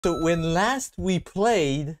So when last we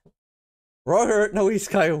played, Roger, no, he's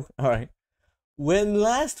Kyle. All right. When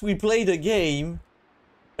last we played a game,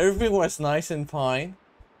 everything was nice and fine.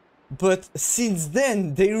 But since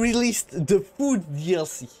then, they released the food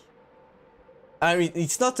DLC. I mean,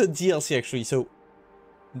 it's not a DLC actually. So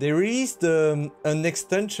they released an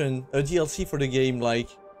extension, a DLC for the game, like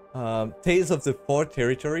Tales of the Fort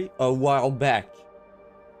Territory, a while back.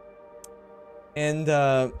 And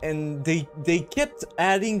they kept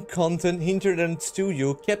adding content. Hinterland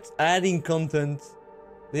Studio kept adding content.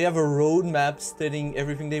 They have a roadmap stating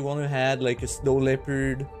everything they want to add, like a snow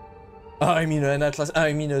leopard. I mean an atlas.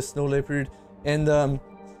 I mean a snow leopard. And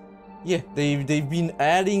yeah, they've been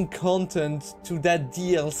adding content to that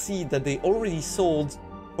DLC that they already sold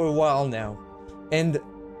for a while now. And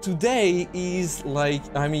today is like,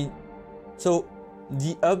 I mean, so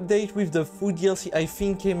the update with the food DLC I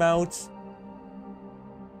think came out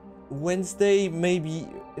Wednesday, maybe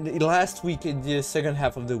last week, in the second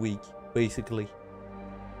half of the week, basically.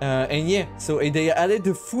 And yeah, so they added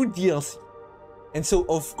the food DLC. And so,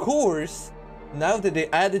 of course, now that they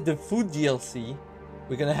added the food DLC,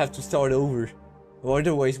 we're gonna have to start over. Or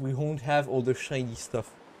otherwise, we won't have all the shiny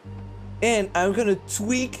stuff. And I'm gonna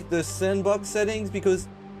tweak the sandbox settings because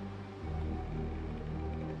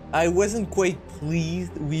I wasn't quite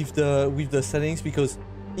pleased with the settings, because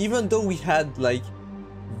even though we had like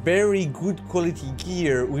very good quality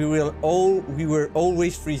gear, we were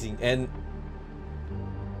always freezing, and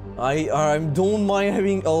I don't mind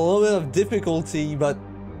having a little bit of difficulty, but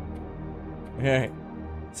yeah.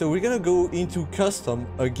 So we're gonna go into custom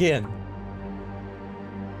again,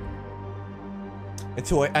 and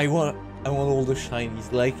so I want all the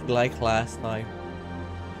shinies like last time.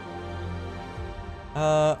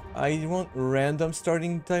 I want random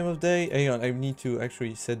starting time of day. Hang on, I need to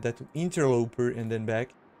actually set that to interloper and then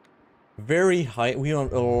back. Very high. We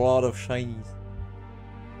want a lot of shinies.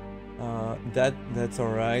 That's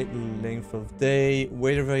alright. Length of day,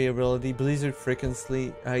 weather variability, blizzard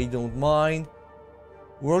frequency, I don't mind.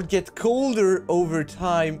 World get colder over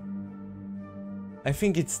time. I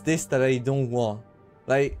think it's this that I don't want.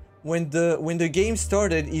 Like when the game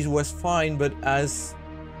started, it was fine, but as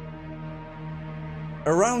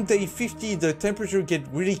around day 50 the temperature get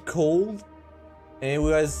really cold, and it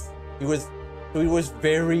was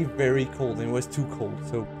very, very cold, and it was too cold.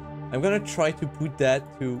 So I'm gonna try to put that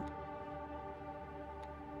to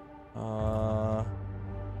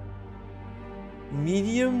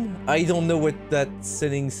medium. I don't know what that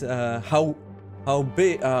settings how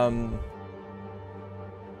big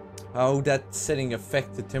how that setting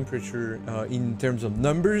affect the temperature in terms of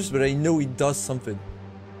numbers, but I know it does something.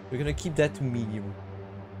 We're gonna keep that to medium.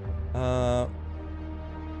 So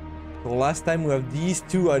last time we have these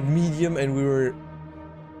two at medium, and we were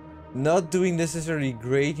not doing necessarily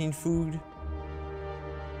great in food.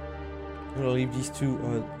 I'm gonna leave these two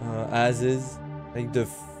as is, like the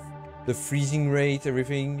freezing rate,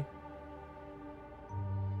 everything.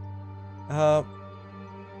 I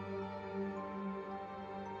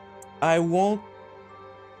want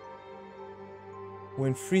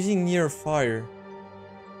when freezing near fire.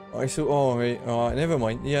 Never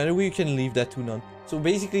mind. Yeah, we can leave that to none. So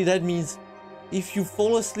basically that means if you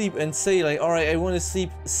fall asleep and say like, alright, I want to sleep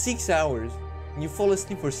 6 hours, and you fall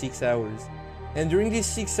asleep for 6 hours, and during these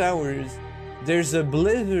 6 hours there's a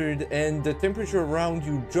blizzard and the temperature around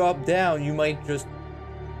you drop down, you might just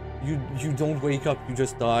you don't wake up, you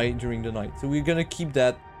just die during the night. So we're gonna keep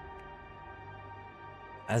that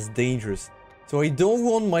as dangerous. So I don't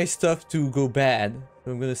want my stuff to go bad,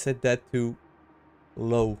 so I'm gonna set that to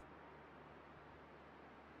low.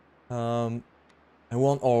 I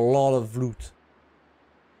want a lot of loot.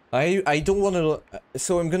 I don't want to,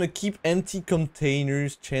 so I'm gonna keep empty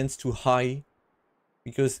containers chance to high,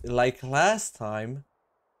 because like last time,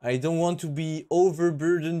 I don't want to be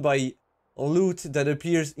overburdened by loot that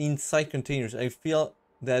appears inside containers. I feel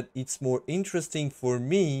that it's more interesting for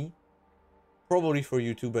me, probably for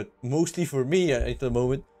you too, but mostly for me at the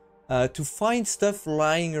moment, to find stuff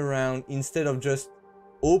lying around instead of just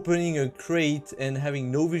opening a crate and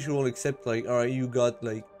having no visual except like, alright, you got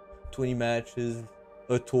like 20 matches,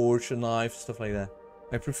 a torch, a knife, stuff like that.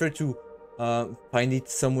 I prefer to find it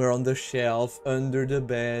somewhere on the shelf, under the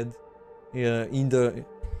bed, in the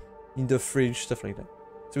fridge, stuff like that.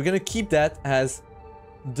 So we're gonna keep that as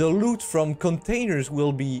the loot from containers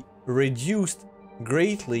will be reduced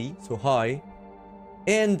greatly, so high,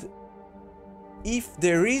 and if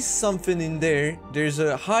there is something in there, there's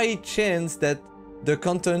a high chance that the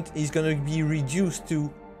content is gonna be reduced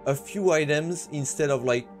to a few items instead of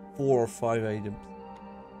like 4 or 5 items.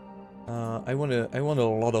 I want a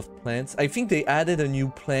lot of plants. I think they added a new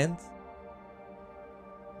plant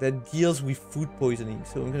that deals with food poisoning.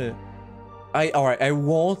 So I'm gonna... Alright, I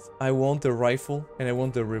want the rifle and I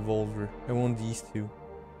want the revolver. I want these two.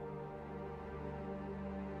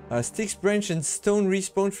 Sticks, branch, and stone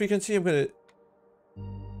respawn frequency. I'm gonna...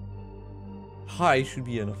 High should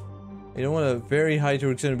be enough. I don't want a very high,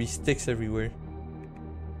 there's gonna be sticks everywhere.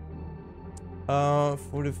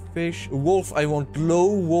 For the fish... Wolf, I want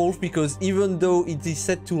low wolf because even though it is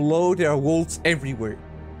set to low, there are wolves everywhere.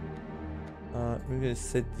 We're gonna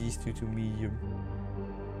set these two to medium.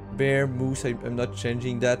 Bear, moose, I'm not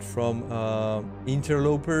changing that from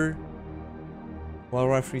interloper.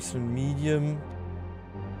 Wildlife is on medium.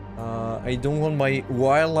 I don't want my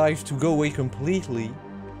wildlife to go away completely.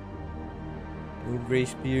 No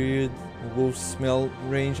grace period. Wolf smell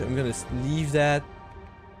range. I'm gonna leave that.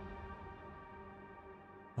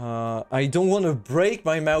 I don't want to break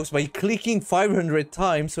my mouse by clicking 500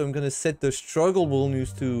 times, so I'm gonna set the struggle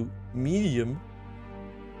bonus to medium.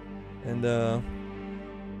 And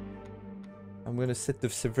I'm gonna set the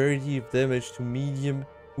severity of damage to medium.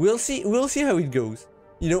 We'll see how it goes.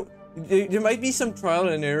 You know, there might be some trial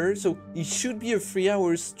and error, so it should be a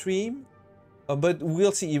 3-hour stream. But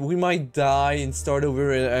we'll see. We might die and start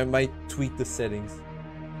over, and I might tweak the settings.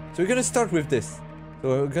 So we're gonna start with this. So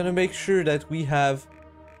we're gonna make sure that we have...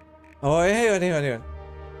 Oh, hang on.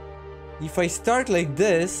 If I start like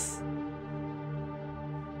this...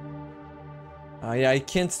 I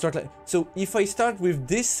can't start like... So if I start with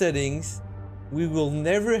these settings, we will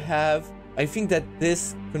never have... I think that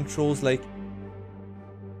this controls like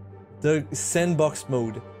the sandbox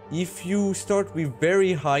mode. If you start with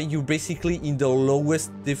very high, you're basically in the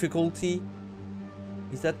lowest difficulty.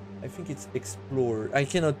 Is that... I think it's Explorer. I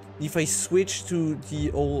cannot... If I switch to the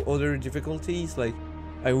all other difficulties, like...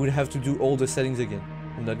 I would have to do all the settings again.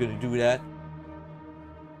 I'm not gonna do that.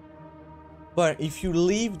 But if you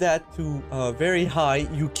leave that to very high,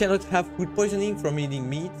 you cannot have food poisoning from eating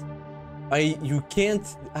meat. You can't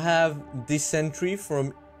have dysentery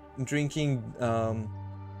from drinking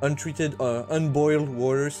untreated, unboiled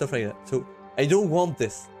water, stuff like that. So I don't want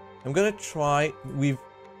this. I'm gonna try with...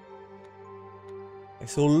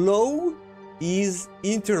 So low is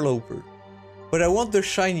interloper. But I want the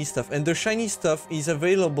shiny stuff, and the shiny stuff is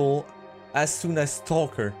available as soon as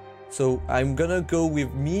Stalker. So I'm gonna go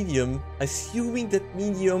with medium, assuming that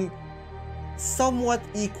medium somewhat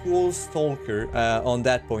equals Stalker on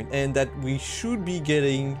that point, and that we should be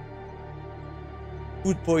getting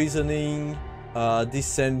food poisoning,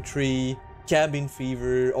 dysentery, cabin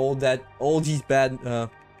fever, all these bad...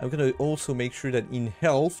 I'm gonna also make sure that in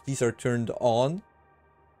health, these are turned on.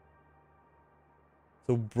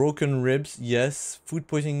 So broken ribs, yes. Food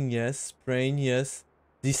poisoning, yes. Sprain, yes.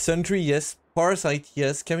 Dysentery, yes. Parasite,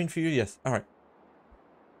 yes. Cabin fever, yes. Alright.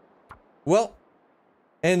 Well,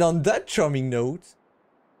 and on that charming note...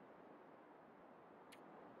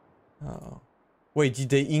 wait, did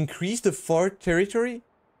they increase the far territory?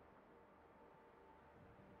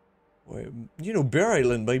 Wait, you know, Bear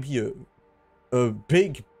Island might be a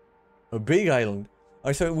big island.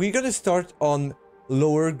 Alright, so we're gonna start on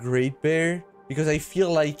Lower Great Bear. Because I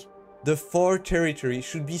feel like the far territory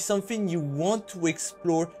should be something you want to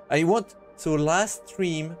explore. So last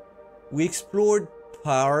stream, we explored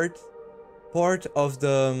part of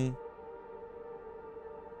the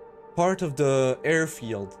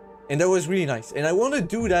airfield. And that was really nice. And I want to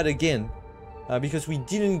do that again. Because we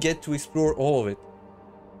didn't get to explore all of it.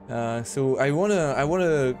 So I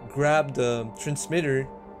wanna grab the transmitter,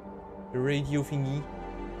 the radio thingy,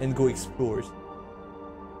 and go explore.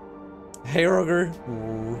 Hey, Roger.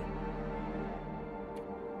 Ooh.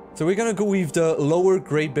 So we're gonna go with the Lower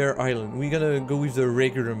Great Bear Island. We're gonna go with the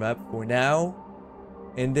regular map for now.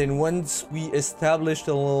 And then once we establish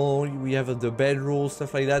we have the bedroll,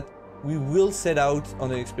 stuff like that, we will set out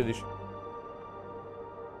on an expedition.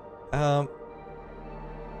 And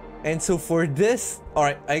so for this...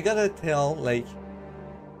 Alright, I gotta tell, like...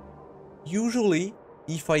 Usually,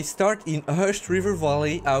 if I start in Hushed River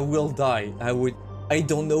Valley, I will die. I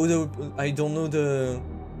don't know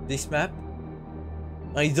this map.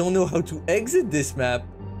 I don't know how to exit this map.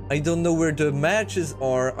 I don't know where the matches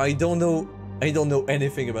are. I don't know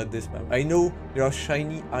anything about this map. I know there are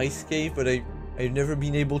shiny ice caves, but I've never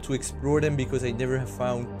been able to explore them because I never have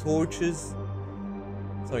found torches.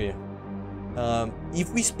 So yeah.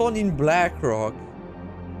 If we spawn in Blackrock,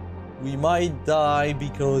 we might die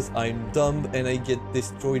because I'm dumb and I get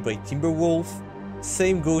destroyed by Timberwolf.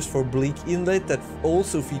 Same goes for Bleak Inlet, that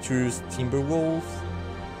also features Timberwolves.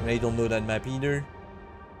 And I don't know that map either.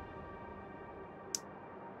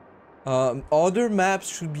 Other maps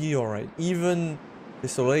should be alright. Even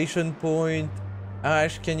Desolation Point,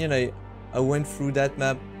 Ash Canyon, I went through that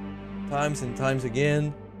map times and times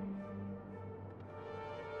again.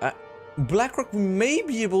 Blackrock, we may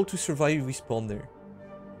be able to survive if we spawn there.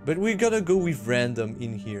 But we're gonna go with random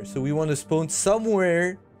in here. So we want to spawn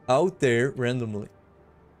somewhere out there randomly.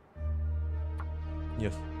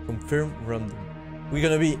 Yes, confirm random. We're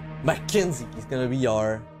gonna be Mackenzie. He's gonna be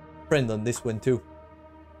our friend on this one too.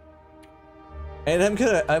 And I'm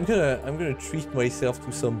gonna treat myself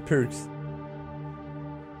to some perks.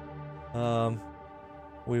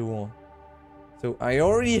 We won. So I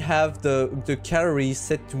already have the calories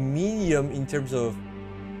set to medium in terms of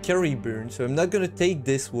calorie burn, so I'm not gonna take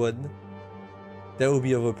this one. That will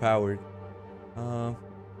be overpowered.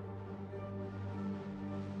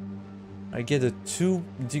 I get a 2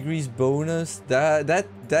 degrees bonus.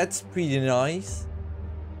 That's pretty nice.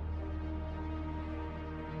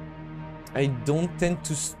 I don't tend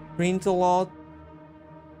to sprint a lot.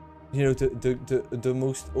 You know, the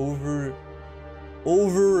most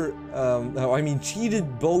I mean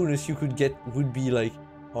cheated bonus you could get would be like,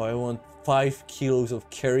 oh, I want 5 kilos of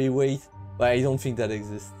carry weight, but I don't think that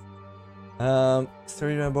exists.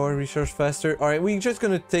 Starting my bar recharge faster. Alright, we're just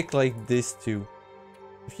gonna take like this two.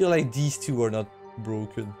 I feel like these two are not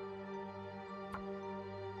broken.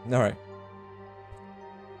 Alright.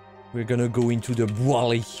 We're gonna go into the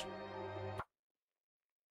Wally.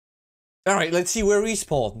 Alright, let's see where we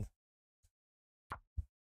spawn.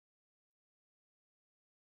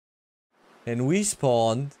 And we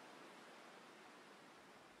spawned.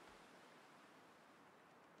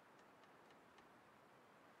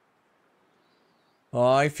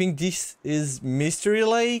 I think this is Mystery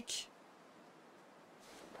Lake.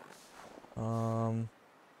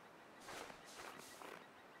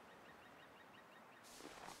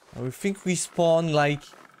 I think we spawn like,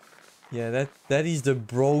 yeah, that is the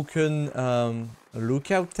broken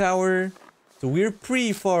lookout tower. So we're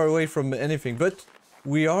pretty far away from anything, but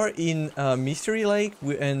we are in Mystery Lake,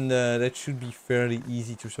 and that should be fairly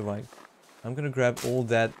easy to survive. I'm gonna grab all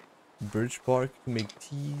that birch bark to make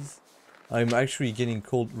teas. I'm actually getting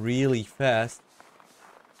cold really fast.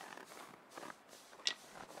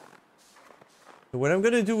 So what I'm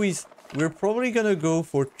gonna do is, we're probably gonna go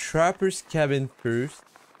for Trapper's Cabin first.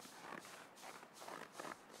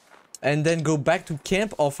 And then go back to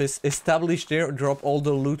camp office, establish there, drop all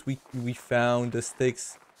the loot we found, the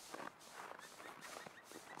sticks.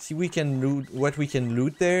 See we can loot what we can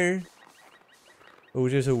loot there. Oh,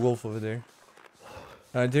 there's a wolf over there.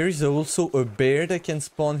 There is also a bear that can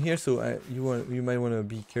spawn here, so you might want to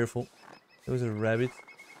be careful. There was a rabbit.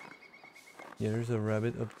 Yeah, there's a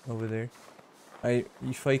rabbit up over there.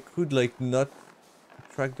 If I could like not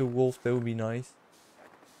track the wolf, that would be nice.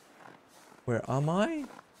 Where am I?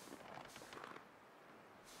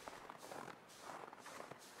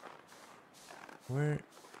 Where?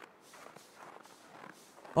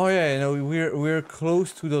 Oh yeah, no, we're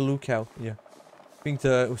close to the lookout. Yeah, I think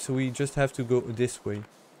so we just have to go this way.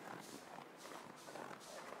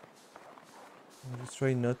 I'll just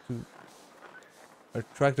try not to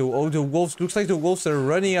attract the. Oh, the wolves! Looks like the wolves are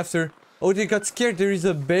running after. Oh, they got scared. There is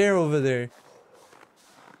a bear over there.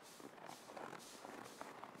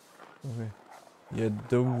 Okay. Yeah,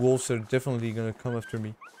 the wolves are definitely gonna come after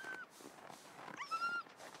me.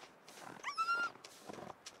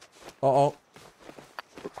 Uh-oh.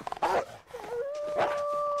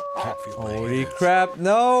 Holy crap,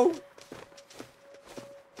 no!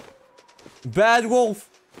 Bad wolf!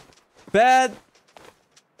 Bad!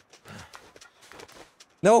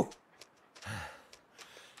 No!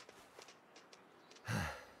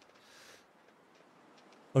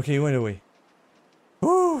 Okay, he went away.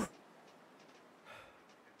 Whew!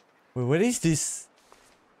 Wait, what is this?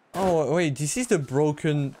 Oh, wait, this is the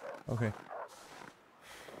broken... Okay.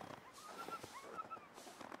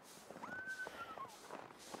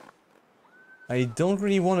 I don't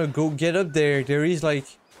really want to go get up there. There is like...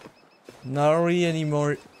 Not really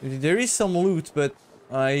anymore. There is some loot, but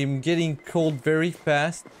I'm getting cold very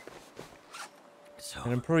fast.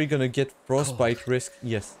 And I'm probably gonna get frostbite risk.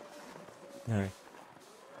 Yes. Alright.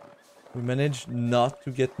 We managed not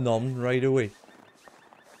to get numbed right away.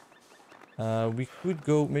 We could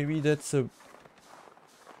go... Maybe that's a...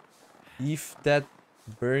 If that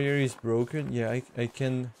barrier is broken, yeah, I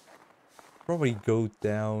can probably go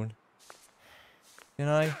down. Can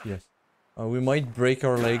I? Yes. We might break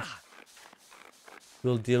our leg.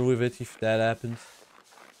 We'll deal with it if that happens.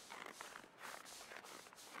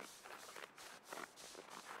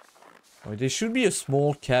 Oh, there should be a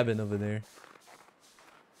small cabin over there.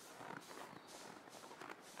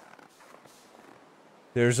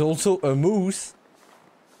 There's also a moose.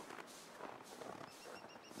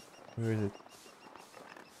 Where is it?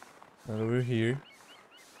 Not over here.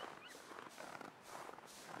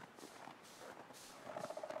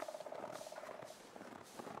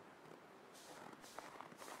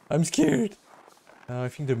 I'm scared. I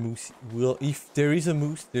think the moose will, if there is a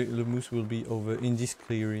moose, the moose will be over in this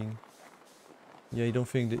clearing. Yeah, I don't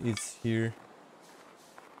think that it's here.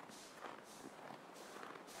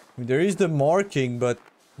 I mean, there is the marking, but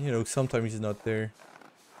you know, sometimes it's not there.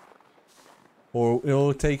 Or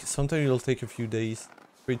it'll take, sometimes it'll take a few days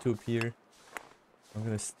for it to appear. I'm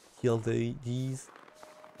gonna steal these.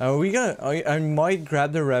 I might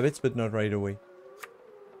grab the rabbits, but not right away.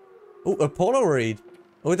 Oh, a Polaroid.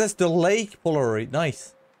 Oh, that's the lake Polaroid.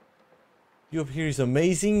 Nice. View up here is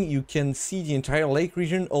amazing. You can see the entire lake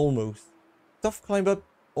region almost. Tough climb up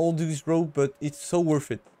all this road, but it's so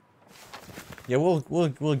worth it. Yeah,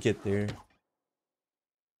 we'll get there.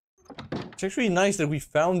 It's actually nice that we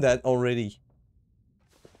found that already.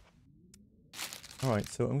 Alright,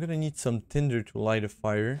 so I'm gonna need some tinder to light a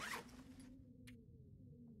fire.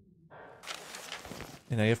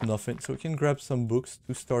 And I have nothing, so we can grab some books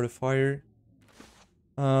to start a fire.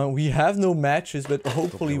 We have no matches, but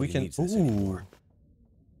hopefully we can... Ooh!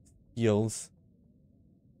 Heals.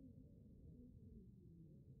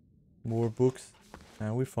 More books.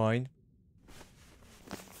 Now we're fine.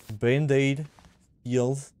 Band-aid.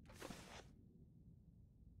 Heals.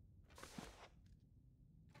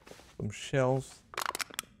 Some shells.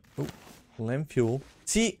 Oh, lamp fuel.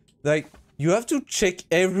 See, like, you have to check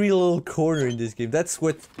every little corner in this game. That's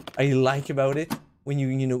what I like about it. When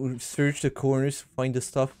you know, search the corners, find the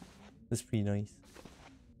stuff. That's pretty nice.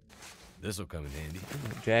 This'll come in handy.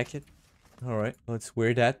 Jacket. Alright, let's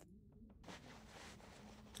wear that.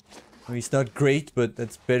 I mean, it's not great, but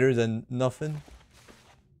that's better than nothing.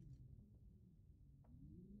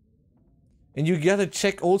 And you gotta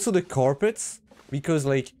check also the carpets, because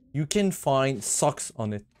like, you can find socks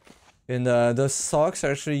on it. And the socks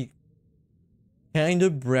are actually kind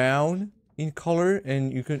of brown in color,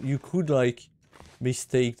 and you could like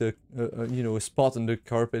mistake the you know, a spot on the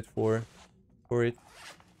carpet for it.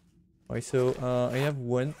 Alright, so I have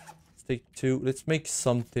one. Let's take two. Let's make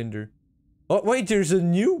some tinder. Oh wait, there's a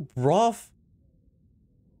new broth.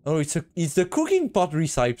 Oh, it's the cooking pot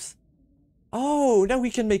recipes. Oh, now we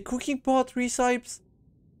can make cooking pot recipes.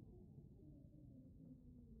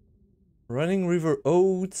 Running river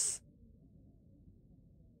oats.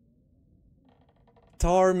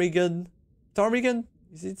 Ptarmigan. Ptarmigan?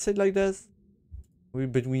 Is it said like this?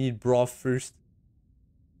 But we need broth first.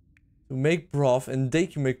 To make broth, and they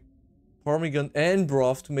can make ptarmigan and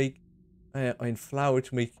broth to make... and flour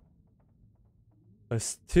to make... a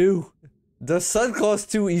stew. The Sunclaw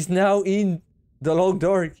stew is now in the Long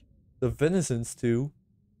Dark. The venison stew.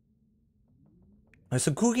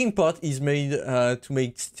 So cooking pot is made to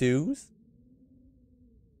make stews.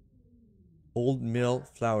 Old mill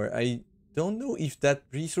flour. I don't know if that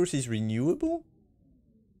resource is renewable.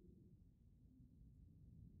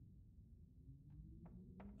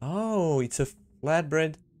 Oh, it's a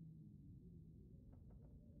flatbread.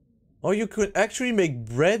 Oh, you could actually make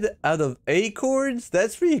bread out of acorns?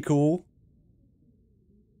 That's pretty cool.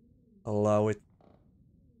 Allow it.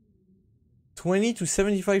 20 to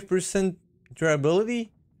 75%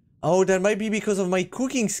 durability? Oh, that might be because of my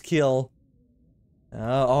cooking skill.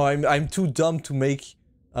 Oh, I'm too dumb to make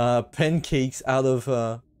pancakes out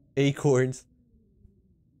of acorns.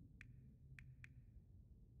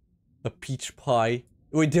 A peach pie.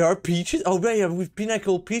 Wait, there are peaches? Oh, yeah, with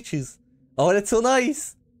pinnacle peaches. Oh, that's so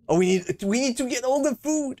nice. Oh, we need to get all the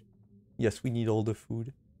food. Yes, we need all the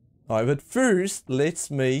food. Alright, but first,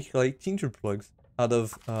 let's make like tinder plugs out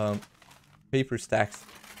of paper stacks.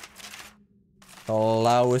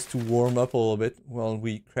 Allow us to warm up a little bit while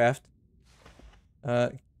we craft.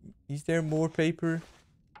 Is there more paper?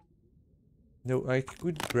 No, I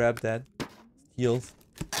could grab that. Heals.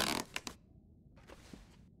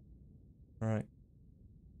 Alright.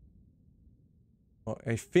 Oh,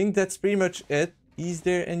 I think that's pretty much it. Is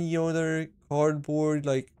there any other cardboard,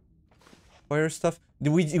 like, fire stuff?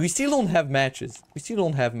 We still don't have matches. We still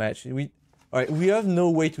don't have matches. Alright, we have no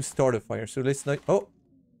way to start a fire, so let's like... Oh!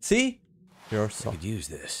 See? There are some. I could use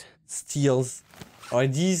this. Steels.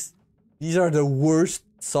 Alright, these are the worst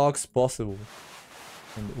socks possible.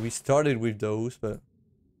 And we started with those, but...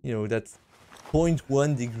 You know, that's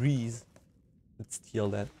 0.1 degrees. Let's steal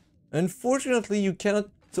that. Unfortunately, you cannot...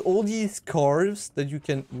 So all these carves that you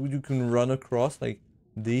can run across, like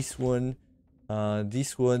this one,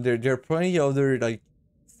 there are plenty other like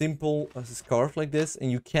simple scarf like this,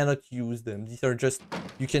 and you cannot use them. These are just,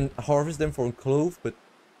 you can harvest them for clothes, but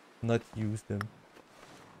not use them.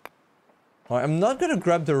 Alright, I'm not gonna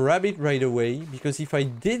grab the rabbit right away, because if I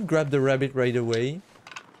did grab the rabbit right away,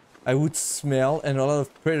 I would smell and a lot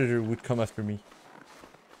of predator would come after me.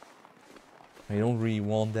 I don't really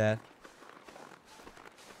want that.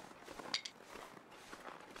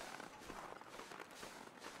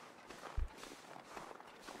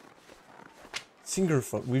 Singer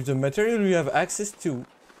fault. With the material we have access to,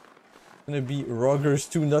 it's gonna be Roggers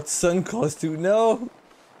 2, not Suncost 2. No!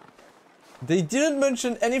 They didn't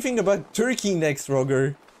mention anything about turkey necks,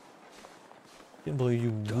 Rogger. Can't believe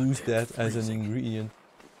you used that as an ingredient.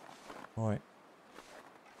 Alright.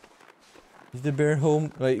 Is the bear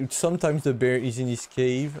home? Like, sometimes the bear is in his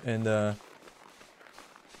cave, and there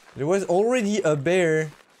was already a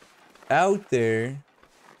bear out there.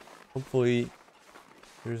 Hopefully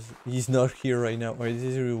he's not here right now. Alright,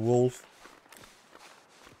 this is a wolf.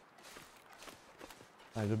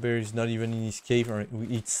 Alright, the bear is not even in his cave. Alright,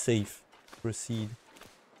 it's safe. Proceed.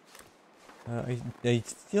 I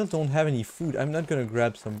still don't have any food. I'm not gonna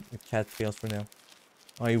grab some cat tails for now.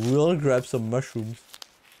 I will grab some mushrooms.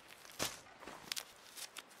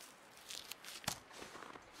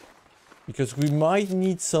 Because we might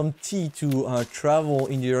need some tea to travel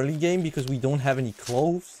in the early game, because we don't have any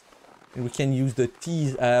clothes. And we can use the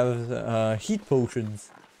teas as heat potions.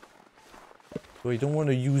 So I don't want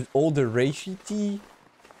to use all the reishi tea.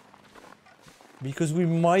 Because we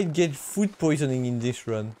might get food poisoning in this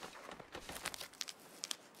run.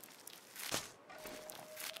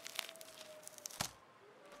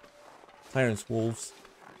 Tyrants, wolves.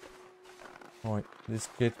 Alright, let's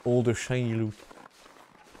get all the shiny loot.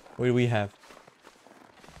 What do we have?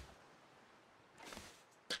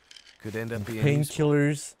 Could end up being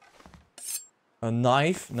painkillers. A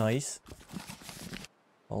knife, nice.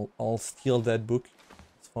 I'll steal that book.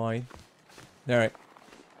 It's fine. Alright.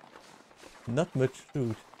 Not much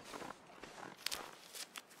food.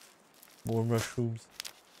 More mushrooms.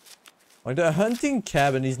 Oh, the hunting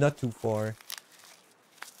cabin is not too far.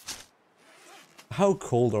 How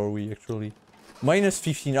cold are we actually? Minus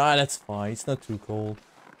 15. Ah, that's fine. It's not too cold.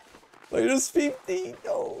 Minus 15.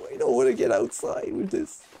 No, I don't want to get outside with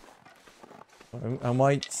this. I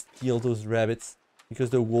might steal those rabbits because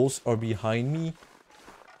the wolves are behind me.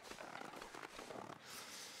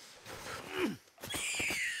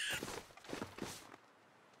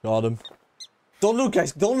 Got him. Don't look,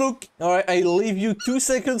 guys. Don't look. Alright, I leave you 2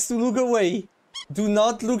 seconds to look away. Do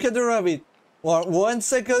not look at the rabbit. 1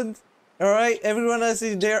 second. Alright, everyone has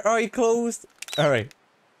their eye closed. Alright.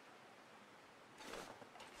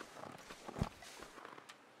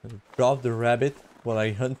 Drop the rabbit while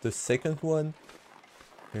I hunt the second one.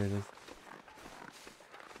 There it is.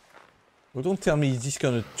 Well, don't tell me he's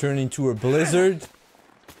gonna turn into a blizzard.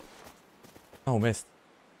 Oh, missed.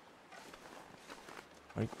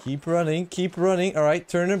 Alright, keep running, keep running. Alright,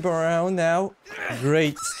 turn it around now.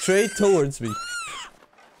 Great, straight towards me.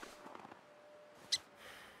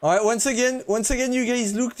 Alright, once again, you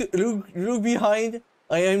guys look behind.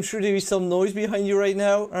 I am sure there is some noise behind you right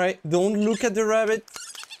now. Alright, don't look at the rabbit.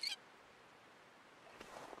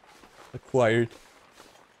 Acquired.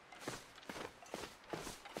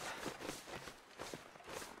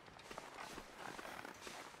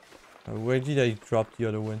 Where did I drop the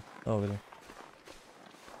other one? Oh, over there.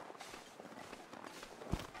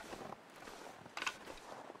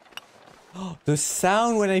 The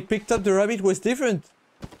sound when I picked up the rabbit was different.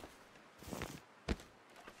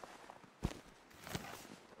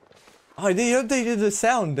 Oh, they updated the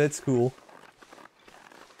sound. That's cool.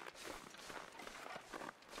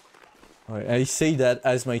 Alright, I say that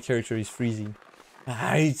as my character is freezing.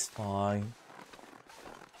 Ah, it's fine.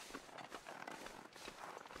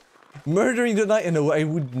 Murdering the Naya? No, I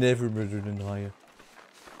would never murder the Naya.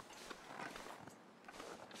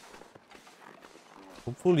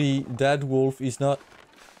 Hopefully that wolf is not...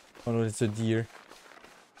 Oh no, it's a deer.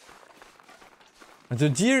 And the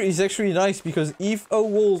deer is actually nice because if a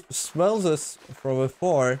wolf smells us from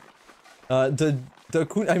afar, the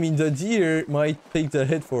deer might take the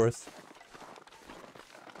hit for us.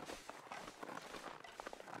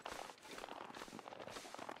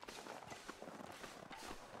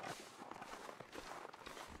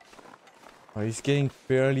 Oh, it's getting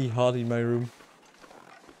fairly hot in my room.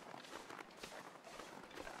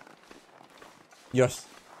 Yes.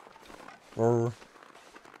 Oh,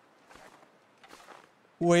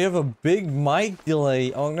 I have a big mic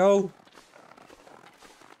delay. Oh no.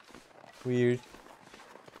 Weird.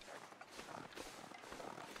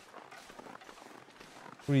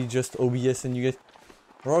 Really just OBS and you get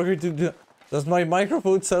Roger to the... Does my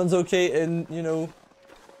microphone sounds okay and, you know,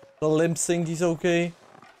 the limp sync is okay?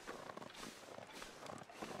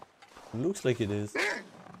 Looks like it is.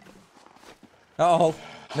 Uh oh,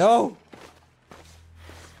 no!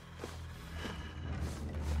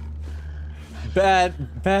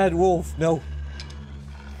 Bad wolf, no.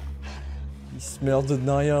 He smelled the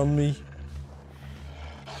knife on me.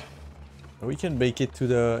 We can make it to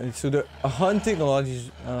the hunting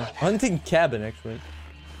lodge, hunting cabin actually.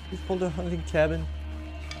 It's called a hunting cabin?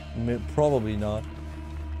 Probably not.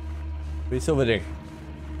 But it's over there.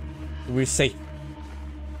 We're safe.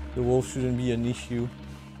 The wolf shouldn't be an issue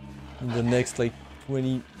in the next like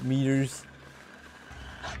 20 meters.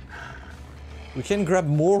 We can grab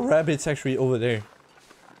more rabbits actually over there.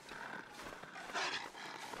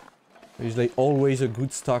 There's like always a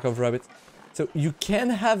good stock of rabbits. So you can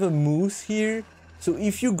have a moose here. So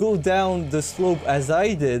if you go down the slope as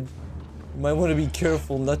I did, you might want to be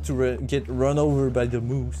careful not to get run over by the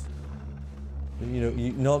moose. You know,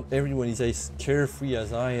 not everyone is as carefree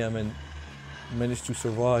as I am and managed to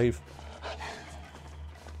survive.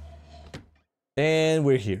 And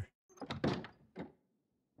we're here.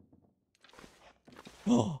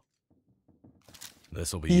 Oh,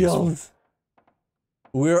 this'll be useful.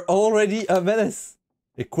 We're already a menace.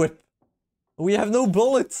 Equip. We have no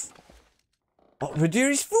bullets. Oh, but there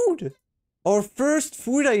is food. Our first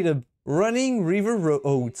food item. Running river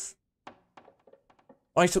oats.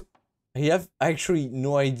 I have actually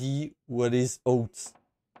no idea what is oats.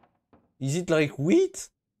 Is it like wheat?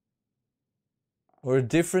 Or a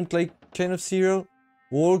different like kind of cereal?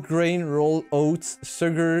 Whole grain rolled oats,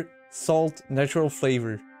 sugar, salt, natural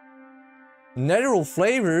flavor. Natural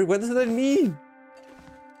flavor? What does that mean?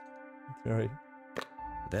 Alright.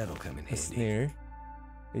 That'll come in handy. Snare.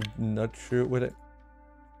 I'm not sure what a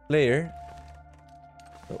flare.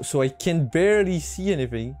 So I can barely see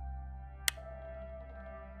anything.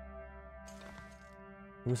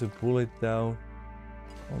 There was a bullet down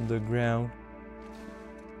on the ground.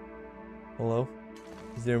 Hello?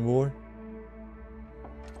 Is there more?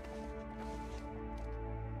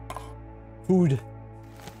 Food.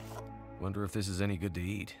 Wonder if this is any good to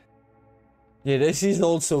eat. Yeah, this is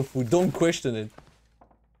also food. Don't question it.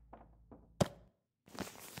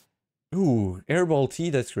 Ooh, airball tea,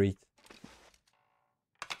 that's great.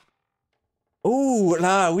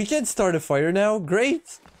 Oh, we can start a fire now.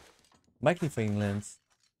 Great. Magnifying lens.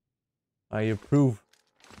 I approve.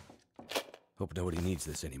 Hope nobody needs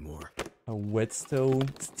this anymore. A whetstone,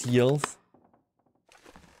 steels.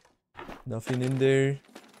 Nothing in there.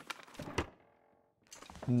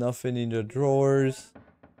 Nothing in the drawers.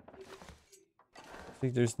 I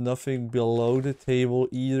think there's nothing below the table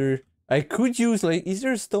either. I could use like, is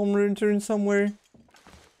there a stone lantern somewhere?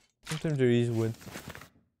 Sometimes there is one.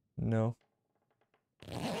 No.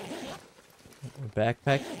 A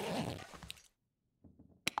backpack.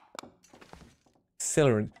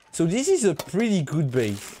 Accelerant. So this is a pretty good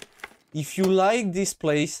base. If you like this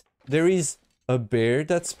place, there is a bear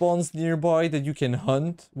that spawns nearby that you can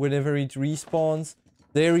hunt whenever it respawns.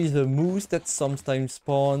 There is a moose that sometimes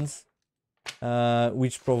spawns,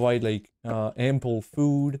 which provide like ample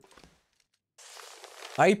food.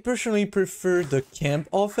 I personally prefer the camp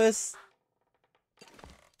office,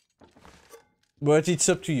 but it's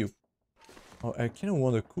up to you. Oh, I kind of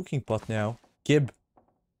want a cooking pot now. Gib.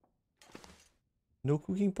 No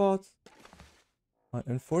cooking pot?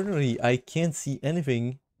 Unfortunately, I can't see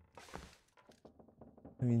anything.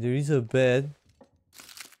 I mean, there is a bed.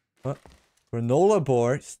 Granola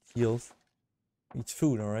bar. Steals. It's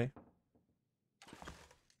food, alright?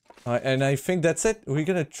 And I think that's it. We're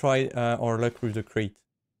gonna try our luck with the crate.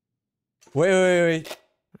 Wait.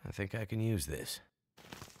 I think I can use this.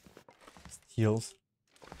 Steals.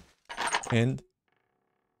 And...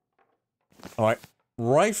 Alright.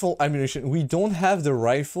 Rifle ammunition. We don't have the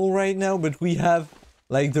rifle right now, but we have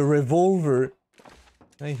like the revolver.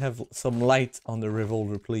 Can I have some light on the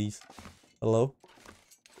revolver, please? Hello?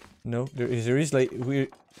 No, there is like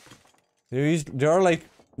there are like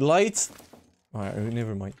lights. Alright,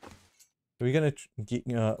 never mind. We're gonna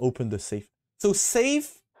open the safe. So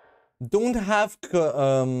safe don't have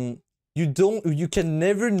you can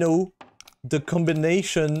never know the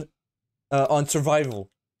combination on survival.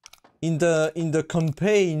 In the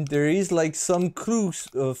campaign, there is like some clues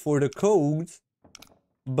for the codes,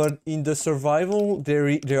 but in the survival,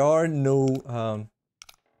 there are no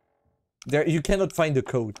you cannot find the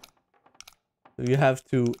code. So you have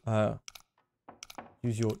to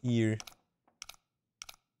use your ear.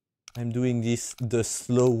 I'm doing this the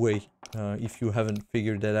slow way. If you haven't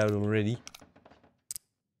figured that out already.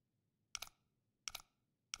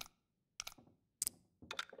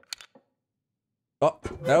 Oh,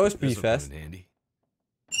 that was pretty This'll come fast. in handy.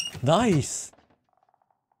 Nice!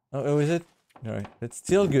 Oh, is it? Alright, that's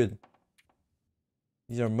still good.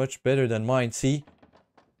 These are much better than mine, see?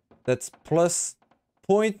 That's plus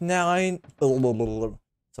 0.9...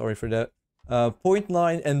 Sorry for that.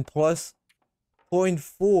 0.9 and plus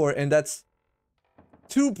 0.4, and that's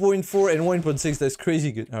 2.4 and 1.6. That's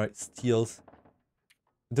crazy good. Alright, steels.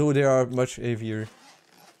 Though they are much heavier.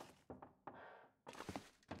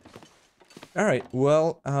 Alright,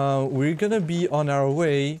 well, we're gonna be on our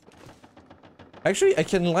way. Actually, I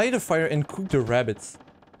can light a fire and cook the rabbits.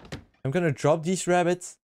 I'm gonna drop these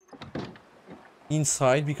rabbits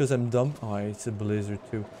inside because I'm dumb. Oh, it's a blizzard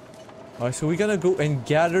too. Alright, so we're gonna go and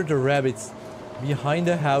gather the rabbits. Behind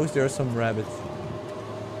the house, there are some rabbits.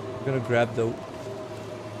 I'm gonna grab those.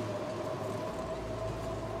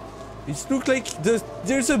 It looks like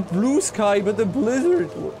there's a blue sky, but a blizzard.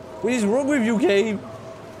 What is wrong with you, game?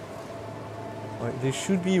 Alright, there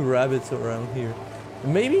should be rabbits around here.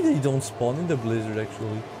 Maybe they don't spawn in the blizzard,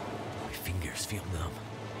 actually. My fingers feel numb.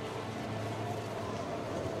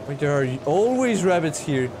 Wait, there are always rabbits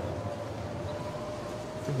here.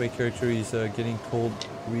 I think my character is getting cold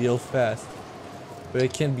real fast. But I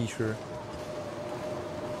can't be sure.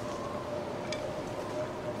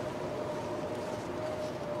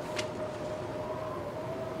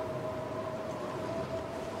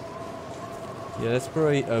 Yeah, that's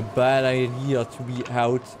probably a bad idea to be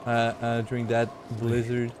out during that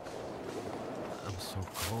blizzard. I'm so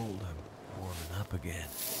cold, I'm warming up again.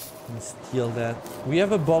 And steal that. We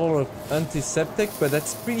have a bottle of antiseptic, but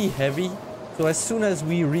that's pretty heavy. So as soon as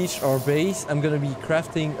we reach our base, I'm gonna be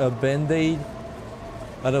crafting a band-aid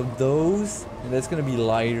out of those, and that's gonna be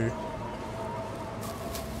lighter.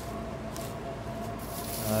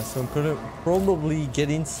 So I'm gonna probably get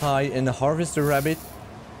inside and harvest the rabbit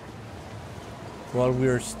while we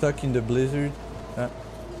are stuck in the blizzard.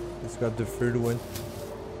 Let's grab the third one.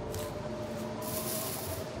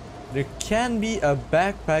 There can be a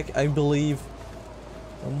backpack, I believe,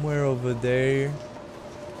 somewhere over there.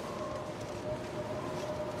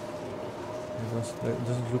 It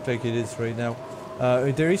doesn't look like it is right now.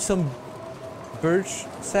 There is some birch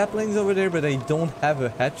saplings over there, but I don't have a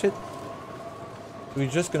hatchet. We're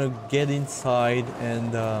just gonna get inside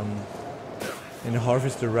and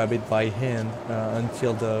harvest the rabbit by hand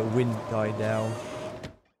until the wind died down.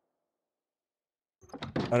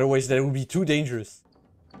 Otherwise, that would be too dangerous.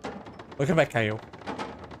 Welcome back, Kyle.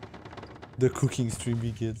 The cooking stream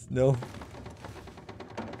begins. No.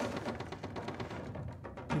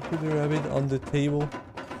 You put the rabbit on the table.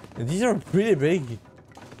 And these are pretty big.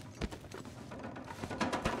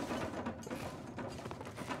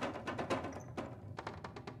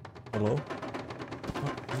 Hello?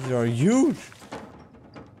 Oh, these are huge.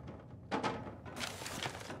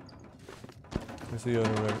 I see you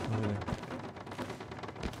on the rabbit over there.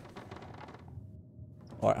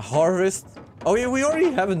 Alright, harvest. Oh yeah, we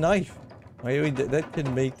already have a knife. That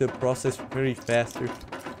can make the process very faster.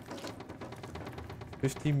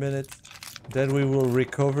 15 minutes. Then we will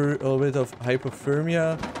recover a little bit of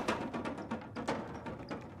hypothermia.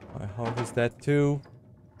 I harvest that too.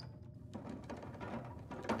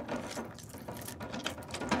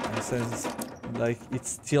 And since like it's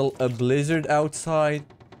still a blizzard outside.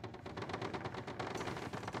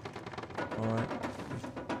 Alright.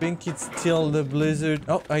 I think it's still the blizzard.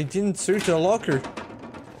 Oh, I didn't search a locker.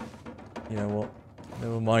 Yeah, well,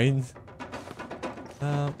 never mind.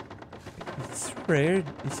 It's rare.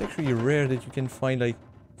 It's actually rare that you can find like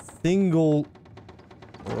single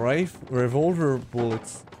revolver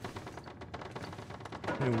bullets.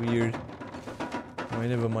 Kinda weird. Oh,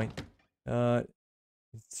 never mind.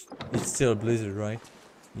 It's still a blizzard, right?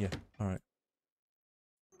 Yeah. All right.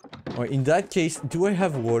 Alright, in that case, do I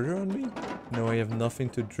have water on me? No, I have nothing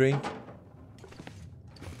to drink.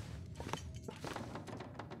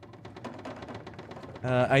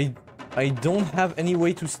 I don't have any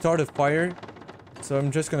way to start a fire, so I'm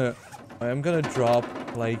gonna drop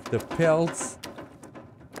like the pelts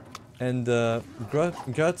and the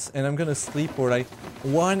guts, and I'm gonna sleep for like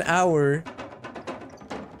 1 hour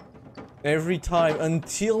every time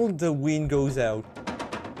until the wind goes out.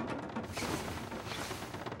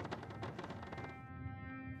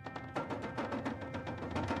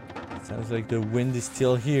 Sounds like the wind is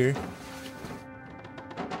still here.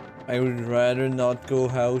 I would rather not go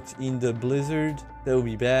out in the blizzard. That would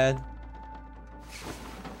be bad.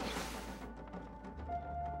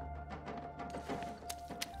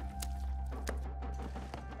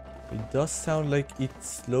 It does sound like it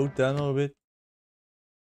slowed down a little bit.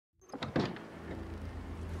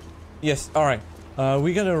 Yes, alright.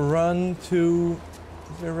 We're gonna run to...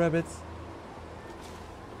 Is there rabbits?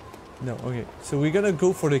 No, okay. So we're gonna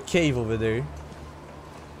go for the cave over there.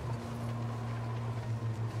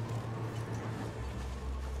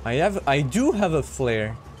 I do have a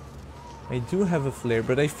flare. I do have a flare,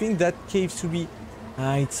 but I think that cave should be...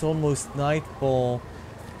 Ah, it's almost nightfall.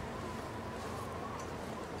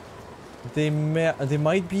 There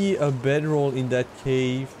might be a bedroll in that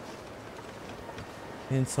cave.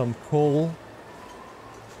 And some coal.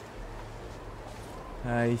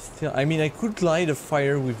 I mean, I could light a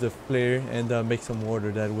fire with the flare and make some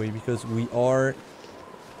water that way, because we are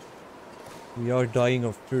dying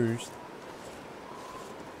of thirst,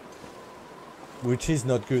 which is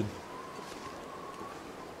not good.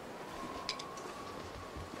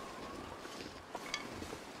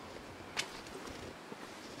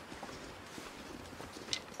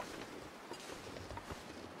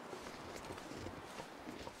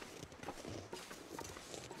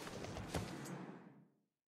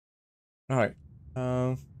 Alright.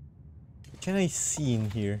 What can I see in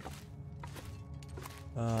here?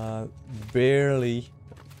 Barely.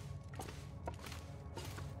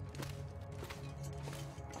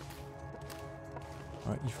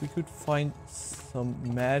 Alright, if we could find some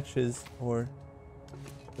matches or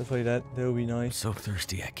stuff like that, that would be nice. So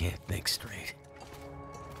thirsty I can't think straight.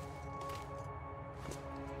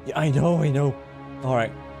 Yeah, I know.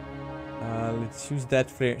 Alright. Let's use that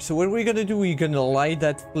flare. So what we're gonna do, we're gonna light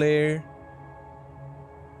that flare.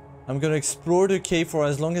 I'm gonna explore the cave for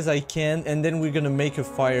as long as I can, and then we're gonna make a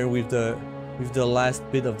fire with the last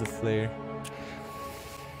bit of the flare.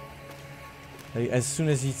 Like, as soon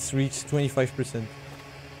as it's reached 25%.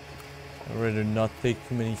 I'd rather not take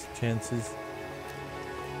too many chances.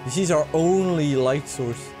 This is our only light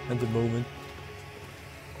source at the moment.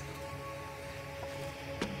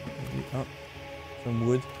 Oh, some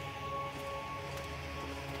wood.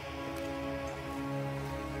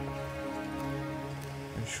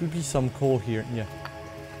 There should be some coal here, yeah.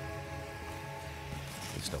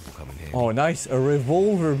 This stuff will come in handy. Oh, nice, a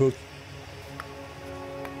revolver book.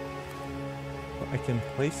 I can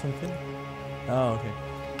place something? Oh, okay.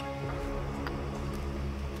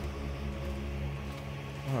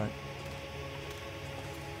 Alright.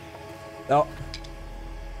 Oh.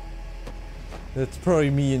 That's probably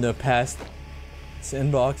me in the past.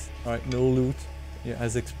 Sandbox. Alright, no loot. Yeah,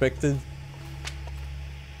 as expected.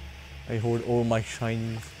 I hoard all my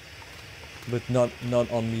shinies. But not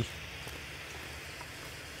on me.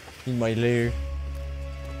 In my lair.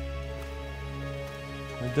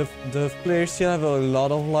 The players still have a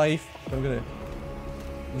lot of life. I'm gonna...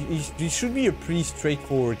 This should be a pretty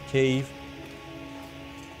straightforward cave.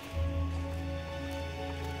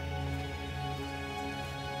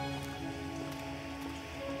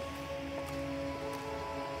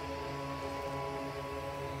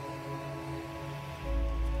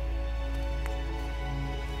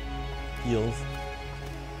 Heals.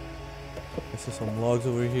 I see some logs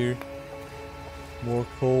over here. More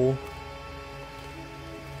coal.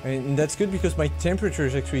 And that's good because my temperature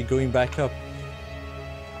is actually going back up.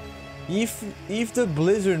 If the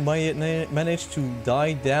blizzard might manage to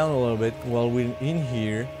die down a little bit while we're in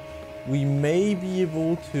here, we may be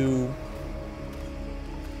able to...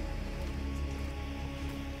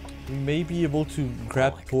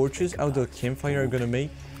 grab torches out of the campfire I'm gonna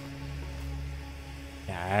make.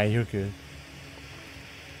 Yeah, you're good.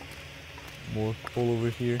 More coal over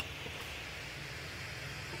here.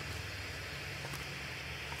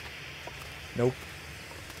 Nope.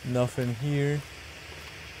 Nothing here.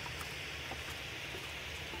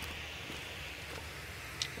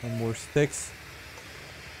 Some more sticks.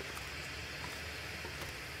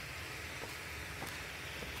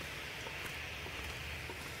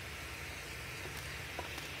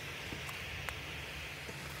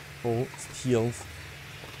 Oh, steels.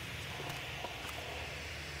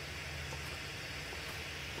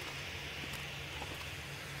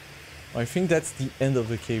 I think that's the end of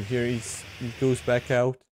the cave here. It goes back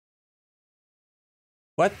out.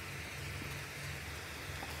 What?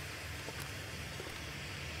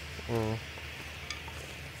 Oh.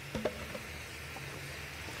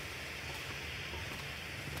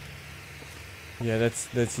 Yeah, that's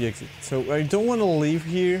the exit. So I don't want to leave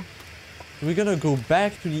here. We're gonna go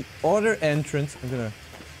back to the other entrance. I'm gonna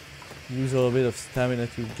use a little bit of stamina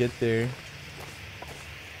to get there.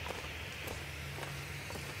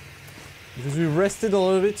 Because we rested a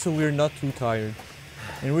little bit, so we're not too tired.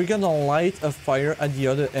 And we're gonna light a fire at the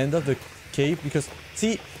other end of the cave, because,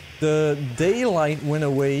 see, the daylight went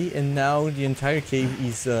away, and now the entire cave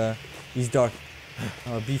is dark.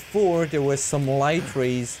 Before, there was some light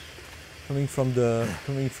rays coming from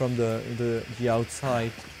the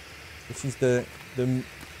outside. Since the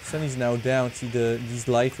sun is now down. See, these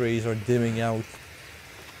light rays are dimming out.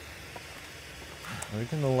 We're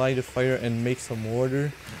gonna light a fire and make some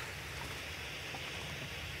water.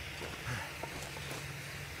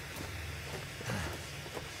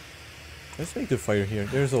 Let's make the fire here.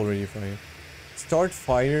 There's already a fire. Start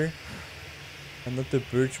fire. And not the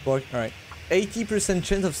birch bark. Alright. 80%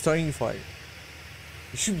 chance of starting the fire.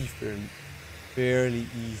 It should be fairly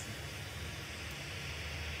easy.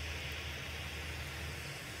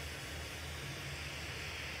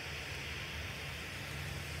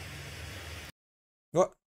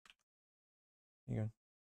 What? Hang on.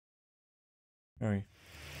 Alright.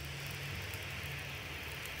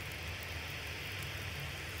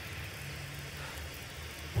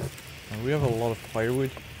 We have a lot of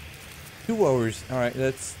firewood. 2 hours. Alright,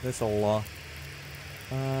 that's a lot.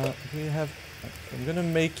 We have... I'm gonna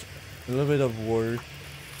make a little bit of water.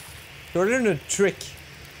 So I learned a trick.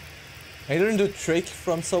 I learned a trick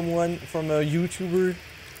from someone, from a YouTuber.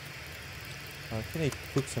 Can I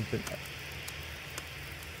cook something?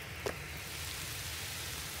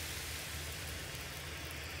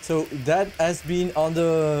 So that has been on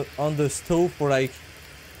the stove for like...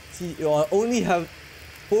 See, I only have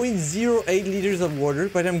 0.08 liters of water,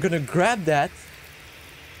 but I'm gonna grab that,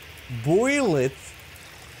 boil it.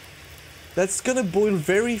 That's gonna boil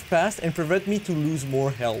very fast and prevent me to lose more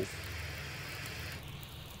health.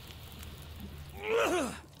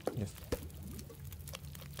 Yes.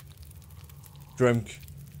 Drunk.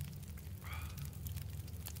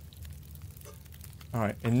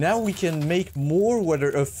 Alright, and now we can make more water,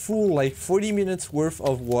 a full like 40 minutes worth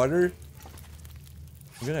of water.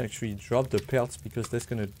 I'm gonna actually drop the pelts because that's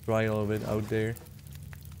gonna dry a little bit out there.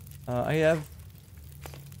 I have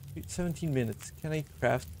 17 minutes. Can I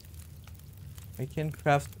craft? I can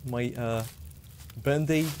craft my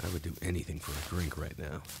band-aid. I would do anything for a drink right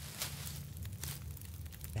now.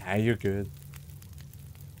 Yeah, you're good.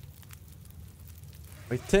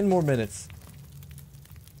 Wait, 10 more minutes.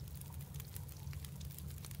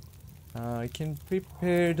 I can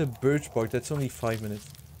prepare the birch bark. That's only 5 minutes.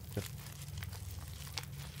 Yep.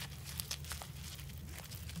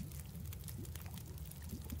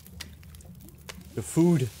 The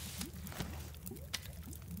food.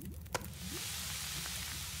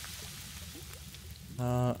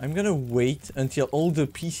 I'm gonna wait until all the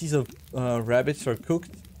pieces of rabbits are cooked.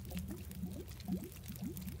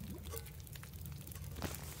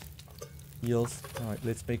 Heals. Alright,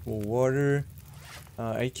 let's make more water.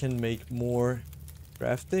 I can make more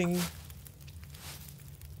crafting.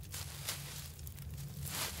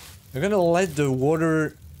 I'm gonna let the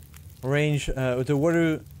water range, the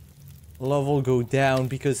water level go down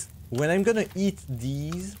because when I'm gonna eat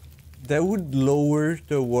these, that would lower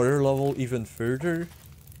the water level even further.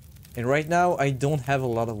 And right now, I don't have a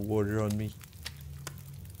lot of water on me.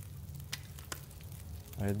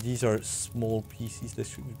 These are small pieces that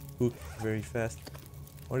should cook very fast.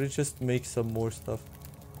 Or to just make some more stuff.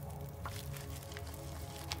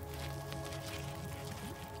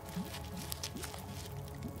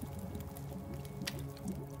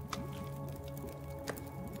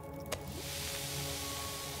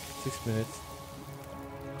 Six minutes.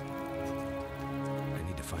 I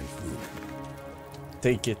need to find food.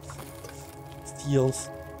 Take it. Steals.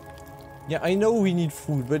 Yeah, I know we need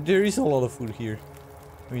food, but there is a lot of food here.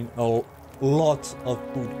 I mean, a lot of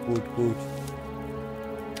food.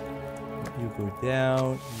 You go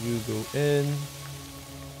down, you go in.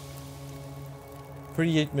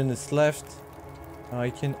 38 minutes left. I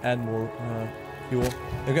can add more fuel.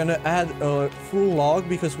 We're gonna add a full log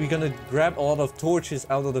because we're gonna grab a lot of torches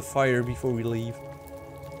out of the fire before we leave.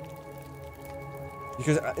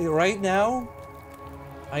 Because right now,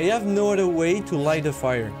 I have no other way to light a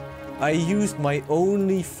fire. I used my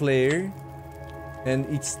only flare, and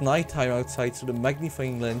it's nighttime outside, so the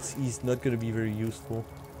magnifying lens is not gonna be very useful.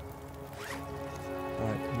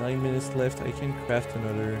 Alright, 9 minutes left. I can craft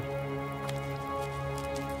another.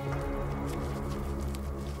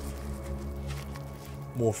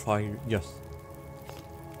 More fire, yes.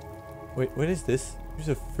 Wait, what is this? There's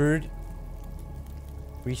a third.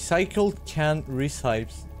 Recycled can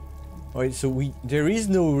recipes. Alright, so there is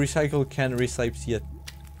no recycled can recipes yet.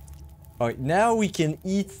 Alright, now we can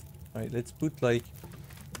eat. Alright, let's put like...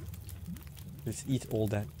 Let's eat all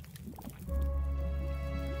that.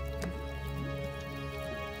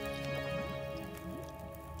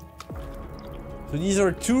 So these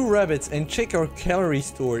are 2 rabbits, and check our calorie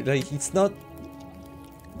store. Like, it's not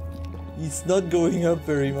going up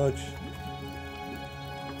very much.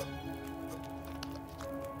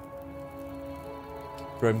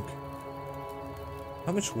 Drunk.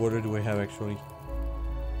 How much water do I have actually?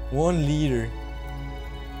 1 liter.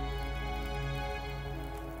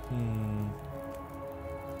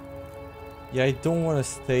 Yeah, I don't want to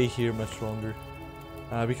stay here much longer.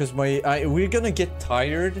 Because we're gonna get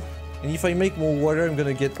tired. And if I make more water, I'm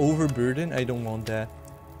gonna get overburdened. I don't want that.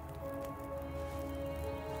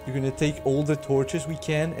 We're gonna take all the torches we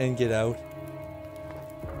can and get out.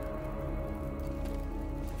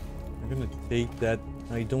 I'm gonna take that.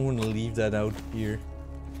 I don't want to leave that out here.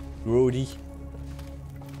 Grody.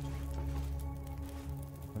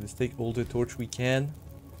 Let's take all the torch we can.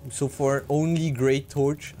 So far, only great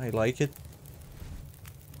torch. I like it.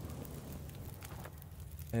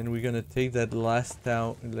 And we're gonna take that last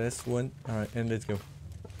one. Alright, and let's go.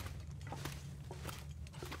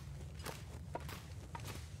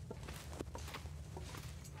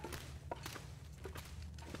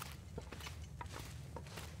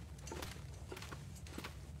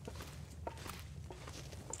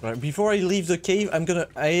 Alright, before I leave the cave, I'm gonna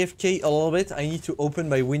AFK a little bit. I need to open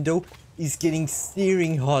my window. It's getting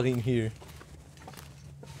searing hot in here.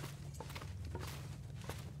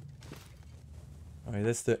 Alright,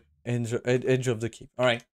 that's the edge of the cave.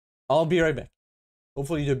 Alright, I'll be right back.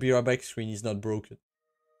 Hopefully the be right back screen is not broken.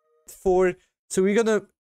 So we're gonna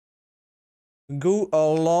go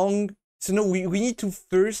along. So no, we need to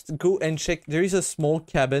first go and check. There is a small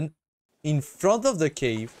cabin in front of the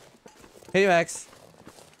cave. Hey Max.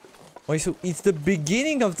 Okay, so it's the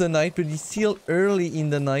beginning of the night, but it's still early in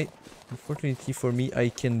the night. Unfortunately for me, I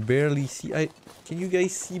can barely see. Can you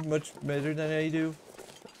guys see much better than I do?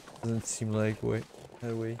 Doesn't seem like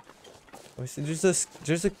that way. Okay, so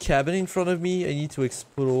there's a cabin in front of me. I need to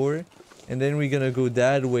explore, and then we're gonna go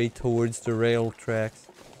that way towards the rail tracks.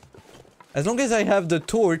 As long as I have the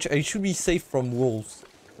torch, I should be safe from wolves.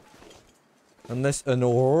 Unless an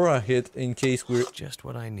aurora hit, in case we're just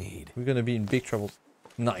what I need. We're gonna be in big trouble.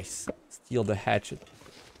 Nice. Steal the hatchet.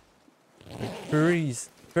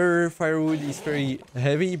 Fur firewood is very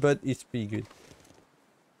heavy, but it's pretty good.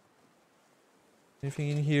 Anything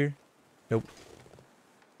in here? Nope.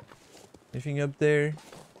 Anything up there?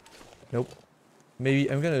 Nope.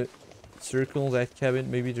 Maybe I'm gonna circle that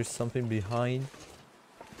cabin. Maybe there's something behind.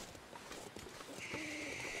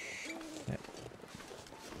 Yeah.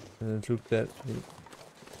 Doesn't look that way.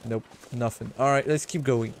 Nope. Nothing. Alright, let's keep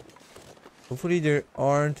going. Hopefully there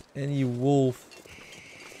aren't any wolves.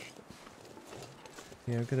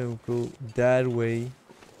 Yeah, I'm gonna go that way.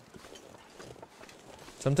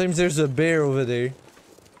 Sometimes there's a bear over there.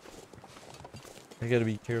 I gotta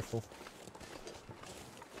be careful.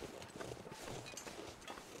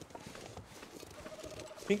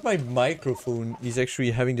 I think my microphone is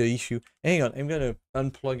actually having the issue. Hang on, I'm gonna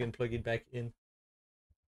unplug and plug it back in.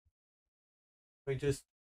 I just...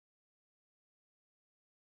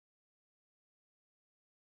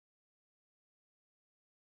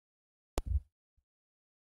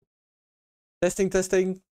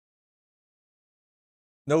 Testing.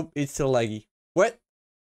 Nope, it's still laggy. What?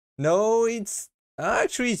 No, it's...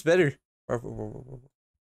 Actually, it's better.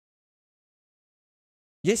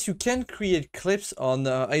 Yes, you can create clips on...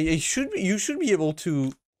 you should be able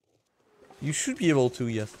to... You should be able to,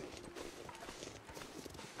 yes.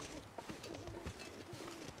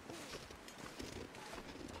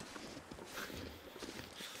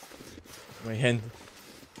 My hand.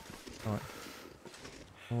 Alright.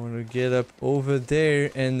 I want to get up over there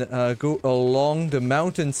and go along the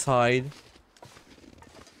mountainside.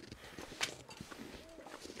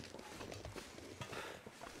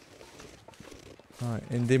 Alright,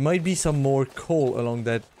 and there might be some more coal along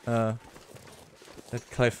that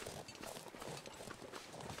cliff.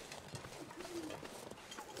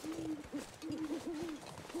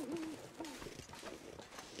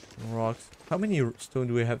 Rocks. How many stone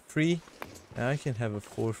do we have? 3? I can have a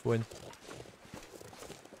 4th one.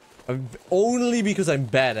 Only because I'm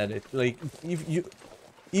bad at it. Like,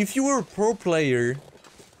 if you were a pro player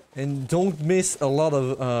and don't miss a lot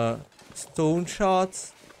of stone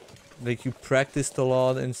shots, like you practiced a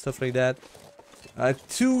lot and stuff like that,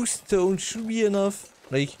 2 stone should be enough.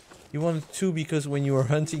 Like, you want 2 because when you are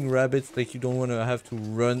hunting rabbits, like, you don't want to have to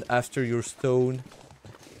run after your stone.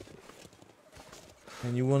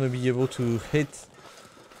 And you want to be able to hit,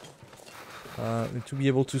 to be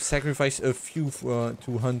able to sacrifice a few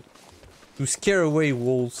to hunt, to scare away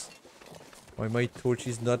wolves. Why my torch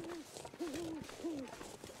is not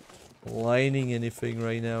lighting anything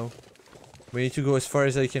right now. We need to go as far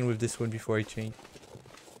as I can with this one before I change.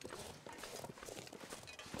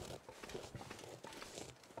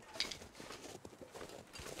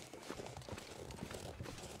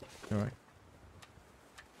 Alright.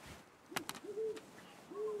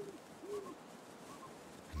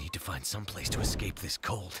 I need to find some place to escape this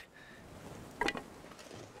cold.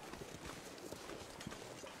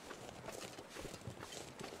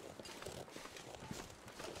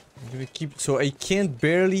 I'm gonna keep... So I can't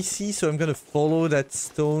barely see, so I'm gonna follow that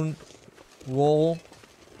stone wall.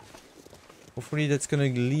 Hopefully that's gonna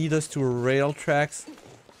lead us to rail tracks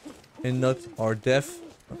and not our death.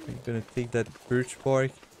 I'm gonna take that birch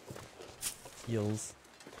bark. Heals.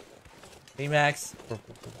 Hey Max.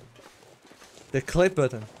 The clip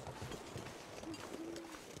button.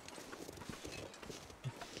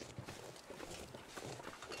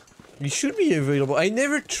 It should be available. I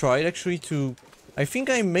never tried actually to... I think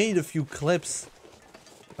I made a few clips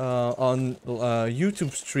on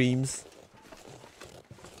YouTube streams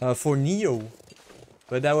for Neo,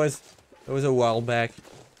 but that was a while back.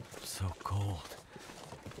 I'm so cold.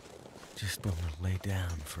 Just want to lay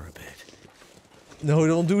down for a bit. No,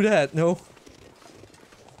 don't do that. No.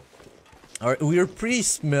 Alright, we are pretty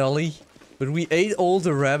smelly, but we ate all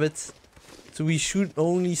the rabbits, so we should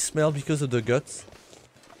only smell because of the guts.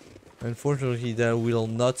 Unfortunately, that will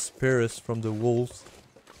not spare us from the wolves.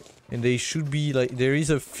 And they should be like... There is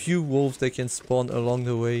a few wolves that can spawn along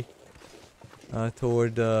the way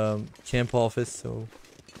toward the camp office, so...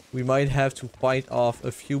 We might have to fight off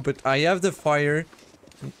a few, but I have the fire.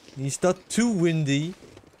 It's not too windy.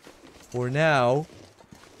 For now.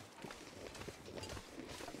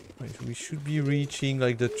 Right, we should be reaching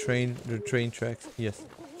like the train tracks. Yes.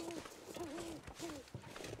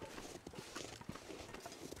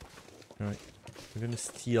 Alright, we're gonna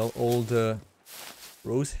steal all the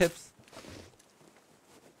rose hips.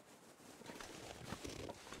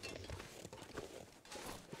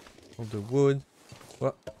 All the wood.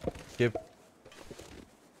 What? Yep.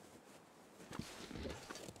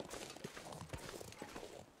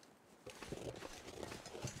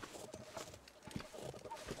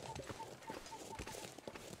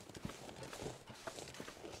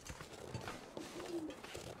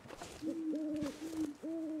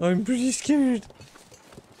 I'm pretty scared.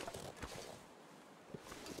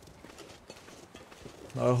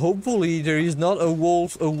 Hopefully there is not a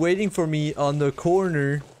wolf waiting for me on the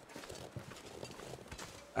corner.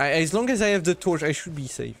 As long as I have the torch, I should be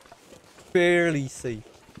safe. Fairly safe.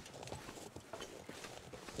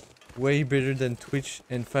 Way better than Twitch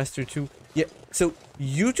and faster too. Yeah, so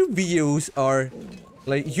YouTube videos are...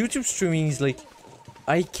 Like, YouTube streaming is like...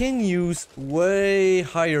 I can use way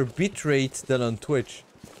higher bitrate than on Twitch.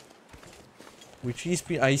 Which is...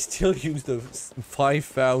 I still use the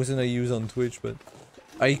 5,000 I use on Twitch, but...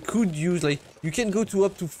 I could use, like... You can go to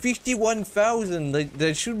up to 51,000. Like,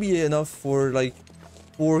 that should be enough for, like...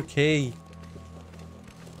 4K.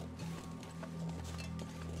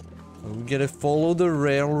 We gotta follow the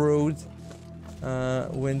railroad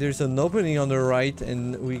when there's an opening on the right,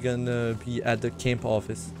 and we're gonna be at the camp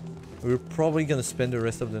office. We're probably gonna spend the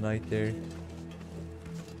rest of the night there.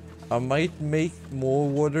 I might make more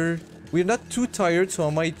water. We're not too tired, so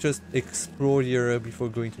I might just explore the area before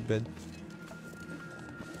going to bed.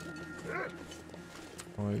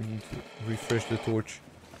 Oh, I need to refresh the torch.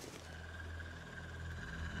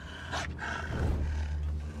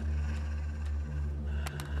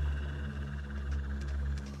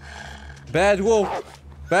 Bad wolf!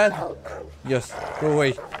 Bad! Yes, go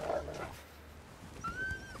away.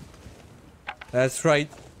 That's right.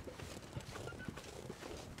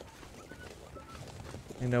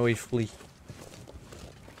 And now we flee.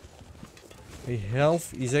 My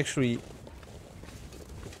health is actually...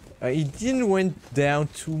 it didn't went down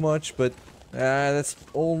too much, but that's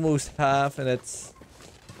almost half, and that's...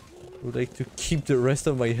 I would like to keep the rest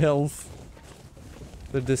of my health.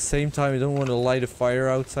 But at the same time, I don't want to light a fire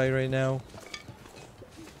outside right now.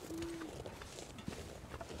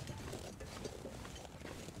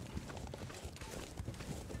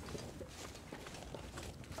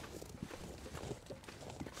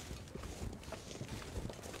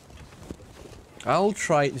 I'll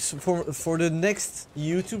try for the next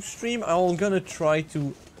YouTube stream. I'm gonna try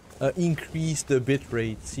to increase the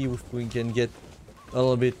bitrate, see if we can get a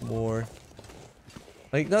little bit more.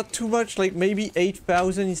 Like, not too much, like maybe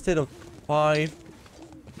 8,000 instead of 5.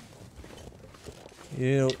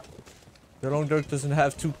 You know, the long dark doesn't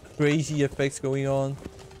have too crazy effects going on.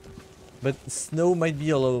 But snow might be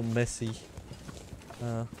a little messy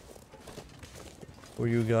for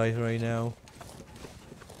you guys right now.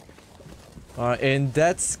 And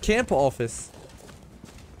that's camp office.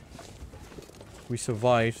 We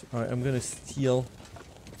survived. Alright, I'm gonna steal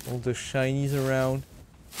all the shinies around.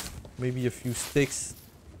 Maybe a few sticks.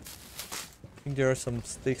 I think there are some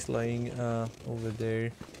sticks lying over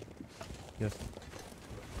there. Yes.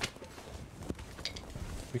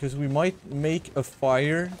 Because we might make a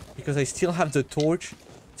fire. Because I still have the torch.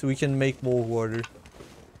 So we can make more water.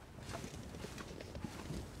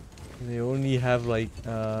 And they only have like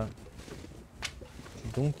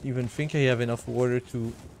don't even think I have enough water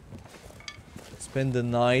to spend the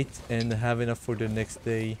night and have enough for the next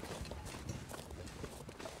day.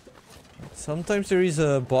 Sometimes there is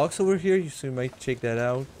a box over here, so you might check that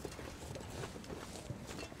out.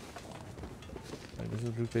 It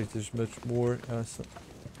doesn't look like there's much more.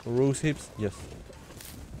 Rose hips, yes.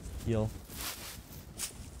 Steel.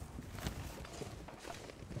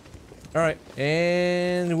 Alright,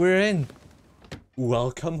 and we're in.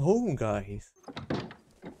 Welcome home, guys.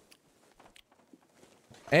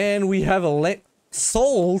 And we have a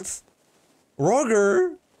salt.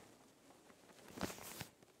 Roger.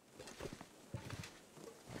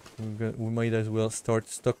 We might as well start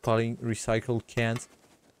stockpiling recycled cans.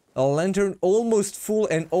 A lantern almost full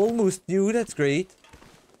and almost new. That's great.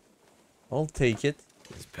 I'll take it.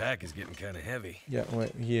 This pack is getting kind of heavy. Yeah,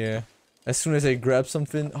 wait, yeah. As soon as I grab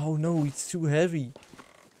something... Oh no, it's too heavy.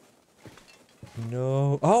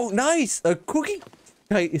 No. Oh, nice! A cookie!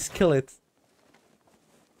 Guys, kill it.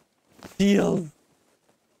 Deal.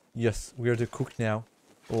 Yes, we are the cook now.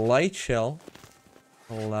 Light shell.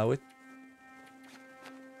 I'll allow it.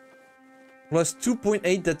 Plus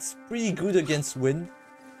 2.8, that's pretty good against wind.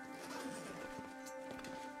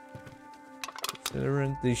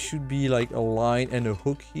 Accelerant, there should be like a line and a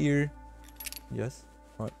hook here. Yes.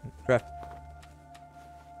 Alright, crap.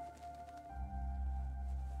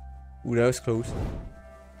 Ooh, that was close.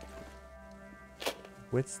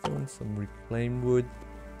 Whetstone, some reclaimed wood.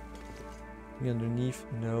 Anything underneath?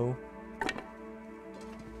 No.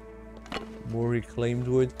 More reclaimed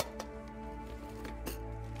wood.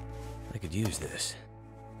 I could use this.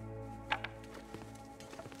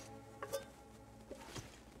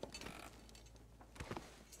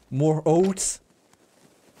 More oats.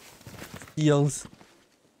 Steels.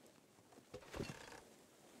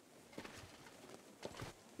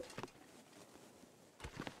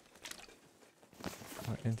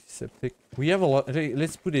 Antiseptic. We have a lot.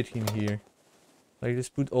 Let's put it in here. Like, let's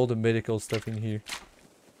put all the medical stuff in here.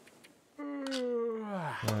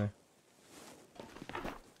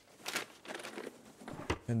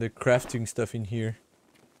 And the crafting stuff in here.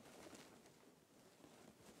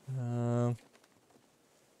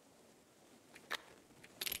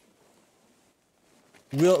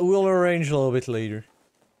 We'll arrange a little bit later.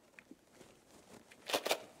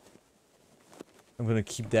 I'm gonna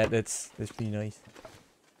keep that. That's pretty nice.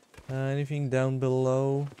 Anything down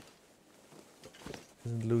below?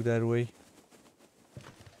 Doesn't look that way.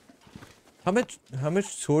 How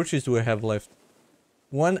much torches do I have left?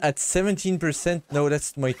 One at 17%. No,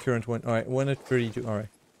 that's my current one. All right, one at 32. All right.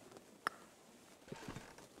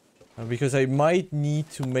 Because I might need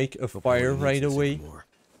to make a fire right away.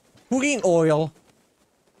 Cooking oil.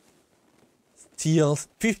 Steels.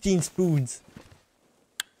 15 spoons.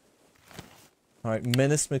 All right,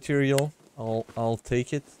 menace material. I'll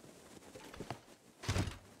take it.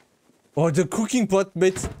 Oh, the cooking pot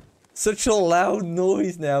made such a loud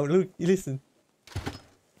noise now. Look, listen.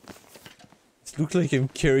 It looks like I'm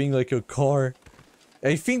carrying like a car.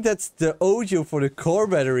 I think that's the audio for the car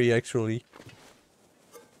battery, actually.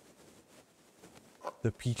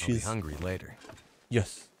 The peaches. I'll be hungry later.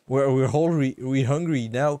 Yes. We're hungry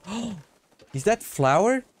now. Is that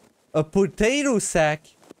flour? A potato sack.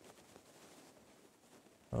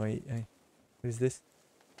 Oh, what is this?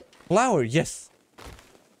 Flour, yes.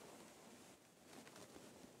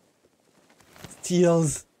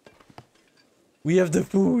 Steels. We have the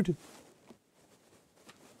food.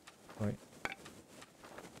 Right.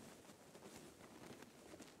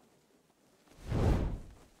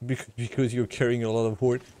 Because you're carrying a lot of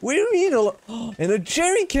hoard. What do you mean a lot? And a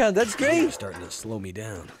jerry can, that's great. You're starting to slow me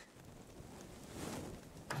down.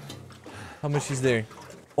 How much is there?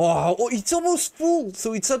 Oh, it's almost full,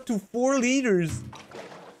 so it's up to 4 liters.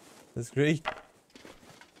 That's great.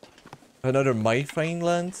 Another magnifying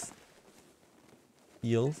lens.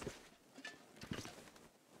 Eels.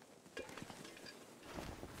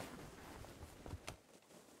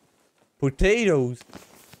 Potatoes.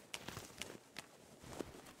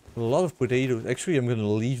 A lot of potatoes. Actually, I'm gonna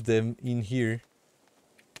leave them in here.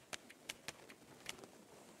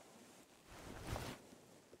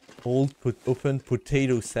 Old open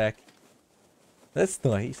potato sack. That's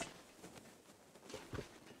nice.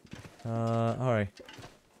 Alright.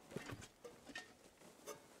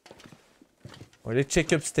 Well, let's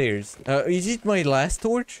check upstairs. Is it my last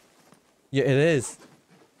torch? Yeah, it is.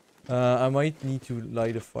 I might need to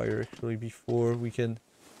light a fire actually before we can...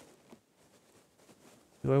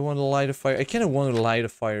 Do I want to light a fire? I kind of want to light a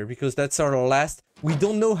fire because that's our last... We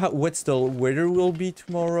don't know what's the weather will be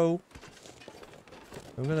tomorrow.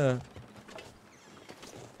 I'm gonna...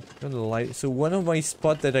 Gonna light. So one of my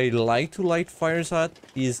spots that I like to light fires at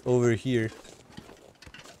is over here.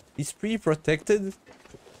 It's pretty protected.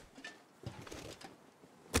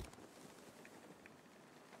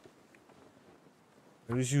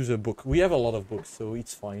 I'll just use a book. We have a lot of books, so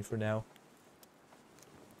it's fine for now.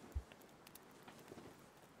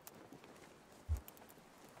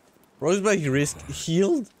 Rosebud risk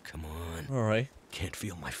healed? Come on. Alright. Can't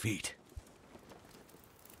feel my feet.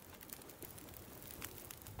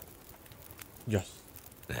 Yes.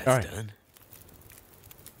 That's done.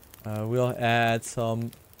 We'll add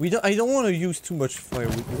some... I don't want to use too much fire.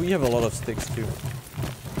 We have a lot of sticks too.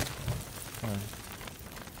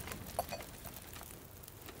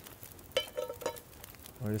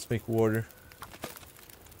 Alright, let's make water.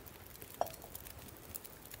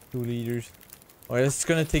 2 liters. Alright, it's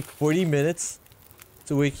gonna take 40 minutes.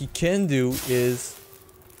 So what you can do is...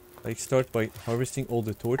 like start by harvesting all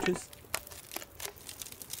the torches.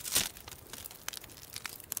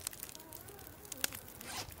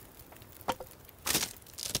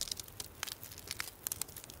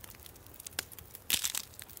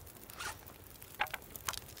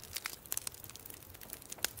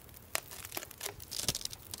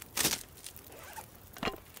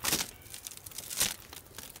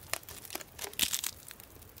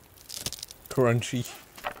 Crunchy.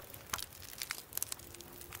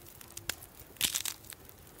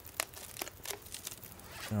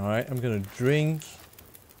 Alright, I'm gonna drink.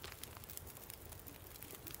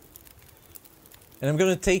 And I'm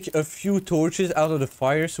gonna take a few torches out of the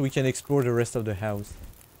fire so we can explore the rest of the house.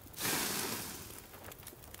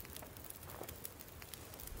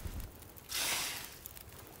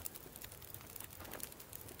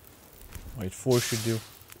 Alright, 4 should do.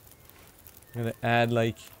 I'm gonna add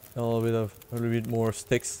like a little bit more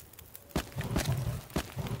sticks.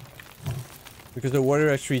 Because the water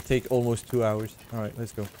actually take almost 2 hours. Alright,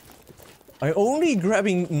 let's go. I'm only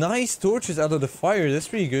grabbing nice torches out of the fire. That's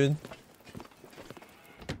pretty good.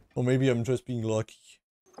 Or maybe I'm just being lucky.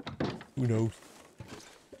 Who knows?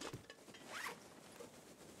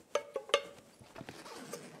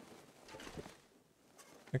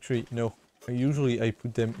 Actually, no. I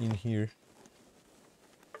put them in here.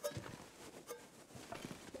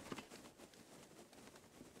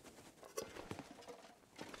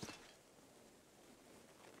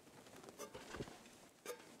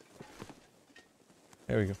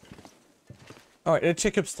 There we go. Alright, let's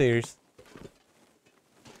check upstairs.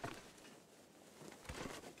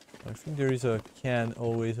 I think there is a can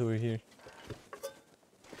always over here.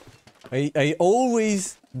 I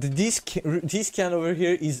always... This can over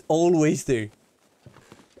here is always there.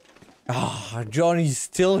 Ah, John is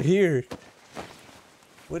still here.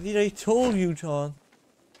 What did I told you, John?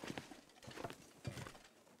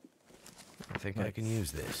 I think I can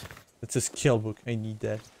use this. It's a skill book. I need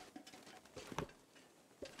that.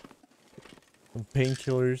 Some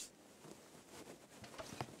painkillers.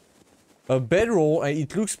 A bedroll,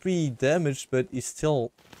 it looks pretty damaged, but it's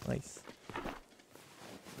still nice.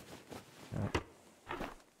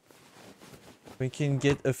 If I can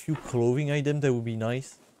get a few clothing items, that would be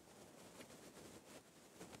nice.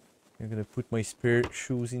 I'm gonna put my spare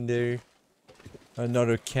shoes in there.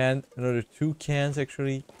 Another can, another 2 cans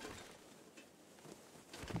actually.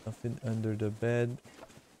 Nothing under the bed.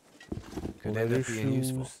 Could end up being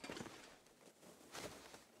useful.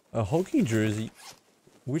 A hockey jersey.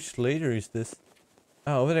 Which later is this?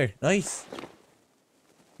 Ah, over there. Nice.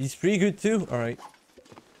 He's pretty good too. Alright.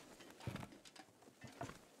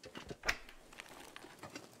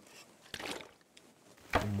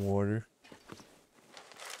 Some water.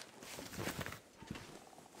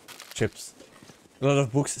 Chips. A lot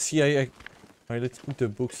of books. See, Alright, let's put the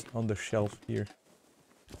books on the shelf here.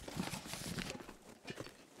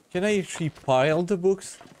 Can I actually pile the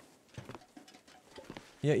books?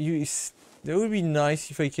 Yeah, that would be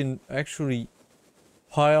nice if I can actually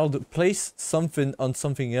place something on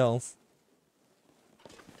something else.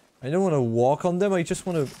 I don't want to walk on them, I just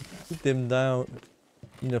want to put them down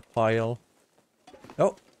in a pile.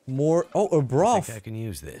 Oh, more. Oh, a broth. I think I can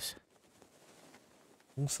use this.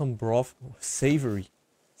 Oh, some broth. Oh, savory.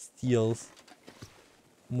 Steals.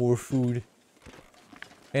 More food.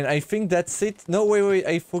 And I think that's it. No, wait,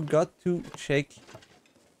 I forgot to check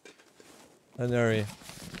an area.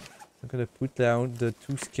 I'm gonna put down the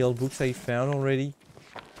 2 skill books I found already.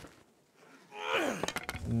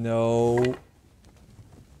 No. Okay,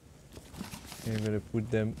 I'm gonna put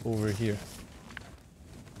them over here.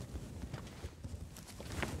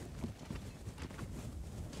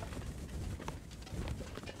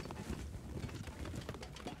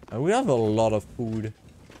 We have a lot of food.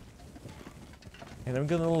 And I'm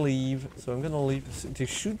gonna leave. So I'm gonna leave. So there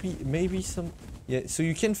should be maybe some... Yeah, so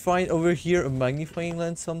you can find over here a magnifying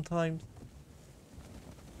lens sometimes.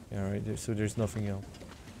 Alright, so there's nothing else.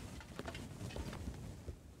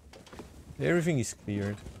 Everything is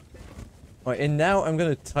cleared. Alright, and now I'm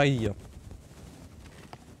gonna tidy up.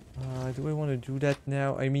 Do I want to do that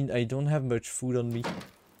now? I mean, I don't have much food on me.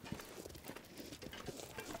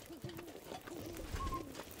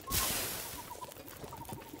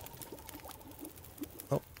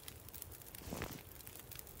 Oh.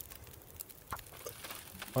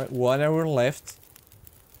 Alright, 1 hour left.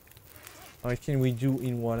 What can we do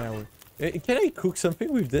in 1 hour? Can I cook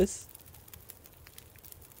something with this?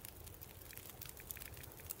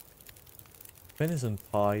 Venison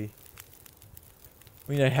pie.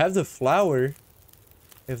 I mean, I have the flour.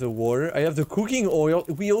 I have the water. I have the cooking oil.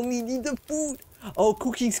 We only need the food. Oh,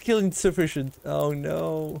 cooking skill insufficient. Oh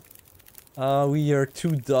no. We are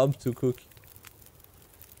too dumb to cook.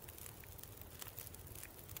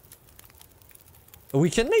 We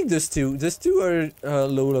can make this too. These two are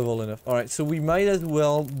low level enough. Alright, so we might as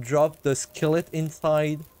well drop the skillet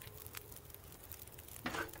inside.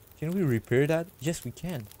 Can we repair that? Yes, we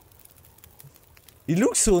can. It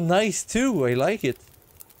looks so nice too. I like it.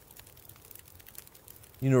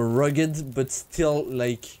 You know, rugged, but still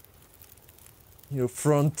like, you know,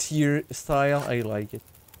 frontier style. I like it.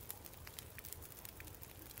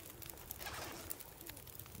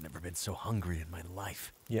 Never been so hungry in my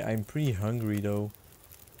life. Yeah, I'm pretty hungry though.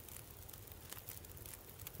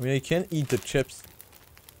 I mean, I can't eat the chips.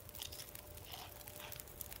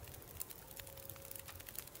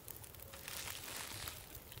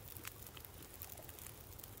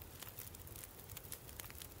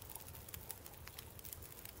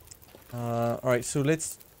 Alright, so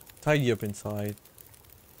let's tidy up inside.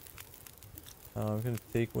 I'm gonna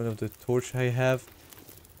take one of the torch I have.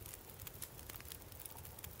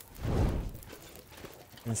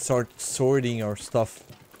 And start sorting our stuff.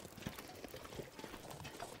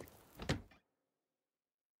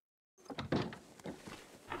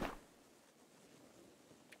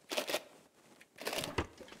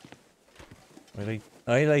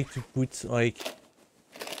 I like to put like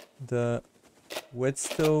the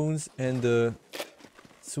whetstones and the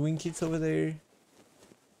sewing kits over there.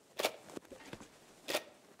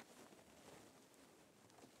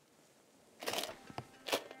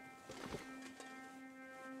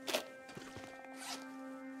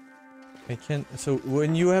 I can, so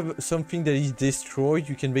when you have something that is destroyed,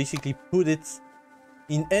 you can basically put it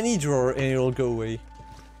in any drawer and it'll go away.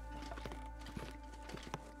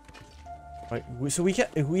 Right, so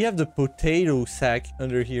we have the potato sack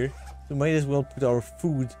under here, so might as well put our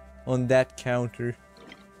food on that counter.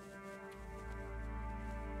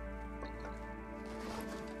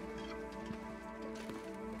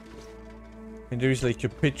 And there's like a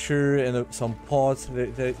pitcher and some pots.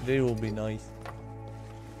 They will be nice.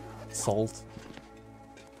 Salt.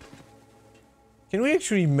 Can we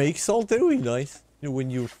actually make salt? That would be nice. You know, when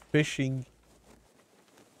you're fishing.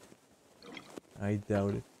 I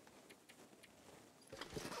doubt it.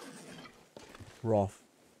 Rough.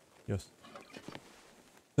 Yes.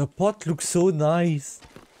 The pot looks so nice.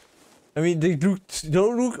 I mean, they don't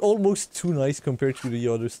look almost too nice compared to the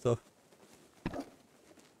other stuff.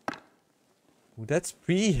 Ooh, that's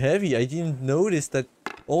pretty heavy. I didn't notice that.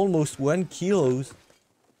 Almost 1 kilo.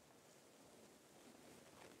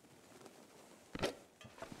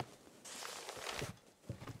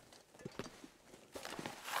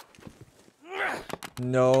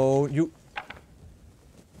 No, you...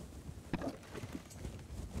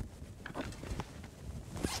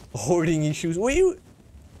 Hoarding issues. Wait,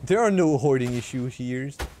 there are no hoarding issues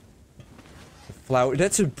here. The flour.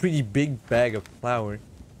 That's a pretty big bag of flour.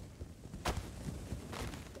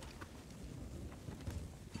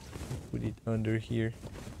 Put it under here.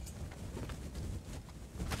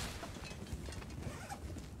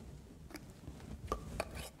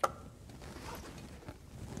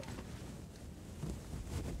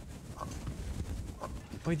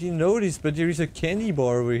 I didn't notice, but there is a candy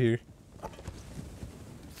bar over here.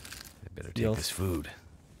 Take this food.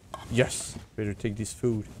 Yes, better take this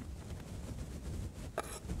food.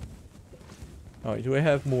 Alright, do I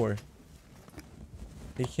have more?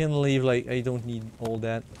 I can leave, like, I don't need all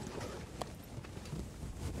that.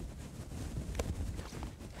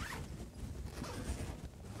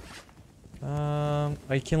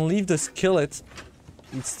 I can leave the skillet.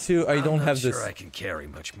 It's too, I don't have this. I can carry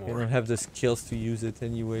much more. I don't have the skills to use it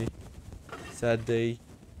anyway. Sad day.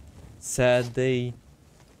 Sad day.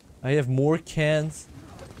 I have more cans.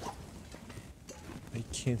 I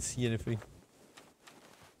can't see anything.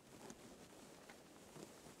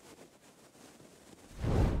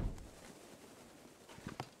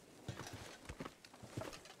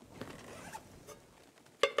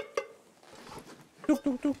 tuk,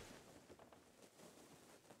 tuk, tuk.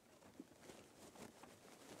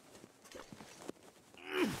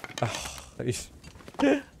 Ah,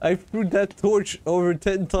 I threw that torch over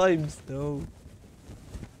 10 times. No.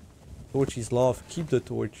 Torch is love. Keep the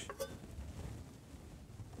torch.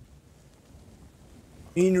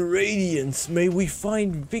 In Radiance, may we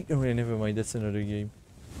find victory. Oh, never mind. That's another game.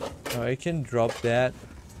 I can drop that.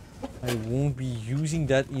 I won't be using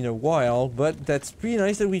that in a while, but that's pretty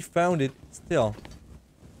nice that we found it still.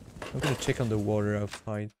 I'm gonna check on the water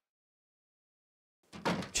outside.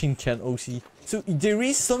 Tin can OC. So there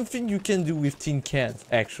is something you can do with tin cans,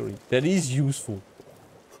 actually. That is useful.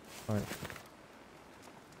 Alright.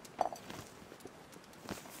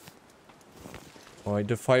 Alright,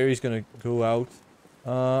 the fire is gonna go out.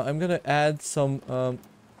 I'm gonna add some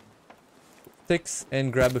sticks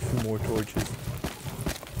and grab a few more torches.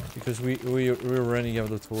 Because we're running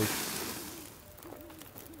out of torch.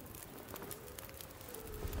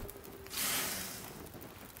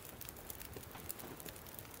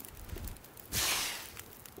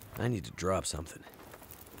 I need to drop something.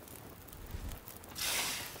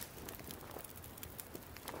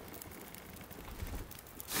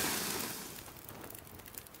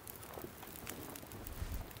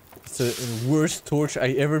 It's the worst torch I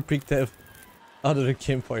ever picked up out of the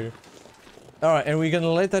campfire. Alright, and we're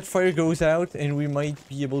gonna let that fire goes out, and we might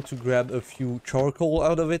be able to grab a few charcoal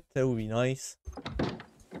out of it. That would be nice.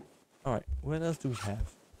 Alright, what else do we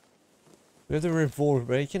have? We have the revolver,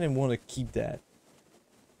 but I kind of want to keep that.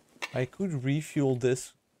 I could refuel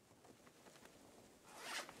this.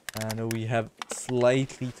 I know we have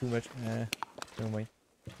slightly too much. Never mind.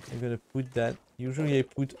 I'm gonna put that. Usually I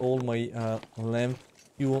put all my lamp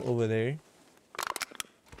fuel over there.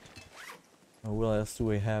 Oh, what else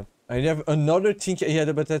do I have? I have another thing. Yeah,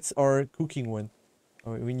 but that's our cooking one.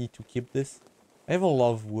 Oh, we need to keep this. I have a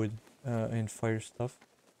lot of wood and fire stuff.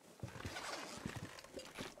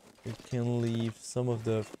 We can leave some of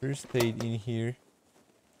the first aid in here.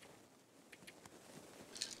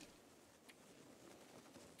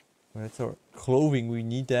 That's our clothing. We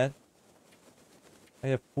need that. I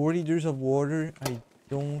have 40 liters of water. I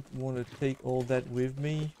don't want to take all that with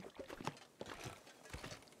me.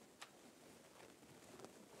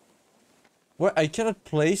 What? I cannot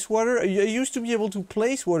place water? I used to be able to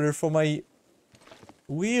place water for my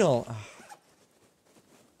wheel.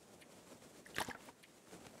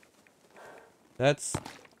 That's...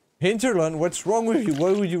 Hinterland, what's wrong with you?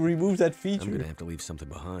 Why would you remove that feature? I'm gonna have to leave something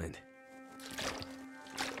behind.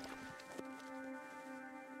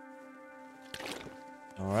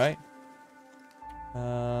 Alright.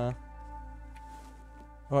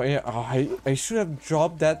 Oh yeah, I should have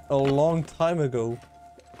dropped that a long time ago.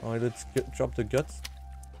 Alright, let's drop the guts.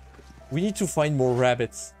 We need to find more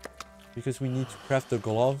rabbits. Because we need to craft the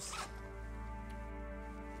gloves.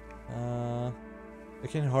 I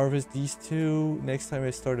can harvest these two next time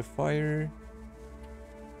I start a fire.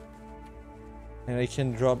 And I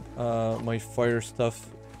can drop my fire stuff.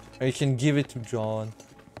 I can give it to John.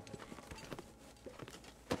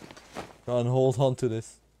 John, hold on to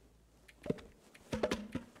this.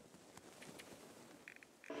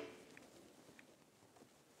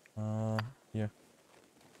 Yeah.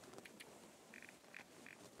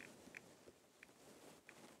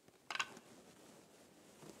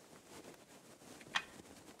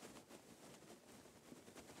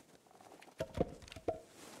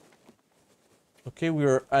 Okay, we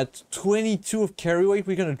are at 22 of carry weight.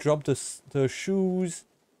 We're gonna drop the shoes.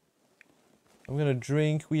 I'm gonna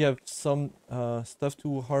drink. We have some stuff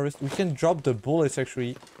to harvest. We can drop the bullets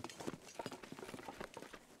actually.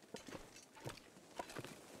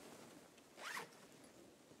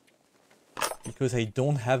 Because I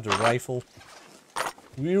don't have the rifle.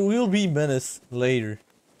 We will be menace later.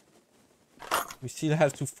 We still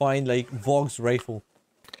have to find like Vogue's rifle.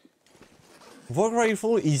 Vogue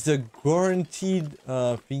rifle is the guaranteed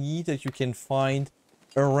thingy that you can find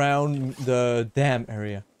around the dam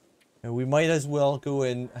area. And we might as well go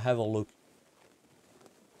and have a look.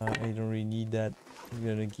 I don't really need that. I'm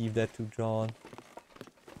gonna give that to John.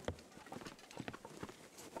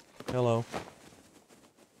 Hello.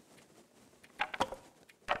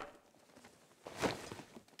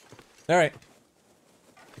 Alright.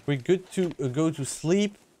 We're good to go to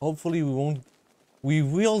sleep. Hopefully we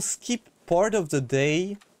will skip part of the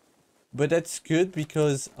day. But that's good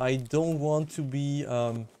because I don't want to be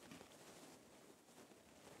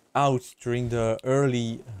out during the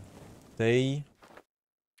early day.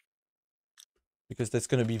 Because that's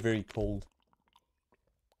gonna be very cold.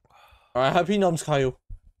 Alright, happy noms, Kaio.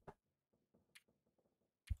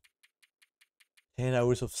 10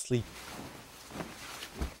 hours of sleep.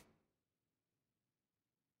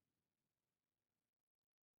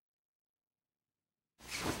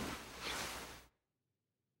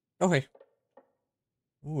 Okay.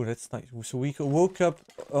 Ooh, that's nice. So we woke up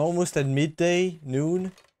almost at midday,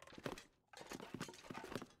 noon.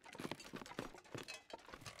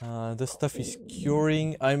 This stuff is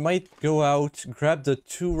curing. I might go out, grab the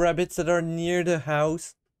 2 rabbits that are near the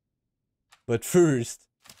house. But first,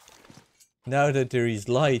 now that there is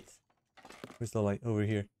light... Where's the light? Over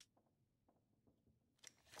here.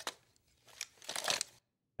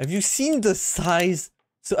 Have you seen the size?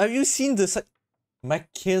 So have you seen the size?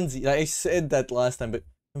 Mackenzie, I said that last time, but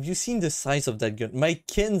have you seen the size of that gun?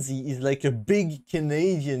 Mackenzie is like a big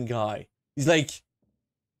Canadian guy. He's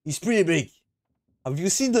pretty big. Have you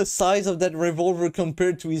seen the size of that revolver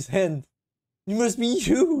compared to his hand? He must be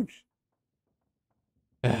huge.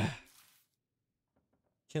 I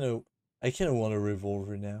kind of want a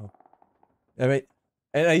revolver now. I mean,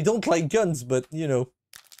 and I don't like guns, but you know.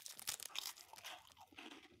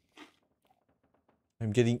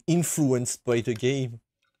 I'm getting influenced by the game.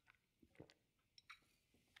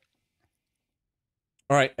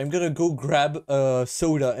 Alright, I'm gonna go grab a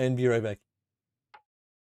soda and be right back.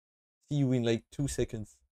 See you in like 2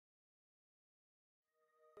 seconds.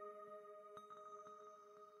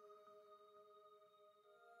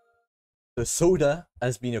 The soda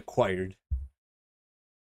has been acquired.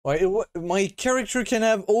 My character can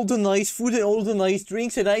have all the nice food and all the nice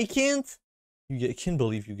drinks and I can't? I can't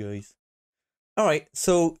believe you guys. Alright,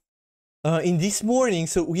 so in this morning,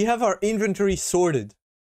 so we have our inventory sorted.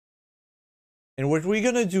 And what we're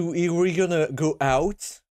gonna do is we're gonna go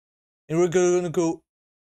out and we're gonna go...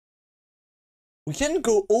 We can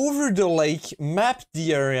go over the lake, map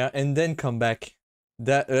the area, and then come back.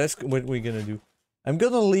 That's what we're gonna do. I'm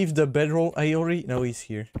gonna leave the bedroll. No, he's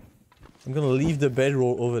here. I'm gonna leave the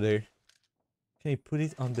bedroll over there. Can I put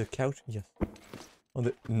it on the couch? Yes.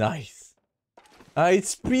 Nice.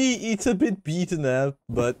 It's a bit beaten up,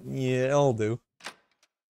 but yeah, I'll do.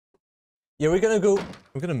 Yeah, we're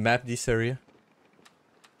gonna map this area.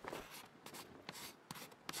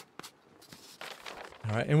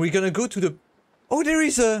 Alright, and we're gonna go to the... Oh, there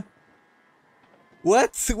is a...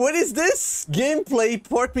 What? What is this? Gameplay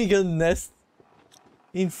ptarmigan nest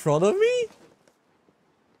in front of me?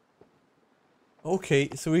 Okay,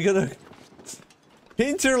 so we're gonna...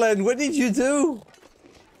 Hinterland, what did you do?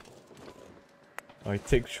 I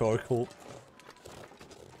take charcoal.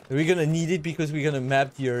 We're gonna need it because we're gonna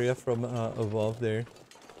map the area from above there.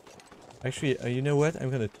 Actually, you know what? I'm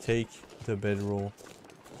gonna take the bedroll.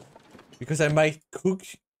 Because I might cook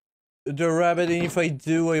the rabbit, and if I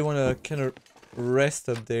do, I wanna kind of rest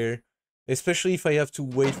up there. Especially if I have to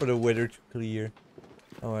wait for the weather to clear.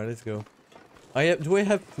 Alright, let's go. Do I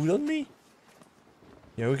have food on me?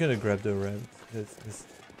 Yeah, we're gonna grab the rabbit. That's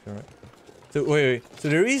alright. So, wait. So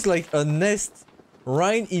there is like a nest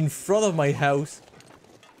right in front of my house.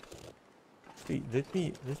 Hey, let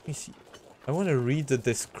me see. I wanna read the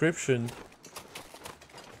description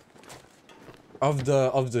of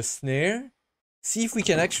the snare. See if we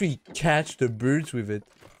can actually catch the birds with it.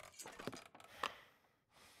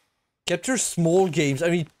 Capture small games. I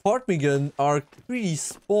mean, ptarmigan are pretty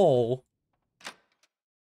small.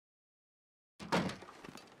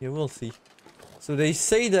 Yeah, we'll see. So they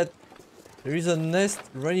say that there is a nest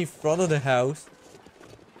right in front of the house.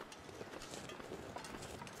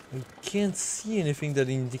 I can't see anything that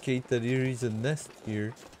indicates that there is a nest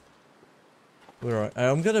here. Alright,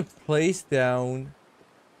 I'm gonna place down...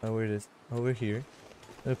 Oh, where it is? Over here.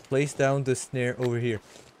 I'm gonna place down the snare over here.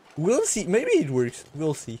 We'll see. Maybe it works.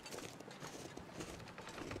 We'll see.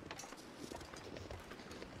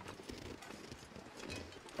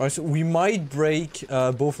 Alright, so we might break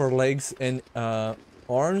both our legs and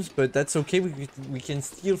arms, but that's okay. We can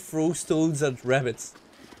still throw stones at rabbits.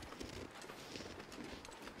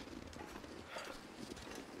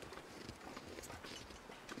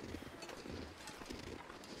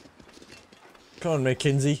 Come on,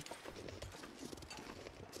 Mackenzie.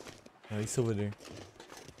 Oh, he's over there.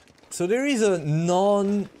 So there is a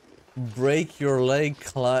non-break your leg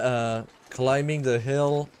climbing the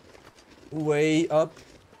hill way up,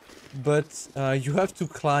 but you have to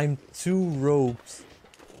climb 2 ropes.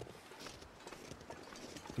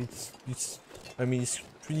 I mean, it's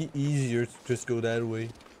pretty easier to just go that way.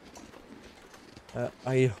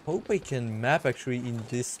 I hope I can map actually in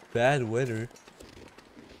this bad weather.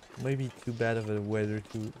 Maybe too bad of a weather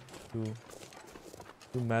to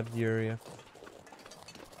map the area.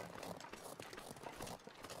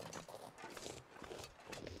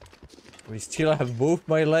 We still have both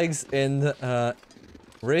my legs and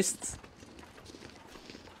wrists.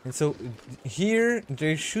 And so here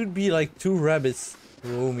there should be like 2 rabbits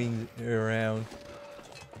roaming around.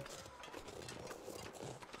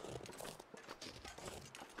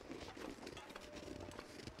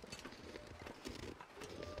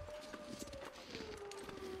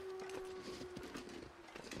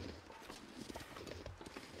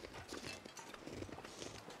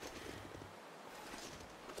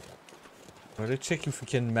 Well, let's check if we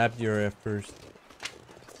can map the area first.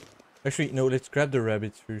 Actually, no, let's grab the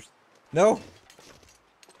rabbits first. No!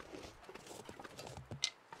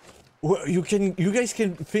 Well, you guys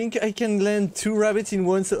can think I can land 2 rabbits in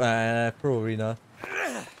one, so probably not.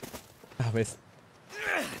 Ah, missed.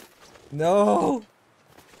 No!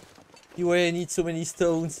 Anyway, I need so many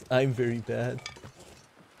stones. I'm very bad.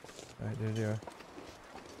 Alright, there they are.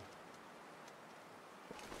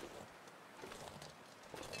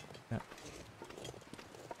 Yeah.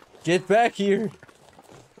 Get back here!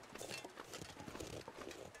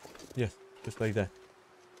 Yes, just like that.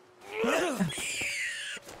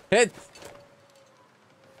 Hit!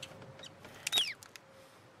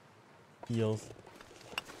 Heals.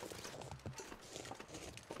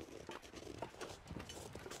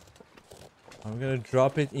 I'm gonna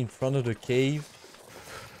drop it in front of the cave.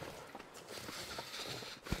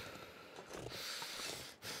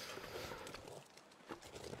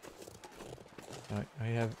 I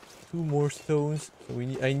have 2 more stones, so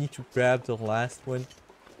I need to grab the last one.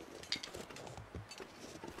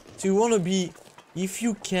 So you wanna be, if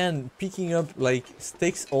you can, picking up like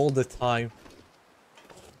sticks all the time.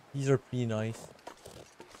 These are pretty nice.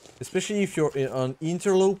 Especially if you're on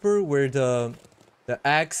interloper where the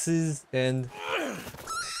axes and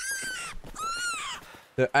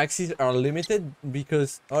the axes are limited,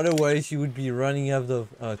 because otherwise you would be running out of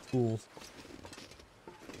tools.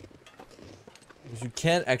 Because you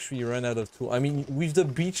can't actually run out of tools. I mean, with the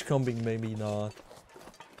beach combing, maybe not.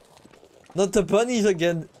 Not the bunnies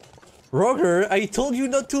again. Roger, I told you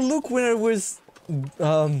not to look when I was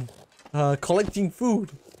collecting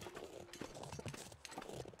food.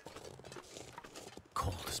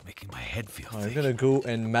 Cold is making my head feel I'm thick. gonna go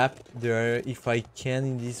and map the area if I can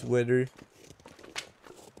in this weather.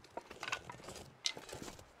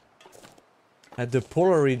 At the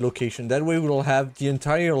Polaroid location. That way we'll have the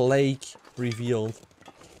entire lake revealed.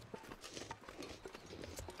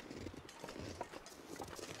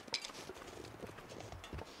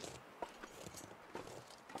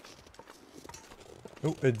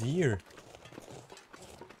 Oh, a deer.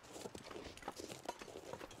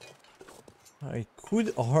 I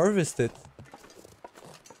could harvest it.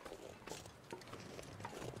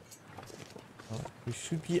 We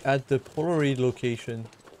should be at the Polaroid location.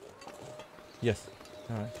 Yes.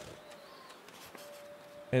 Alright.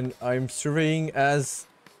 And I'm surveying as,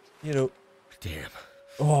 you know... Damn.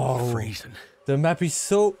 Oh, Freezing. the map is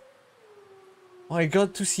so... I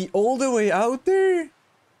got to see all the way out there.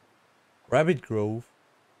 Rabbit Grove.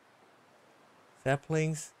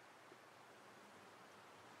 Saplings.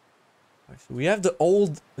 So we have the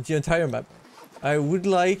entire map. I would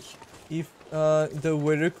like if the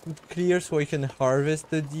weather could clear so I can harvest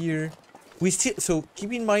the deer. So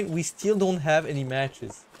keep in mind we still don't have any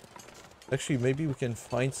matches. Actually, maybe we can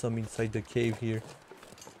find some inside the cave here.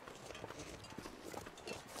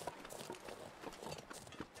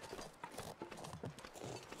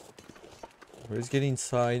 Let's get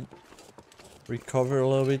inside. Recover a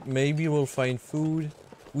little bit. Maybe we'll find food.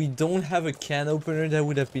 We don't have a can opener. That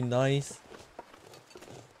would have been nice.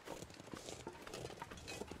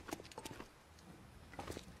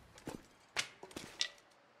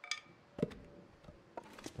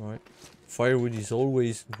 Alright. Firewood is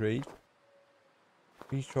always great.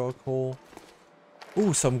 Tree charcoal.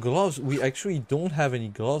 Oh, some gloves. We actually don't have any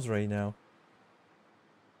gloves right now.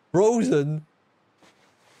 Frozen.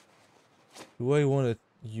 Do I want to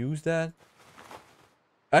use that?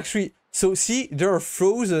 Actually, so see, they are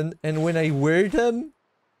frozen, and when I wear them,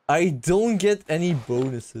 I don't get any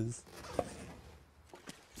bonuses.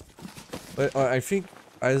 But I think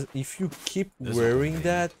as if you keep wearing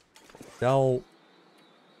that, they'll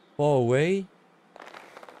fall away.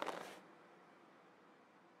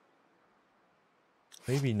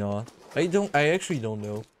 Maybe not. I actually don't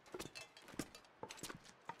know.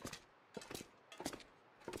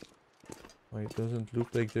 It doesn't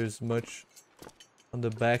look like there's much on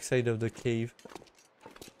the backside of the cave.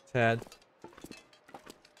 Sad.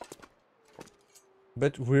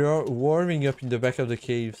 But we are warming up in the back of the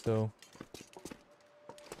cave, so...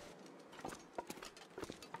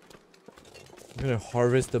 I'm gonna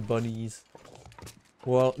harvest the bunnies.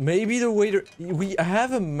 Well, maybe the waiter... We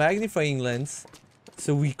have a magnifying lens,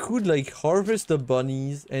 so we could like harvest the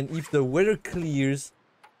bunnies, and if the weather clears...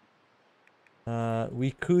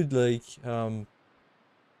 we could like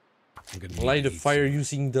light a fire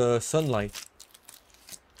using the sunlight.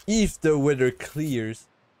 If the weather clears.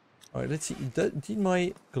 Alright, let's see. Did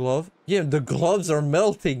my glove? Yeah, the gloves are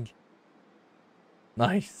melting.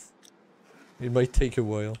 Nice. It might take a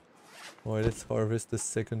while. Alright, let's harvest the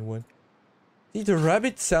second one. See, the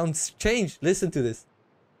rabbit sounds changed. Listen to this.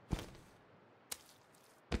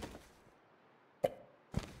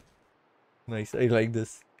 Nice, I like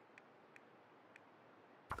this.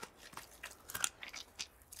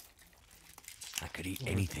 I could eat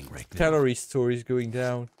anything right now. Calorie store is going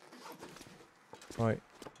down. Alright.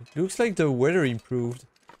 It looks like the weather improved.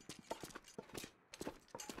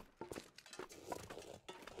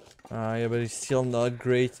 Yeah, but it's still not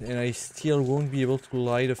great, and I still won't be able to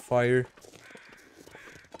light a fire.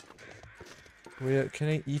 Wait, can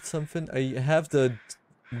I eat something? I have the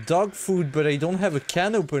dog food, but I don't have a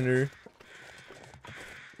can opener.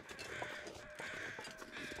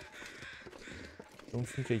 Don't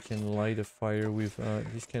think I can light a fire with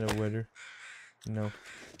this kind of weather. No.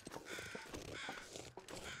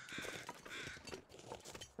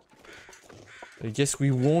 I guess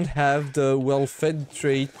we won't have the well-fed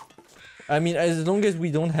trait. I mean, as long as we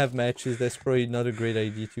don't have matches, that's probably not a great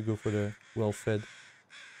idea to go for the well-fed.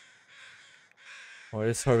 Alright,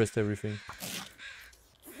 let's harvest everything.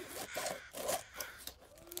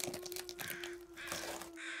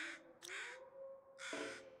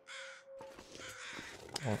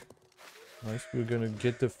 Oh, nice, we're gonna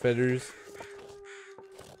get the feathers.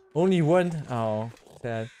 Only one? Oh,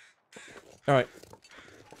 sad. Alright,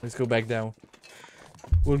 let's go back down.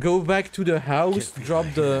 We'll go back to the house, drop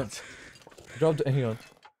the... hang on.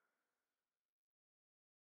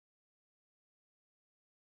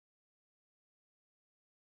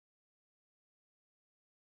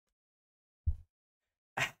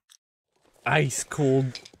 Ice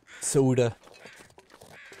cold soda.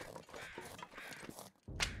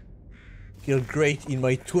 Feel great in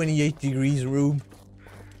my 28 degrees room.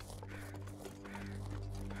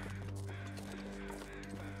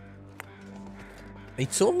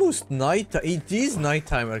 It's almost night. It is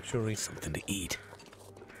nighttime actually. Something to eat.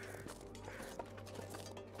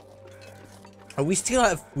 We still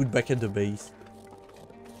have food back at the base.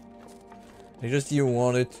 I just didn't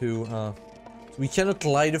want it to. We cannot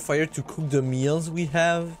light a fire to cook the meals we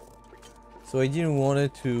have, so I didn't want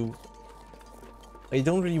it to. I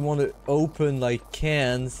don't really want to open like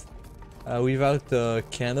cans without the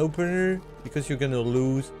can opener, because you're gonna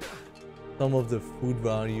lose some of the food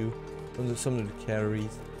value, some of the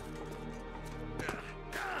calories.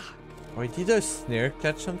 Oh, did a snare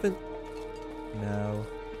catch something? No.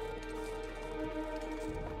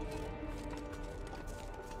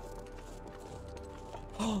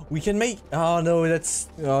 We can make. Oh no, that's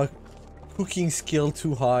cooking skill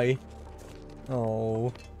too high.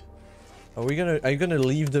 Oh. Are we gonna? I'm gonna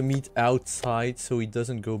leave the meat outside so it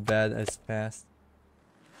doesn't go bad as fast.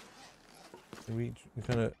 We're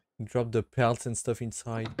gonna drop the pelts and stuff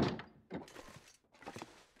inside.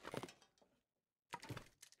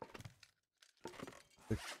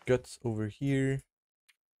 The guts over here.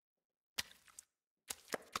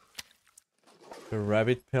 The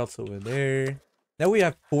rabbit pelts over there. Now we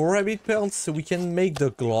have 4 rabbit pelts, so we can make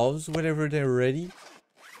the gloves whenever they're ready.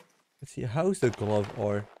 Let's see, how's the glove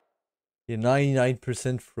are? Yeah,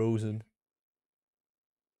 99% frozen.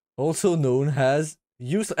 Also known as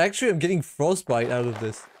use. Actually, I'm getting frostbite out of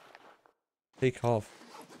this. Take off.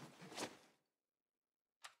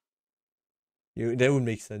 Yeah, that would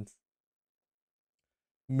make sense.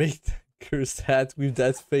 Make the cursed hat with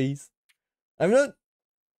that face. I'm not.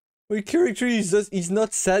 My character is just. He's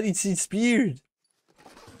not sad. It's his beard.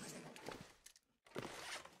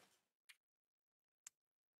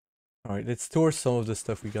 Alright, let's store some of the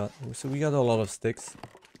stuff we got. So we got a lot of sticks.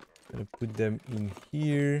 Gonna put them in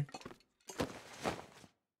here.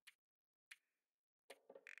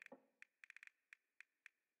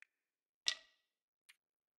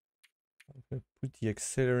 I'm gonna put the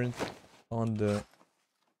accelerant on the...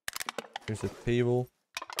 There's a table.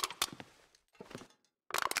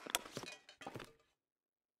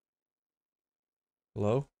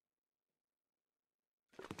 Hello?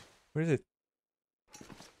 Where is it?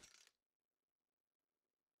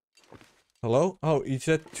 Hello? Oh, is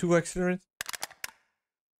that 2 accelerants?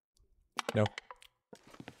 No.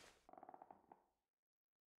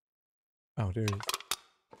 Oh, there it is.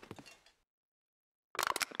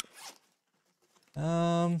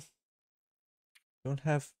 Don't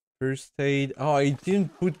have first aid. Oh, I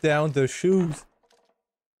didn't put down the shoes.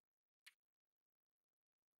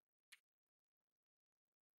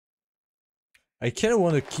 I kind of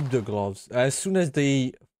want to keep the gloves. As soon as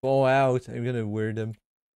they fall out, I'm gonna wear them.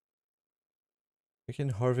 I can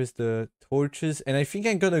harvest the torches, and I think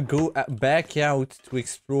I'm gonna go back out to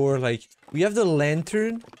explore. Like, we have the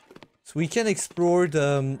lantern, so we can explore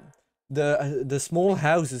the small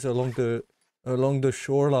houses along the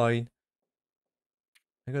shoreline.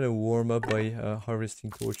 I'm gonna warm up by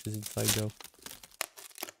harvesting torches inside though.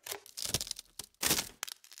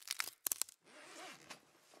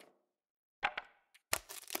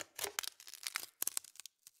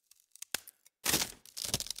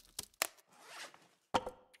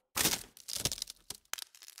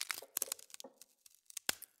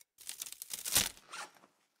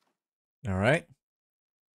 Alright.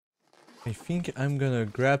 I think I'm gonna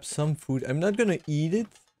grab some food. I'm not gonna eat it.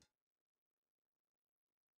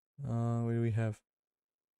 What do we have?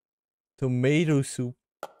 Tomato soup.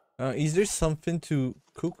 Is there something to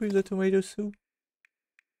cook with the tomato soup?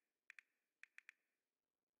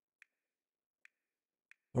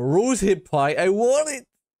 A rose hip pie. I want it!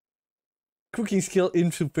 Cooking skill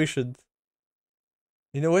insufficient.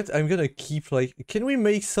 You know what? I'm gonna keep like... Can we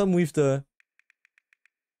make some with the...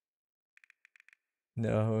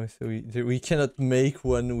 No, so we cannot make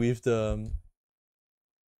one with the...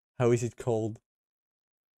 how is it called?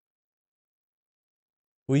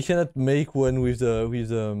 We cannot make one with the...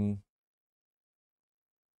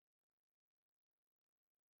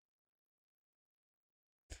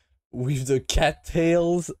 with the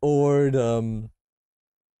cattails or the...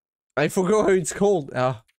 I forgot how it's called.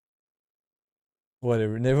 Ah.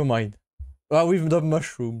 Whatever, never mind. Ah, with the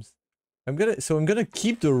mushrooms. I'm gonna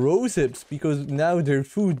keep the rose hips because now they're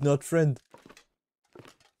food, not friend.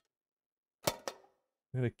 I'm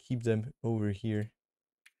gonna keep them over here.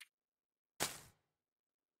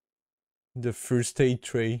 The first aid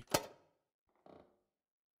tray.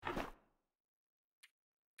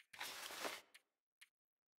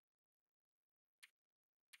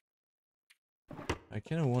 I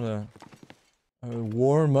kinda wanna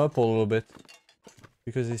warm up a little bit.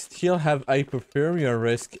 Because I still have hypothermia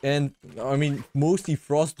risk and, I mean, mostly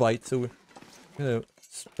frostbite, so we're gonna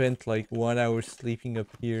spend like 1 hour sleeping up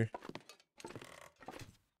here.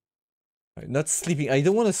 Not sleeping, I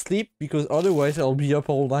don't wanna sleep because otherwise I'll be up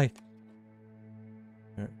all night.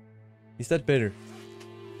 Is that better?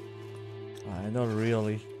 Not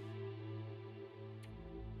really.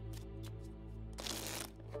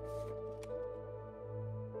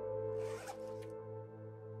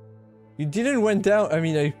 You didn't went down. I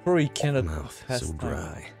mean, I probably cannot. Mouth so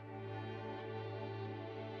dry.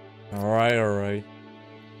 Alright, alright.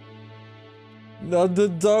 Not the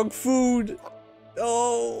dog food.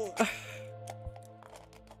 Oh.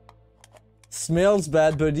 Smells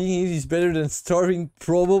bad, but eating it is better than starving,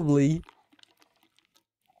 probably.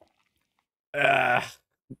 Ah,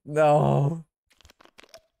 no.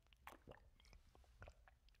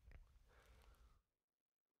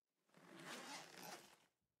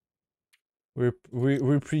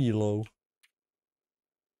 We're pretty low.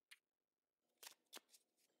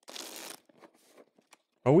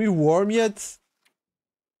 Are we warm yet?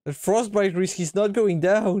 The frostbite risk is not going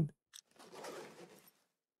down.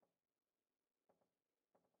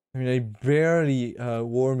 I mean, I barely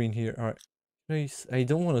warm in here. Alright. I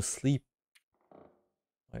don't want to sleep.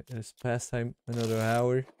 Alright, let's pass time another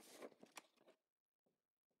hour.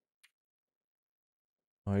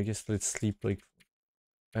 Oh, I guess let's sleep like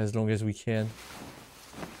as long as we can.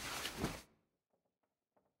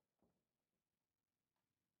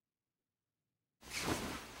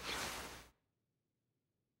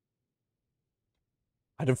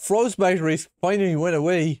 The frostbite risk finally went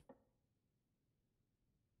away.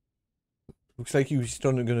 Looks like you're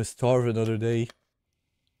still gonna starve another day.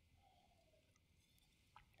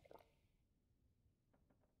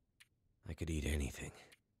 I could eat anything.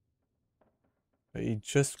 I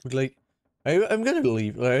just would like... I'm gonna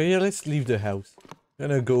leave. Yeah, let's leave the house.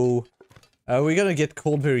 Gonna go... we're gonna get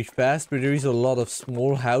cold very fast, but there is a lot of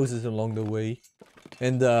small houses along the way.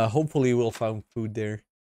 And hopefully we'll find food there.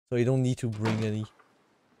 So I don't need to bring any.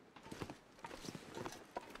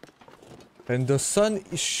 And the sun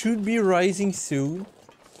should be rising soon.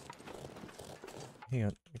 Hang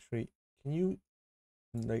on, actually, can you...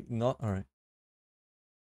 like, not... Alright.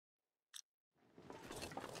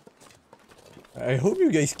 I hope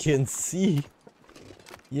you guys can see.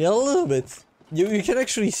 Yeah, a little bit. You can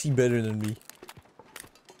actually see better than me.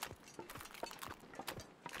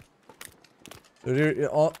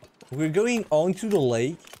 So we're going onto the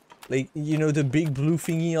lake. Like, you know, the big blue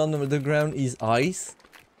thingy on the ground is ice.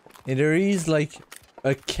 And there is like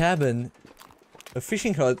a cabin, a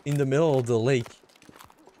fishing hut in the middle of the lake.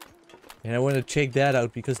 And I want to check that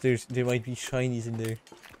out because there might be shinies in there.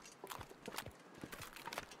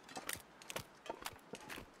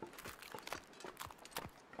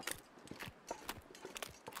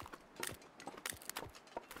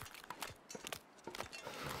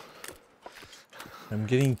 I'm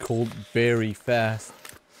getting cold very fast.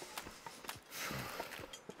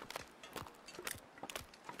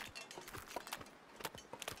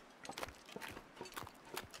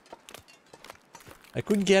 I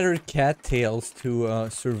could gather cattails to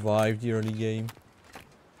survive the early game.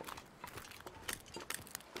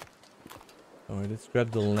 Alright, let's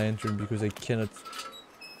grab the lantern because I cannot...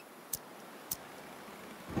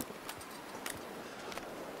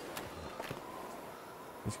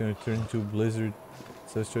 It's gonna turn into a blizzard.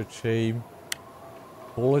 Such a shame.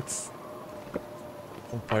 Bullets.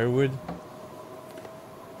 Some firewood.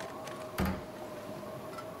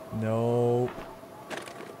 No.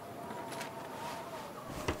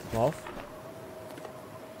 Off.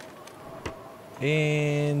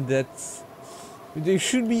 And that's... There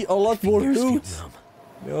should be a lot more loot.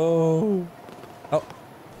 No. Oh.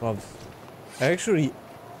 Gloves. Actually,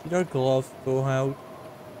 did our gloves go out?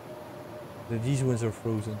 These ones are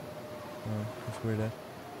frozen. Oh, that's weird. That.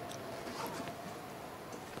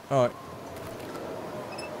 Alright.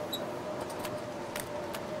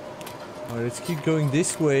 Alright, let's keep going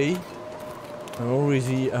this way. I'm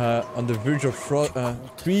already on the verge of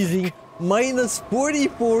freezing. Minus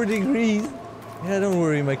 44 degrees. Yeah, don't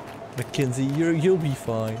worry, Mackenzie. You'll be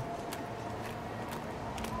fine.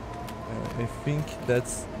 I think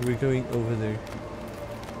that's... We're going over there.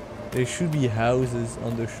 There should be houses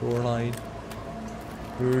on the shoreline.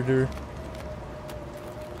 Further.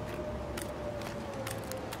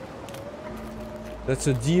 That's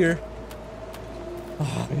a deer.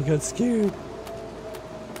 Oh, I got scared.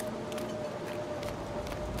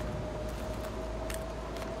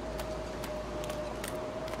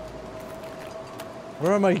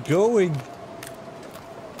 Where am I going?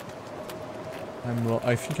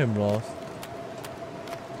 I think I'm lost.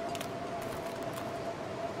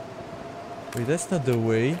 Wait, that's not the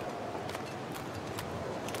way.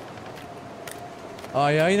 Oh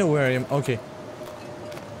yeah, I know where I am. Okay.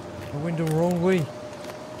 I went the wrong way.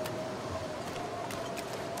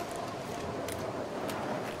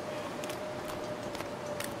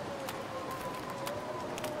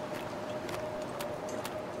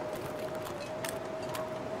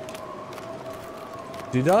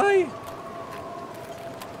 Did I?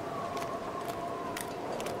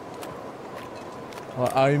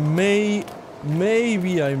 Well,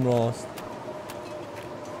 maybe I'm lost.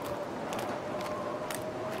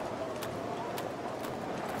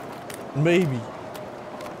 Maybe.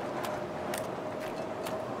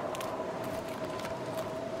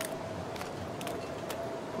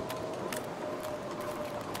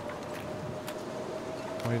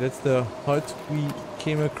 Wait, that's the hut we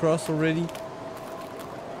came across already.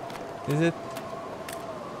 Is it?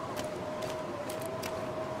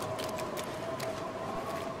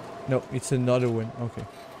 No, it's another one. Okay.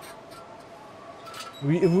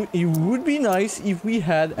 It would be nice if we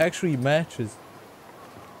had actually matches.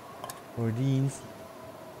 Or these.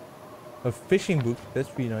 A fishing book, that's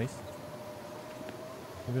pretty nice.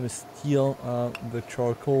 I'm gonna steal the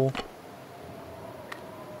charcoal.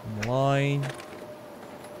 Line.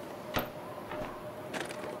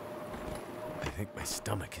 I think my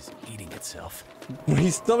stomach is eating itself. My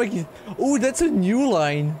stomach is... Oh, that's a new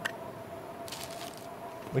line.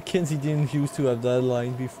 Mackenzie didn't used to have that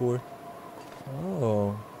line before.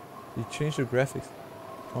 Oh. They changed the graphics.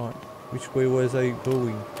 Alright. Which way was I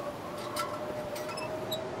going?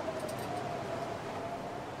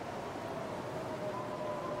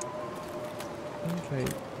 I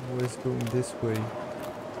was going this way.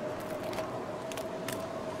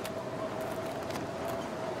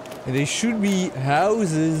 And there should be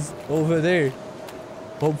houses over there.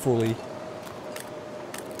 Hopefully.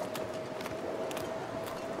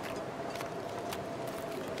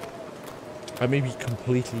 I may be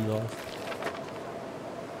completely lost.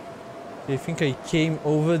 I think I came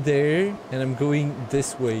over there and I'm going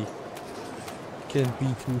this way. Can't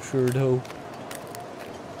be too sure though.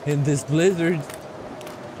 In this blizzard.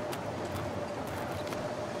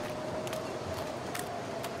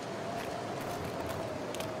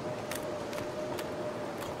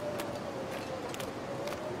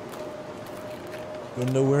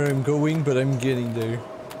 Don't know where I'm going, but I'm getting there.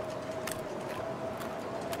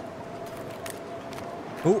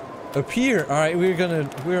 Oh, up here! Alright,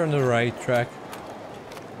 we're on the right track.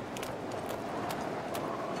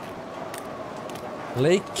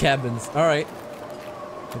 Lake cabins. Alright.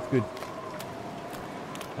 That's good.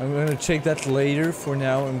 I'm gonna check that later. For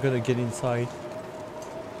now, I'm gonna get inside.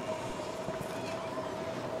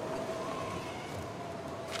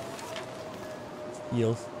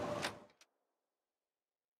 Eels.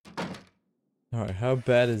 Alright, how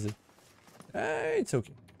bad is it? It's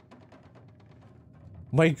okay.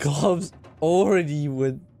 My gloves already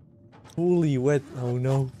went fully wet. Oh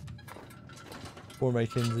no. Poor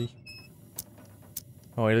Mackenzie.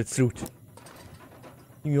 Alright, let's loot.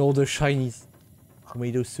 Give me all the shinies.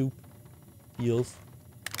 Tomato soup. Eels.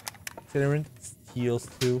 Cinnamon. Eels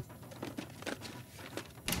too.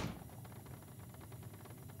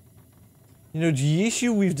 You know, the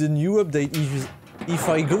issue with the new update is if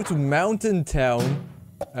I go to Mountain Town,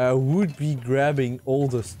 I would be grabbing all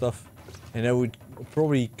the stuff. And I would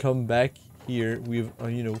probably come back here with,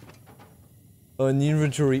 you know, an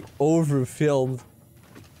inventory overfilled.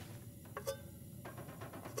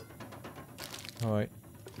 Alright.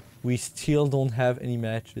 We still don't have any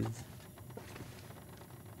matches.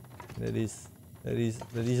 That is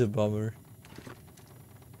a bummer.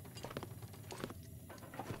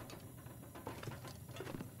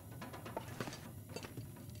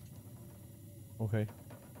 Okay.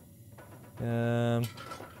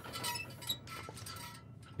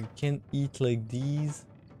 We can't eat like these.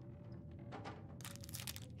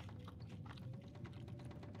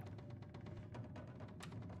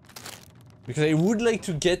 Because I would like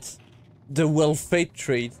to get the well-fed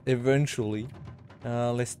trait eventually.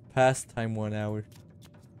 Let's pass time 1 hour.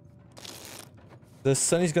 The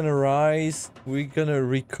sun is gonna rise. We're gonna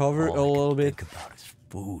recover a little bit. Think about is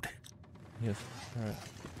food. Yes. All right.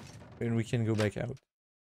 And we can go back out.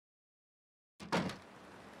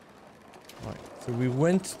 Alright, so we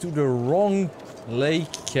went to the wrong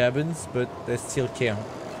lake cabins, but that still count.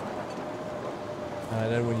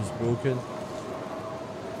 That one is broken.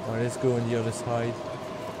 Alright, let's go on the other side.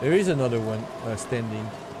 There is another one standing.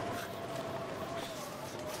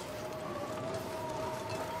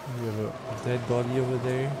 We have a dead body over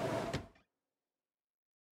there.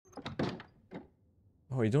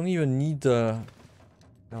 Oh, you don't even need the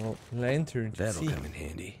lantern to see. That'll come in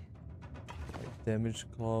handy. Right, damaged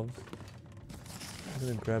gloves. I'm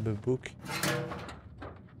gonna grab a book.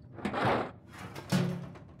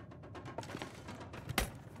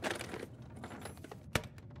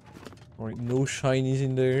 Alright, no shinies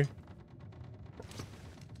in there.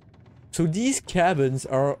 So these cabins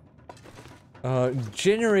are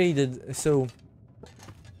generated, so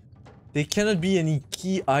there cannot be any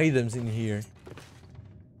key items in here.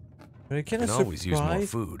 But I kind of surprised. Always use more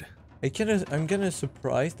food. I'm kind of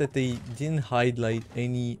surprised that they didn't highlight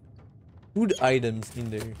any food items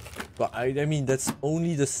in there. But I mean, that's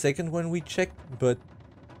only the second one we checked, but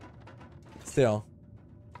still.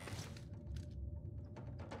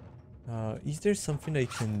 Is there something I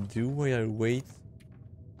can do while I wait?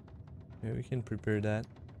 Yeah, we can prepare that.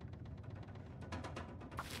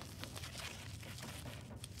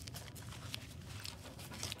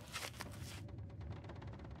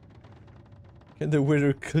 Can the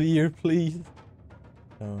weather clear, please?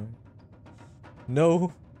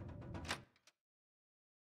 No.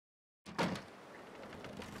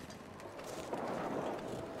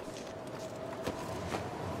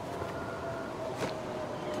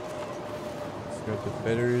 Let's grab the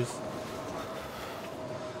feathers.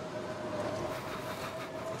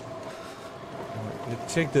 Alright,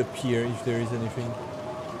 let's check the pier if there is anything.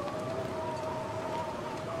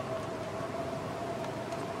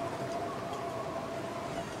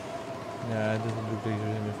 Nah, it doesn't look like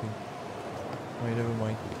there's anything. Alright, never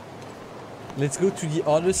mind. Let's go to the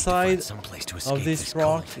other side of this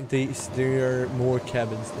rock. There are more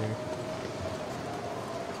cabins there.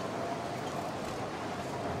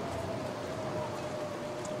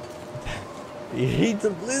 I hate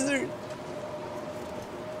the blizzard!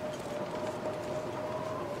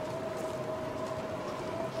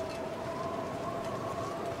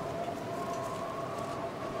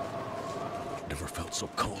 Never felt so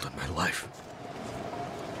cold in my life.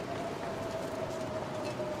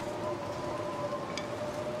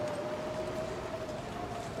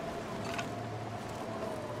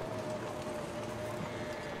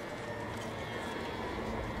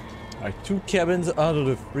 Alright, 2 cabins out of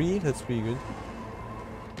the 3, that's pretty good.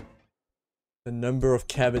 The number of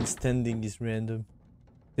cabins standing is random.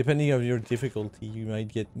 Depending on your difficulty, you might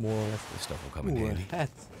get more or less. This stuff will come in handy. A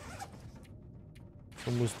hat. It's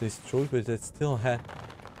almost destroyed, but that's still a hat.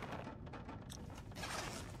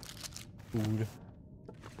 Food.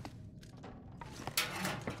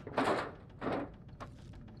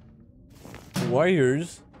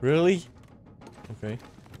 Wires? Really? Okay.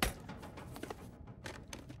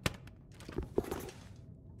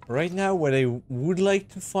 Right now, what I would like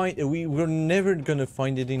to find, we're never gonna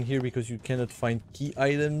find it in here because you cannot find key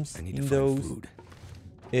items in those. Food.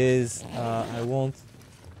 Is I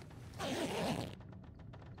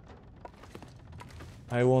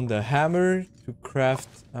want the hammer to craft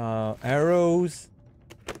arrows.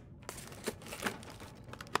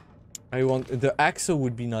 I want the axe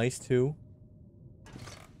would be nice too.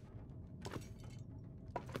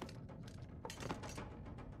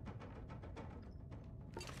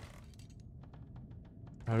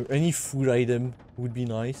 Any food item would be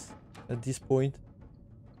nice at this point.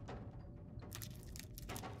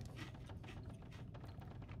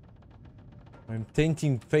 I'm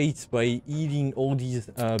tempting fate by eating all these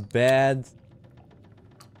bad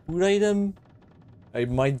food items. I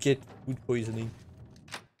might get food poisoning.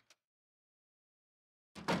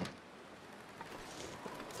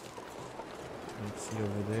 see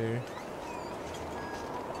over there.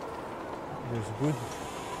 There's wood.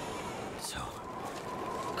 So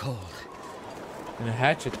cold. And a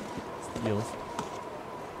hatchet. Steels.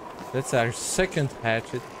 That's our second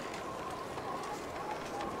hatchet.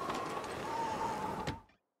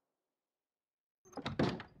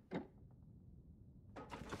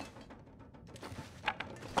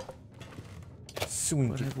 Soon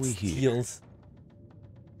What get have we here? steels.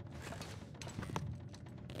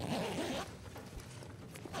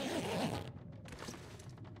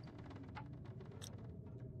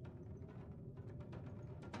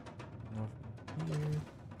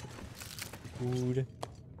 Food.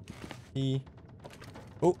 Tea.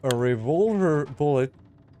 Oh, a revolver bullet.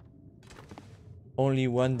 Only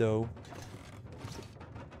one though.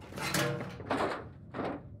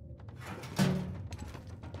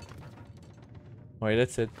 Alright,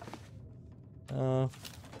 that's it.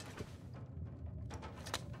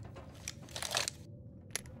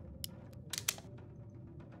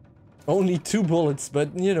 Only 2 bullets,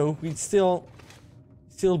 but you know, it's still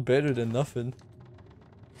better than nothing.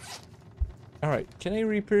 Alright, can I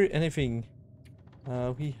repair anything?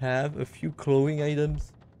 We have a few clothing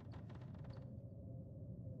items.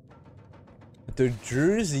 The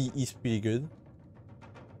jersey is pretty good.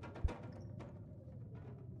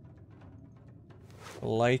 The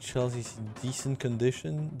light shells is in decent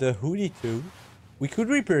condition. The hoodie too. We could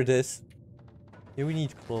repair this. Yeah, we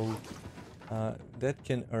need clothes. That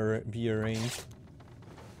can be arranged.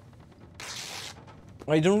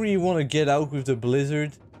 I don't really want to get out with the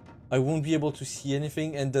blizzard. I won't be able to see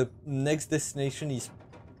anything, and the next destination is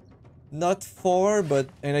not far,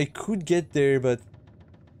 and I could get there, but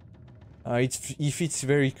if it's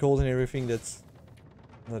very cold and everything, that's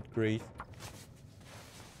not great.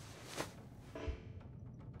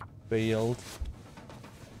 Failed.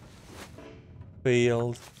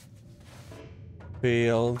 Failed.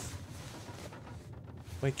 Failed.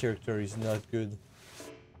 My character is not good.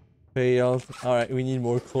 Failed. Alright, we need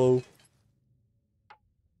more clothes.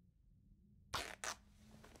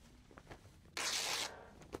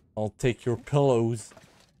 I'll take your pillows.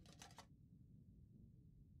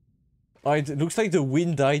 Alright, it looks like the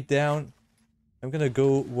wind died down. I'm gonna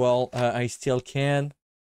go while I still can.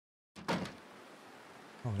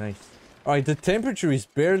 Oh, nice. Alright, the temperature is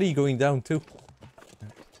barely going down too.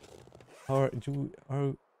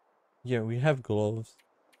 Yeah, we have gloves.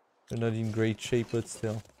 They're not in great shape, but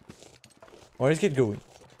still. Alright, let's get going.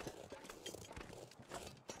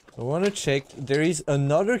 I want to check. There is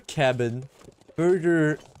another cabin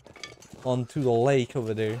further onto the lake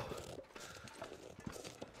over there.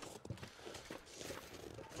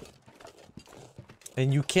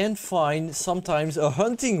 And you can find sometimes a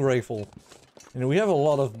hunting rifle. And we have a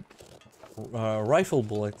lot of rifle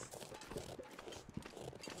bullets.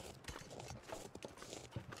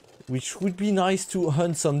 Which would be nice to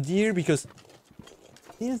hunt some deer, because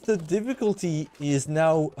since the difficulty is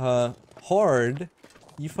now hard,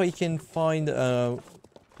 if I can find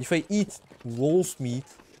if I eat wolf meat,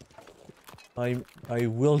 I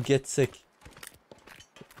will get sick.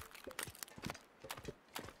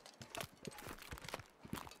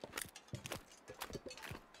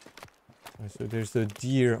 So there's a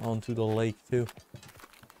deer onto the lake too.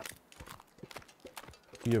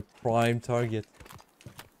 Be a prime target.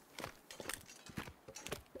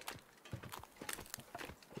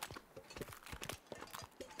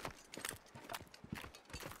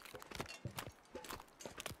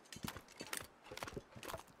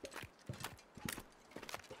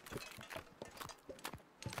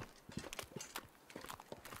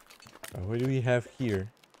 What do we have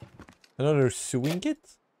here? Another sewing kit?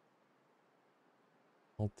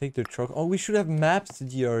 I'll take the truck. Oh, we should have maps to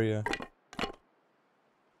the area.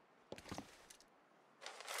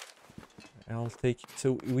 I'll take...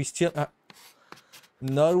 So, we still...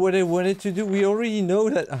 not what I wanted to do. We already know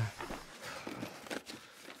that...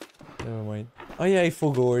 Never mind. Oh yeah, I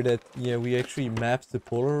forgot that... Yeah, we actually mapped the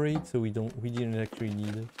polar rate, so we didn't actually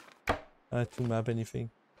need it. To map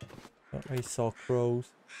anything. Oh, I saw crows.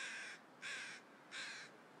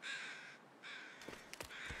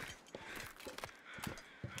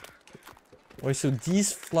 Oh, so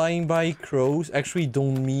these flying by crows actually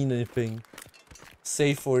don't mean anything.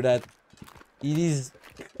 Save for that it is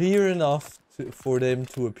clear enough for them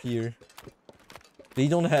to appear. They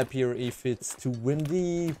don't appear if it's too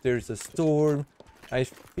windy, if there's a storm. I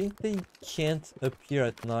think they can't appear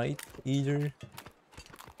at night either.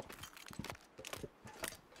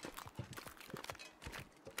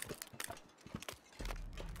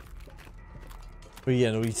 But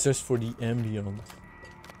yeah, no, it's just for the ambience.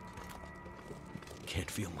 Can't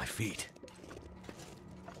feel my feet.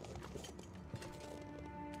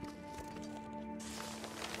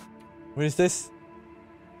 What is this?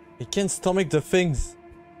 I can't stomach the things,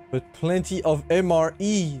 but plenty of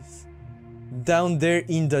MREs down there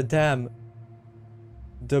in the dam.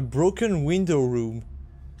 The broken window room.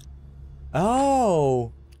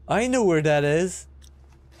 Oh, I know where that is.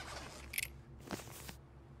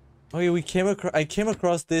 Oh yeah, I came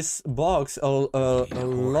across this box a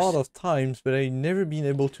lot of times, but I never been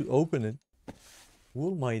able to open it.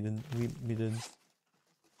 Wool middens.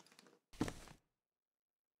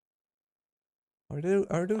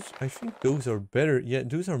 Are those? I think those are better. Yeah,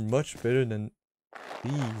 those are much better than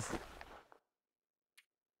these.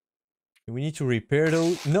 We need to repair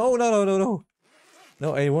those. No, no, no, no, no.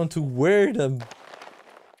 No, I want to wear them.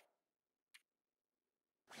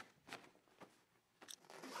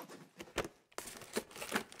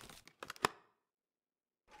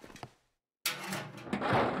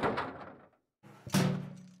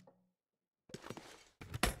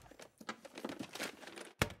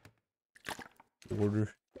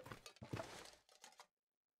 Order.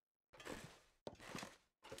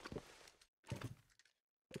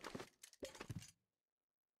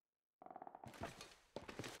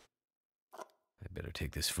 I better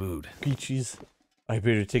take this food. Peaches. I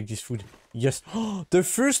better take this food. Yes. The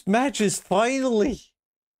first match is finally.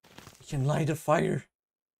 We can light a fire.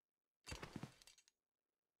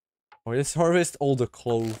 Oh, let's harvest all the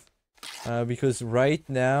clove. Because right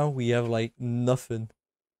now we have like nothing.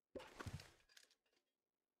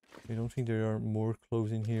 I don't think there are more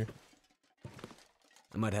cloves in here.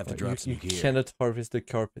 I might have to drop some you gear. cannot harvest the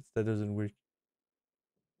carpets. That doesn't work.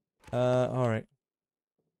 Alright.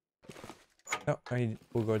 Oh, I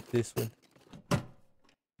forgot this one.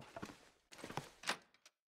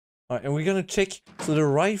 Alright, and we're gonna check so the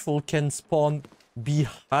rifle can spawn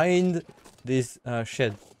behind this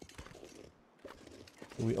shed.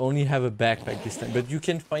 We only have a backpack this time, but you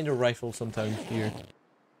can find a rifle sometimes here.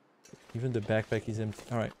 Even the backpack is empty.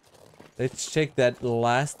 Alright. Let's check that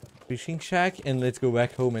last fishing shack and let's go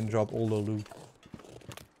back home and drop all the loot.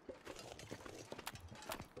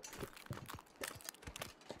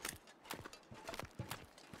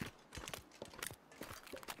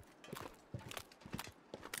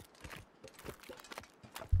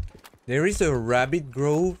 There is a rabbit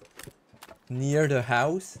grove near the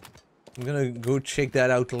house. I'm gonna go check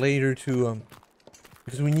that out later too,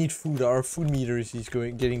 because we need food. Our food meter is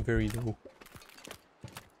getting very low.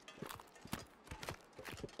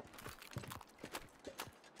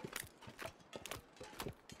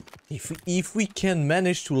 If we can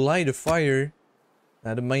manage to light a fire,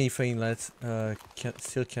 the magnifying glass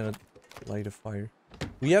still cannot light a fire.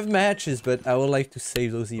 We have matches, but I would like to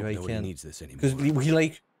save those if I can. Needs this anymore. Because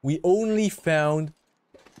we only found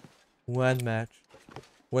one match,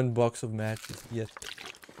 one box of matches yet.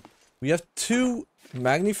 We have 2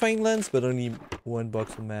 magnifying lens, but only 1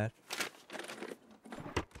 box of match.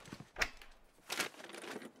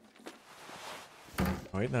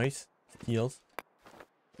 Alright, nice. Steals.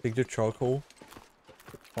 Take the charcoal.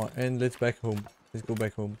 Oh, and let's back home. Let's go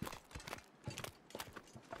back home.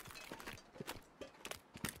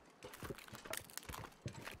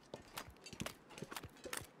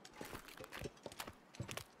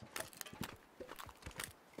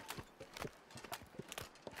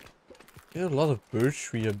 There's a lot of birch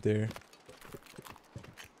tree up there.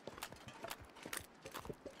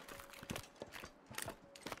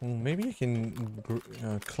 Maybe I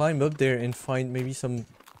can climb up there and find maybe some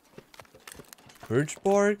birch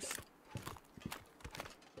barks.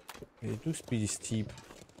 It looks pretty steep.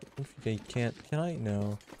 I don't think I can. Can I?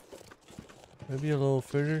 No. Maybe a little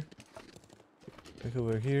further. Like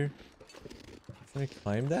over here. Can I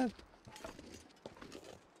climb that?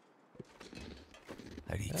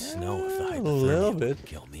 I'd eat snow if the A little hypothermia bit. would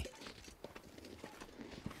kill me.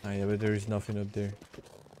 Ah, yeah, but there is nothing up there.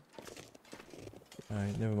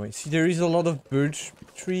 Alright, never mind. See, there is a lot of birch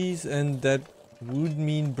trees, and that would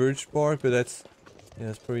mean birch bark, but that's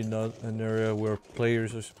probably not an area where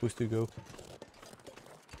players are supposed to go.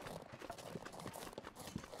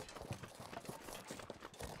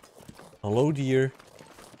 Hello, dear.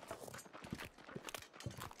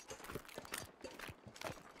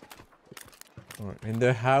 Alright, and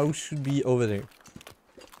the house should be over there.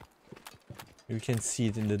 You can see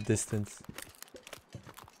it in the distance.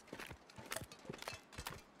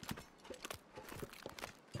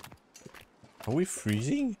 Are we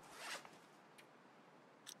freezing?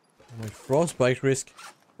 My frostbite risk.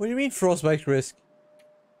 What do you mean frostbite risk?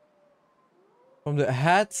 From the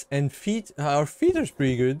hats and feet, our feet are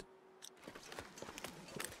pretty good.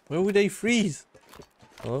 Where would they freeze?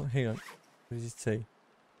 Oh, hang on. What does it say?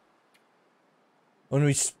 Oh no,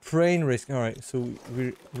 it's sprain risk. Alright, so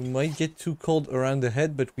we might get too cold around the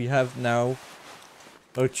head, but we have now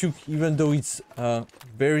our Chuk, even though it's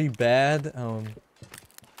very bad,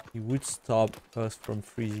 it would stop us from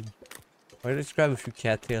freezing. Alright, let's grab a few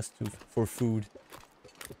cattails too for food.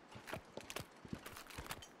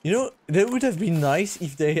 You know, that would have been nice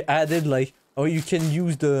if they added like, oh, you can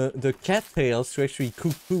use the cattails to actually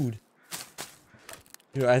cook food.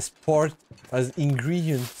 You know, as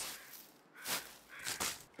ingredients.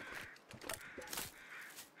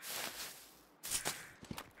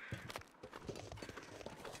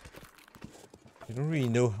 I don't really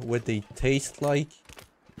know what they taste like.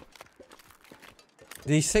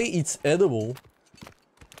 They say it's edible.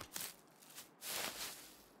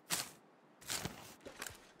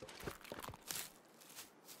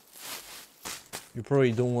 You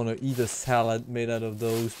probably don't want to eat a salad made out of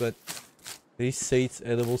those, but they say it's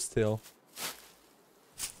edible still.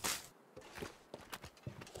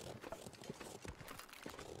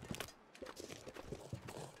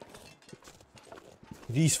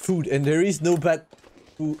 These food, and there is no bad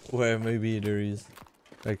food. Well, maybe there is.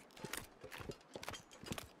 Like,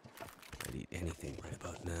 I'd eat anything right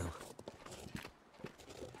about now.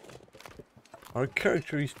 our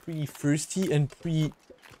character is pretty thirsty and pretty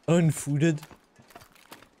unfooded.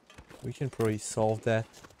 We can probably solve that.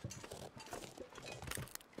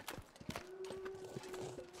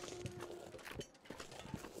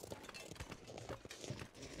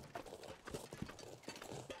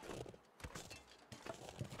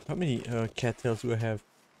 How many cattails do I have?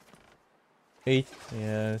 8.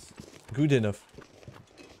 Yes, good enough.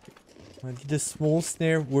 Did the small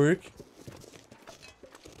snare work?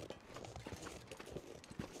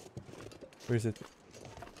 Where is it?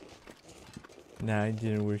 Nah, it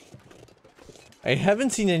didn't work. I haven't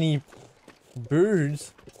seen any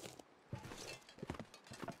birds.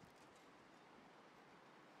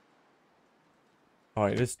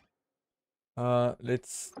 Alright,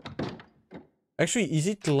 let's... Actually, is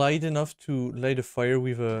it light enough to light a fire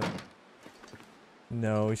with a...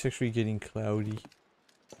 No, it's actually getting cloudy.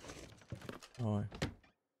 Alright.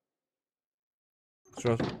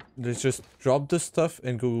 Let's just drop the stuff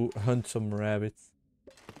and go hunt some rabbits.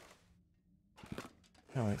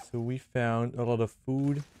 Alright, so we found a lot of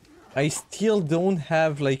food. I still don't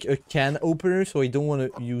have like a can opener, so I don't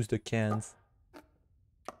want to use the cans.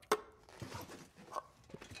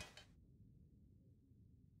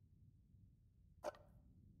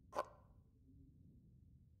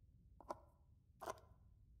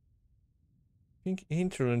 I think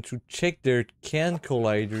Hinterland to check their can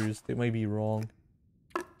colliders. They might be wrong.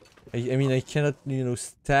 I mean, I cannot, you know,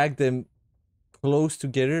 stack them close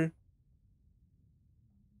together.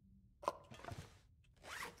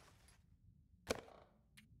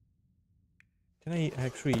 Can I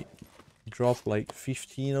actually drop like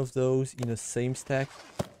 15 of those in the same stack?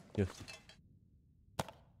 Yes.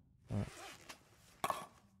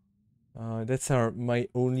 Alright. That's my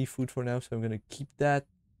only food for now, so I'm gonna keep that.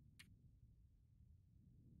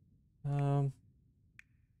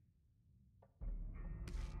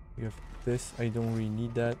 We have this. I don't really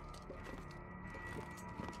need that.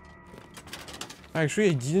 Actually,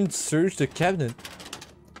 I didn't search the cabinet.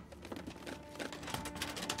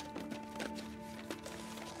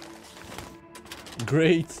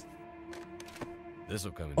 Great. This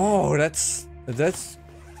will come in. Oh, that's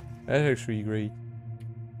actually great.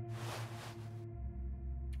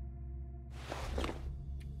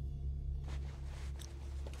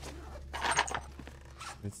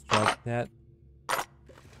 Let's drop that.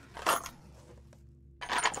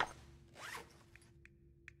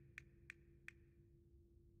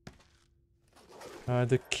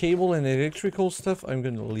 The cable and electrical stuff I'm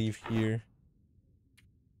gonna leave here.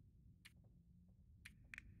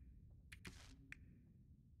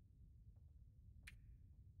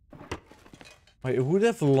 I would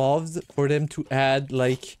have loved for them to add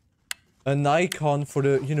like an icon for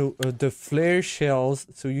the, you know, the flare shells,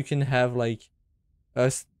 so you can have like a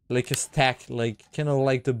stack, like kind of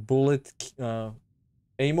like the bullet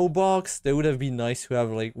ammo box. That would have been nice to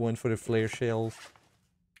have like one for the flare shells.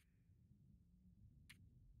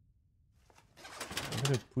 I'm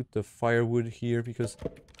gonna put the firewood here because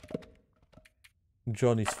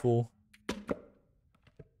John is full.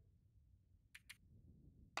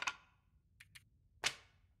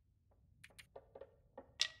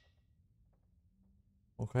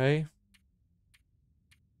 Okay.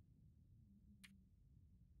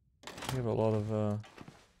 We have a lot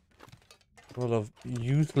of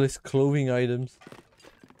useless clothing items.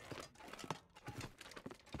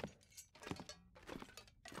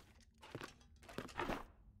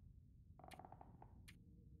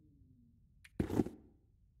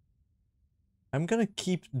 I'm gonna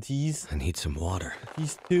keep I need some water.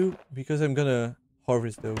 these two because I'm gonna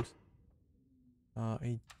harvest those.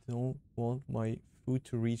 I don't want my food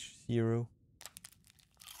to reach 0.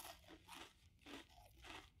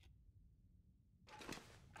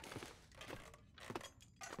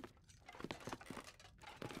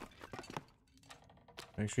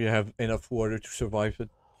 Actually, I have enough water to survive it.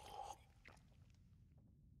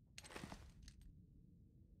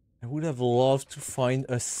 I would have loved to find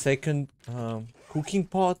a second cooking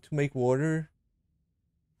pot to make water.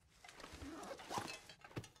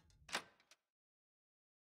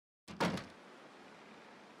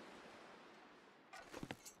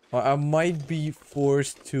 I might be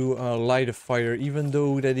forced to light a fire, even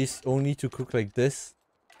though that is only to cook like this.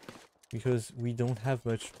 Because we don't have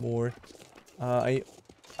much more.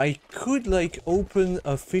 I could like open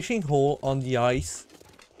a fishing hole on the ice.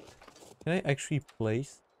 Can I actually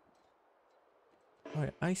place?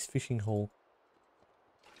 Alright, ice fishing hole.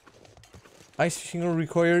 Ice fishing hole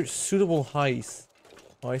requires suitable height.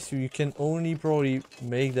 Alright, so you can only probably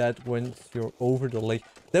make that when you're over the lake.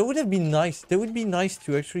 That would have been nice. That would be nice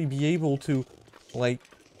to actually be able to, like,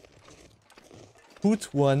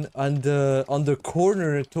 put one on the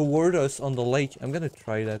corner toward us on the lake. I'm gonna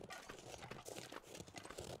try that.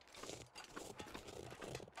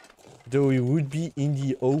 Though it would be in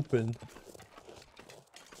the open.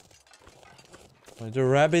 The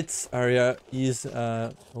rabbits area is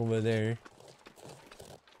over there.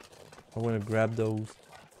 I want to grab those.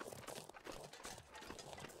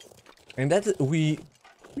 And that we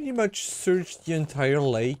pretty much searched the entire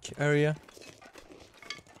lake area.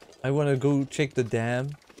 I want to go check the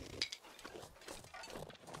dam.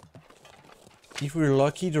 If we're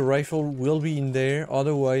lucky, the rifle will be in there.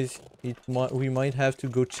 Otherwise, we might have to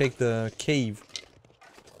go check the cave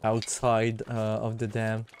outside of the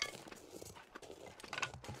dam.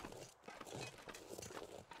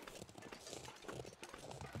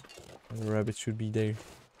 The rabbit should be there.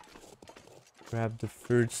 Grab the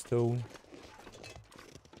third stone.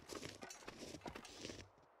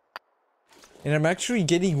 And I'm actually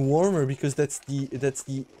getting warmer because that's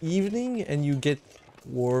the evening, and you get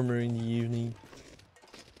warmer in the evening.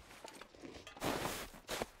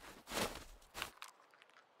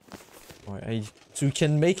 Alright, so you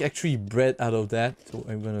can make actually bread out of that. So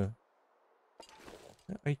I'm gonna.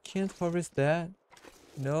 I can't harvest that.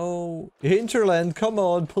 No, hinterland, come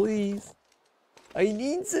on, please. I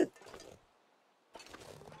needs it.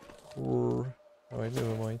 Alright,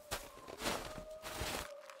 never mind.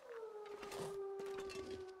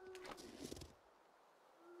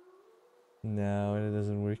 No, it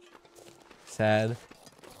doesn't work. Sad.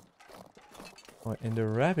 Oh, and the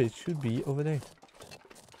rabbit should be over there.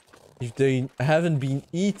 If they haven't been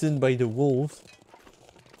eaten by the wolves.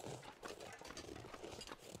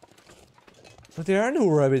 But there are no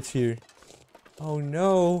rabbits here. Oh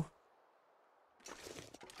no.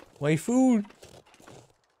 My food.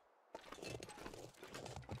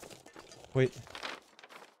 Wait.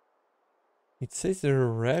 It says there's a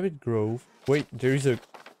rabbit grove. Wait, there is a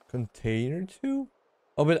container too?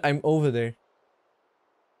 Oh, but I'm over there.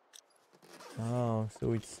 Oh,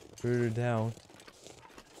 so it's further down.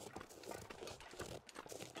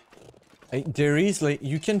 There is like,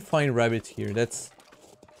 you can find rabbits here. That's...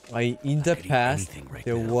 in the past, right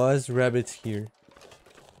there was rabbits here.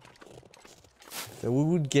 So we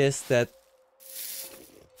would guess that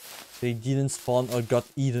they didn't spawn or got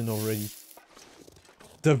eaten already.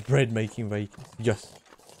 The bread making vehicles. Yes.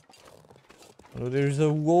 Oh, there's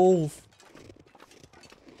a wolf.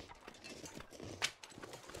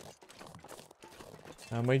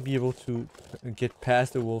 I might be able to get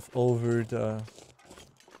past the wolf over the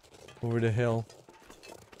hill.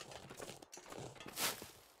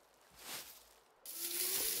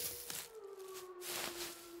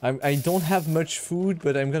 I don't have much food,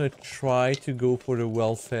 but I'm gonna try to go for the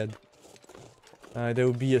well-fed. There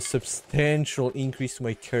will be a substantial increase to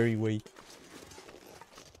my carry weight.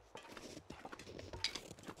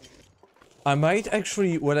 I might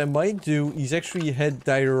actually, what I might do is actually head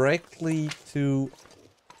directly to...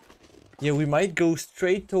 Yeah, we might go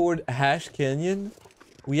straight toward Hash Canyon.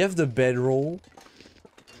 We have the bedroll.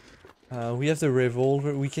 We have the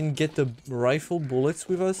revolver. We can get the rifle bullets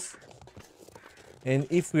with us. And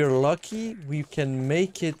if we're lucky, we can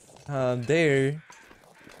make it there.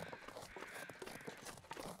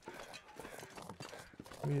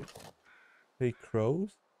 Wait,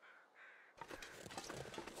 crows?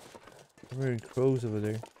 Where are crows over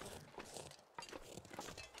there?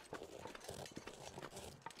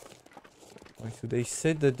 Right, so they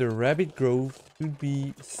said that the rabbit grove should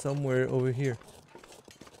be somewhere over here.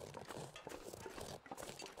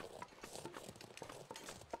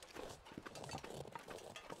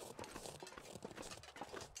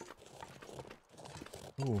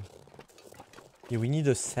 Yeah, we need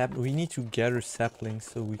a sap. We need to gather saplings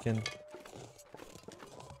so we can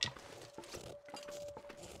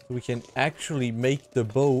actually make the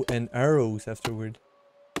bow and arrows afterward.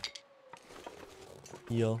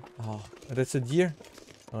 Heal. Oh, that's a deer.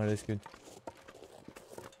 Oh, that's good.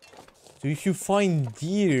 So if you find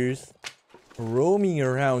deers roaming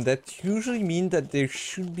around, that usually means that there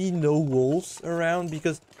should be no wolves around,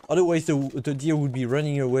 because otherwise the deer would be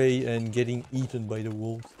running away and getting eaten by the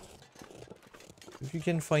wolves. If you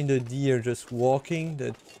can find a deer just walking,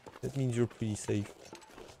 that means you're pretty safe.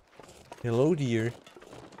 Hello, deer.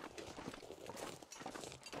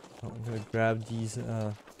 Oh, I'm gonna grab these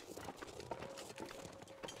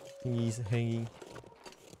thingies hanging.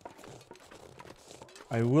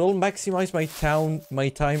 I will maximize my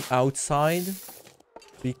time outside,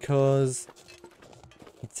 because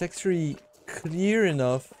it's actually clear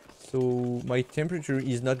enough so my temperature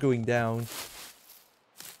is not going down.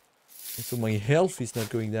 And so my health is not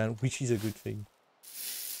going down, which is a good thing.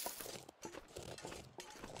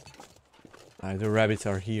 Ah, the rabbits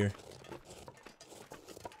are here.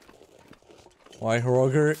 Why,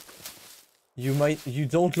 Roger? You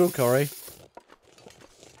don't look, alright?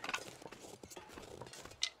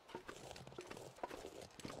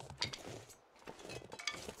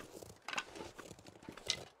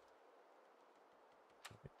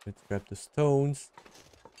 Let's grab the stones.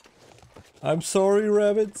 I'm sorry,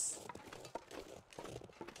 rabbits.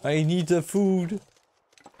 I need the food.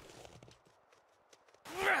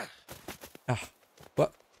 Ah,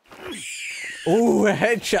 what? Oh, a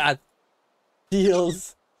headshot!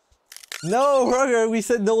 Heals. No, Roger, we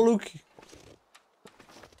said no look.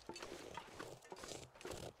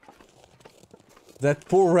 That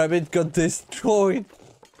poor rabbit got destroyed.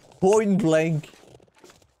 Point blank.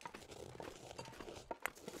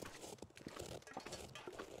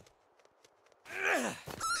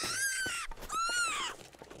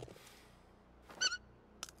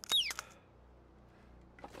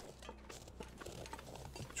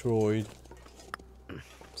 Destroyed.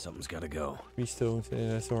 Something's gotta go. 3 stones,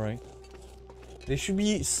 yeah, that's alright. There should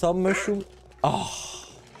be some mushroom. Oh,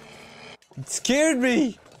 it scared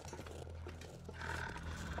me.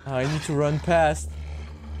 I need to run past.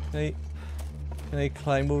 Can I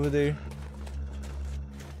climb over there?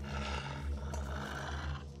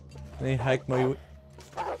 Can I hack my way?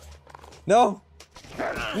 No!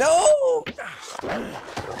 No!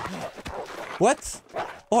 What?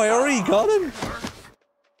 Oh, I already got him?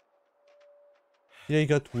 Yeah, he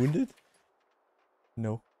got wounded?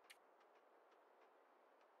 No.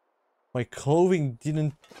 My clothing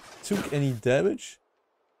didn't took any damage?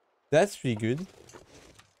 That's pretty good.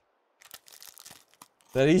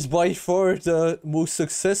 That is by far the most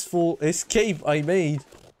successful escape I made.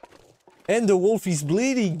 And the wolf is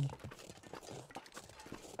bleeding.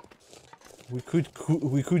 We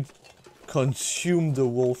could consume the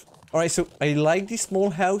wolf. Alright, so I like this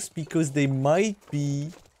small house because they might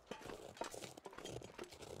be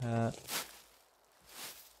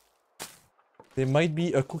there might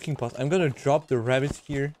be a cooking pot. I'm gonna drop the rabbits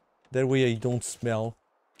here. That way I don't smell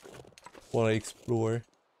while I explore.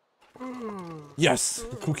 Yes!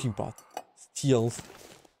 A cooking pot. Steals.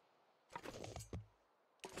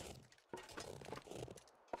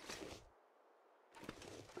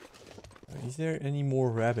 Is there any more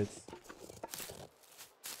rabbits?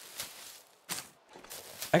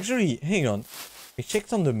 Actually, hang on. I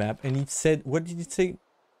checked on the map and it said, what did it say?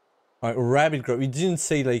 Rabbit grove. It didn't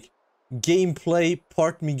say like gameplay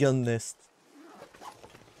ptarmigan nest.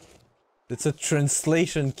 That's a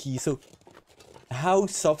translation key. So how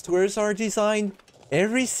softwares are designed,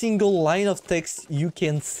 every single line of text you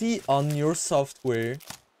can see on your software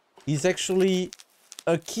is actually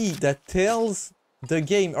a key that tells the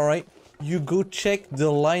game, alright, you go check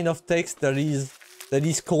the line of text that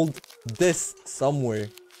is called this somewhere.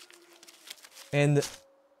 And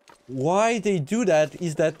why they do that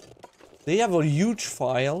is that they have a huge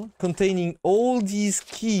file containing all these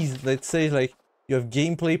keys. Let's say like you have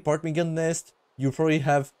gameplay ptarmigan nest, you probably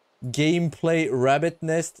have gameplay rabbit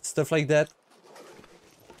nest, stuff like that.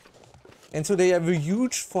 And so they have a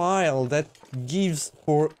huge file that gives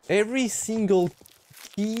for every single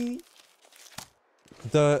key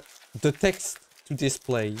the text to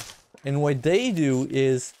display. And what they do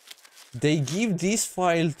is they give this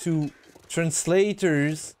file to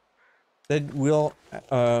translators that will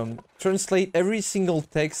translate every single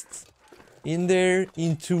text in there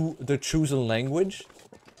into the chosen language.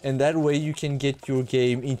 And that way you can get your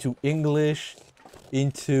game into English,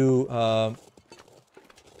 into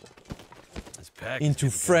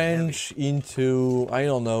French, into, I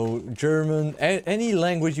don't know, German, any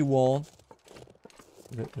language you want.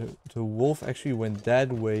 the wolf actually went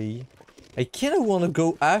that way. I kind of want to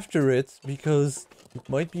go after it because it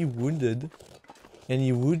might be wounded. And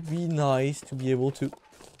it would be nice to be able to...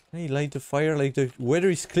 Can I light the fire like the weather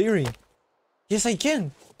is clearing? Yes, I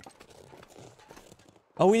can!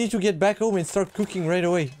 Oh, we need to get back home and start cooking right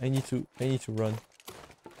away. I need to run.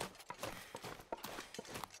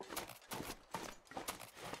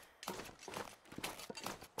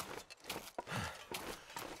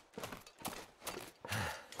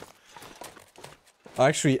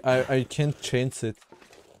 Actually, I can't chance it.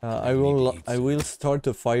 I will start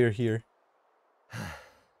the fire here.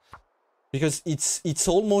 Because it's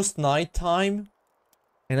almost night time.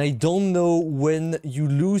 And I don't know when you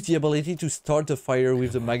lose the ability to start the fire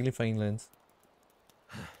with the magnifying lens.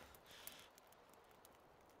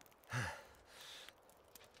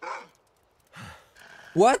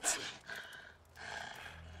 What?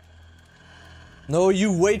 No,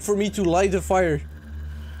 you wait for me to light the fire.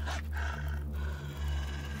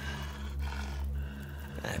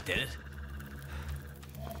 That did it.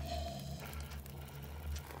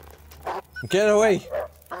 Get away!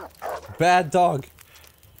 Bad dog.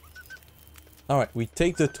 Alright, we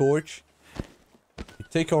take the torch. We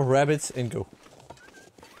take our rabbits and go.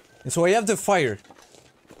 And so I have the fire.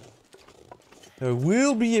 I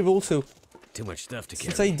will be able to... Too much stuff to carry.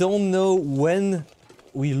 Since I don't know when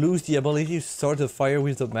we lose the ability to start the fire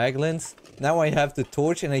with the mag lens, now I have the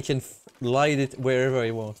torch and I can light it wherever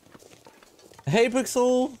I want. Hey,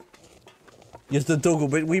 Pixel! Yes, the doggo,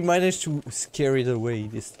 but we managed to scare it away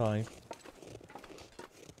this time.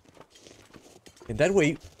 And that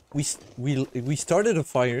way, we started a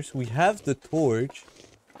fire, so we have the torch.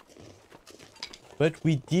 But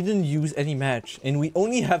we didn't use any match, and we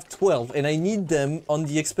only have 12, and I need them on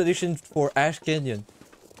the expedition for Ash Canyon.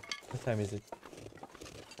 What time is it?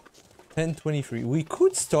 10:23. We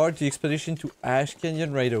could start the expedition to Ash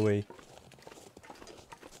Canyon right away.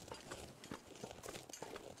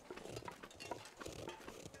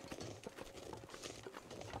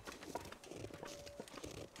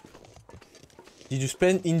 Did you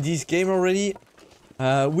spend in this game already?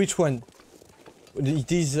 Which one?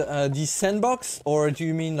 This sandbox? Or do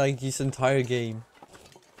you mean like this entire game?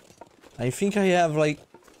 I think I have like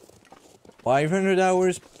 500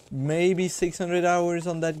 hours, maybe 600 hours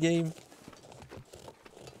on that game.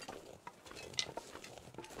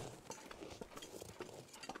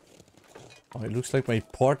 Oh, it looks like my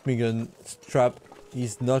ptarmigan strap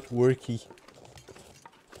is not working.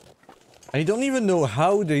 I don't even know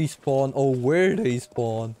how they spawn or where they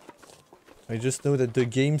spawn. I just know that the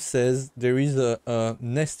game says there is a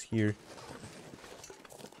nest here.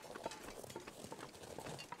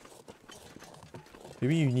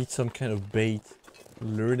 Maybe you need some kind of bait to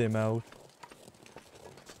lure them out.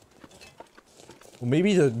 Or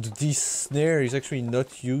maybe this snare is actually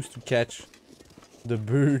not used to catch the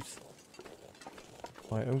birds.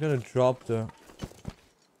 Alright, I'm gonna drop the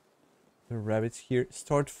rabbits here.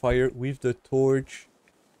 Start fire with the torch.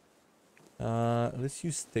 Let's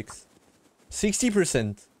use sticks.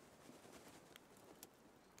 60%.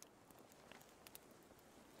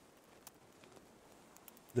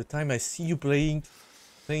 The time I see you playing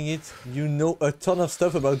it, you know a ton of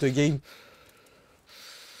stuff about the game.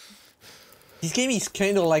 This game is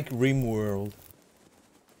kind of like RimWorld.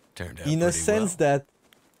 Turned out in a pretty sense well. that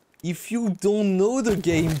if you don't know the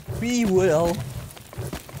game pretty well,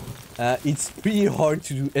 it's pretty hard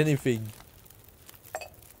to do anything.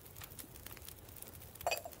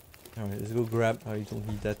 Alright, let's go grab... I don't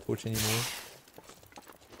need that torch anymore.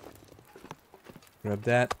 Grab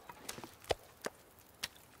that.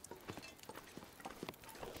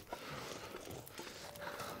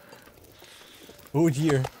 Oh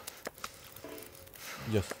dear.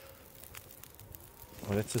 Yes.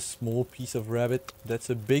 Oh, that's a small piece of rabbit. That's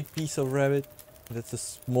a big piece of rabbit. That's a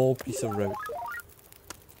small piece of rabbit.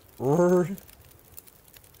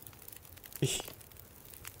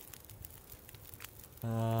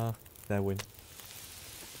 That one.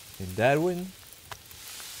 And that one.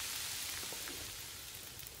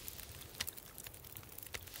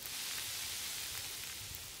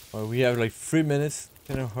 Oh, we have like 3 minutes.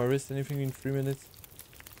 Can I harvest anything in 3 minutes?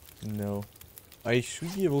 No. I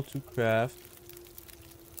should be able to craft.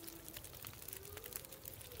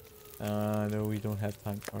 No, we don't have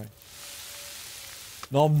time. Alright.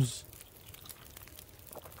 Noms.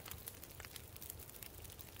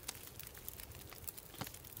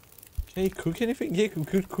 Can you cook anything? Yeah,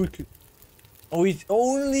 cook. Oh, it's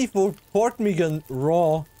only for ptarmigan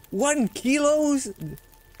raw. 1 kilos?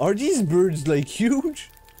 Are these birds like huge?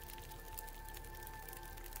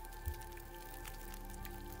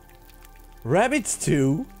 Rabbits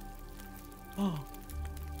too? Oh,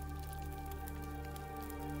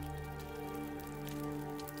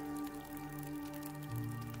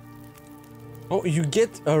 Oh, you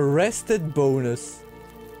get a rested bonus.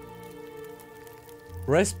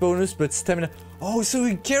 Rest bonus, but stamina. Oh, so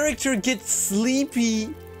your character gets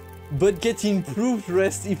sleepy, but get improved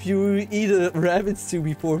rest if you eat a rabbit stew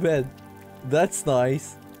before bed. That's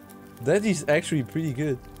nice. That is actually pretty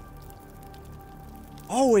good.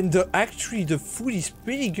 Oh, and actually the food is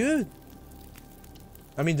pretty good.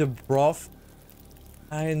 I mean the broth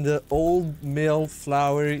and the old meal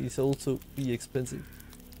flour is also pretty expensive.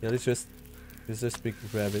 Yeah, let's just pick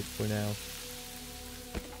rabbit for now.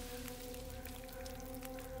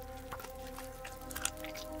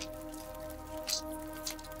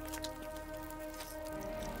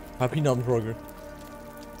 Happy non-progress.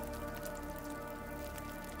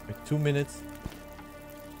 Wait, 2 minutes.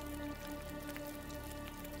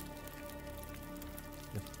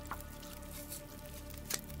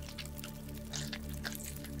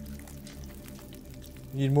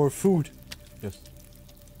 Need more food. Yes.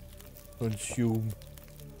 Consume.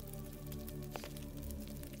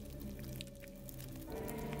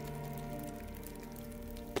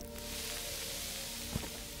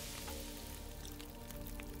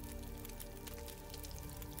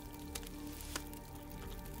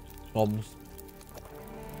 Bombs.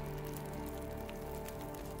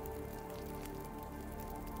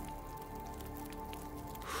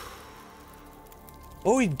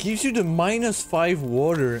 Oh, it gives you the -5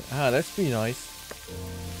 water. Ah, that's pretty nice.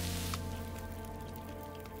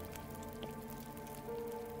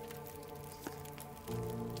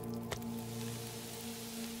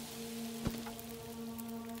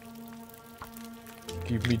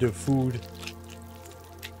 Give me the food.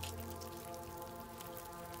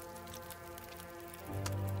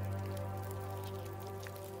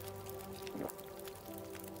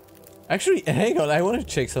 Actually, hang on, I want to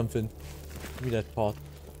check something. Give me that pot.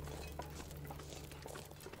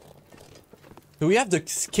 So we have the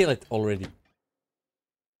skillet already.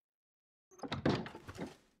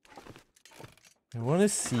 I want to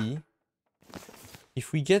see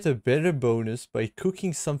if we get a better bonus by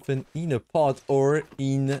cooking something in a pot or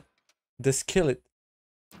in the skillet.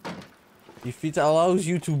 If it allows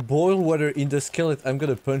you to boil water in the skillet, I'm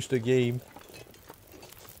gonna punch the game.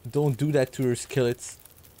 Don't do that to your skillets.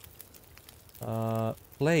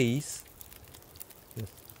 Place. Yes.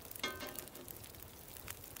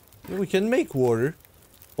 Yeah, we can make water.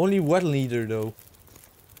 Only 1 liter though.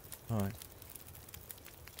 Alright.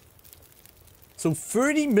 So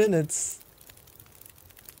 30 minutes.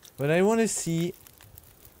 But I want to see...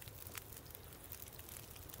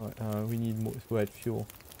 Alright, we need more to add fuel.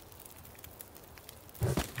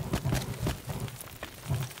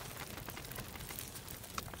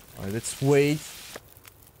 Alright, let's wait.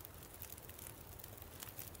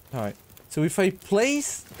 Alright, so if I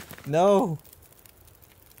place... No!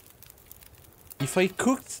 If I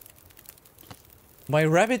cooked my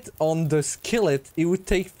rabbit on the skillet, it would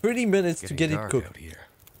take 30 minutes to get it cooked.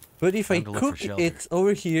 But if I cook it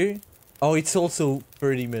over here... Oh, it's also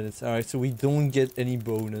 30 minutes. Alright, so we don't get any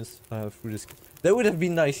bonus through this. That would have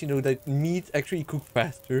been nice, you know, that meat actually cooked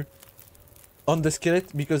faster on the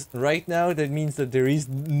skillet. Because right now, that means that there is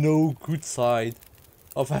no good side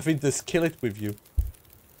of having the skillet with you.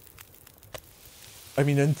 I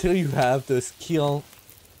mean, until you have the skill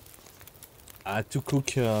to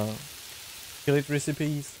cook skillet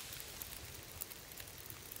recipes.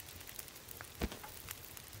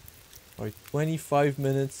 Alright, 25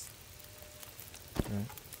 minutes. Right.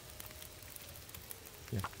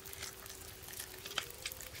 Yeah.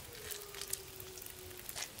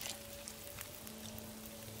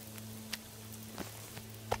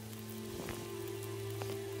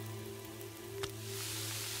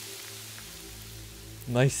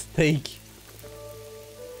 Nice steak.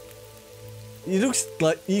 It looks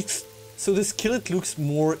like it's so the skillet looks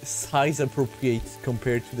more size appropriate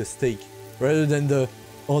compared to the steak, rather than the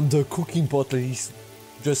on the cooking pot. It's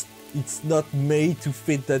just it's not made to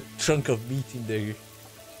fit that chunk of meat in there.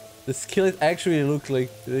 The skillet actually looks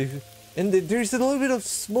like, and there's a little bit of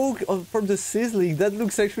smoke from the sizzling. That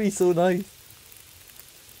looks actually so nice.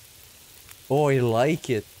 Oh, I like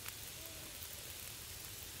it.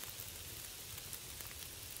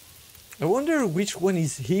 I wonder which one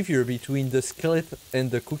is heavier between the skillet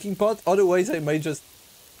and the cooking pot. Otherwise, I might just...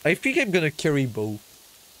 I think I'm gonna carry both.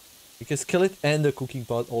 Because skillet and the cooking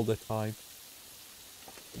pot all the time.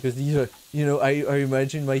 Because these are... You know, I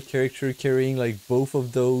imagine my character carrying like both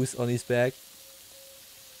of those on his back.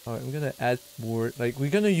 Alright, I'm gonna add more... Like,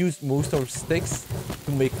 we're gonna use most of our sticks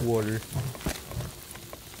to make water.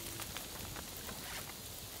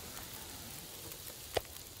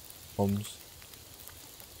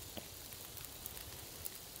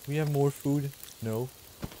 We have more food? No.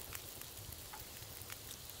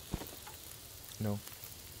 No.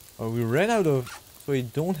 Oh, we ran out of... So we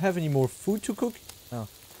don't have any more food to cook? Oh.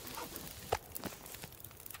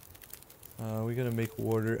 We're gonna make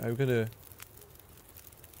water. I'm gonna...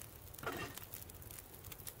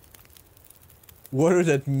 Water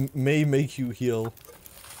that may make you heal.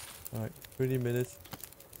 Alright, 30 minutes.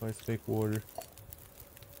 Let's make water.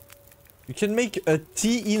 You can make a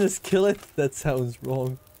tea in a skillet? That sounds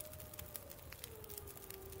wrong.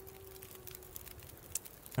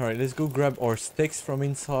 Alright, let's go grab our sticks from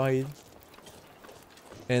inside.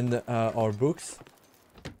 And our books.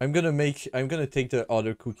 I'm gonna take the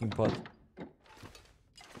other cooking pot.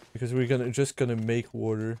 Because we're just gonna make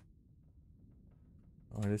water.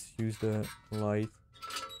 Alright, let's use the light.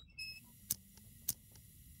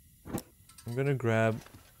 I'm gonna grab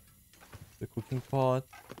the cooking pot.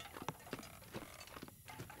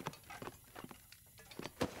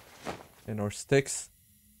 And our sticks.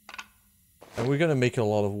 And we're gonna make a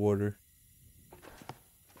lot of water.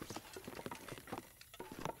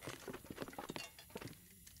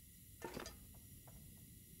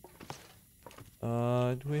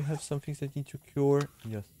 Do we have some things that need to cure?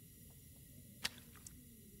 Yes.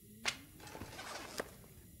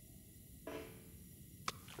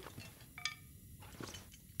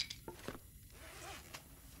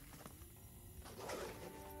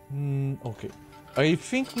 Okay. I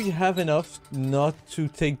think we have enough not to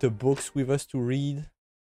take the books with us to read.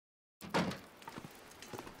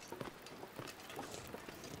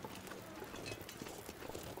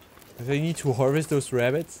 I need to harvest those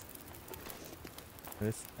rabbits.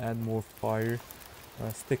 Let's add more fire.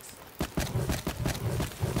 Sticks.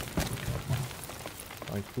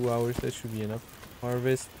 Like 2 hours, that should be enough.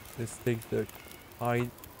 Harvest. Let's take the hide.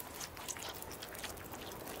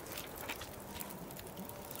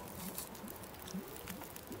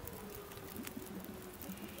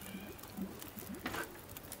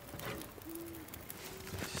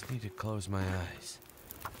 I just need to close my eyes.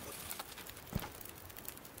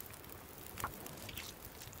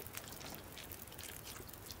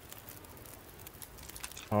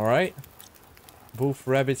 Alright. Both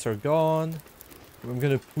rabbits are gone. I'm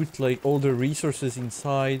gonna put like all the resources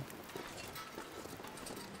inside.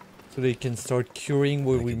 So they can start curing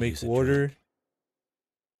when we make water.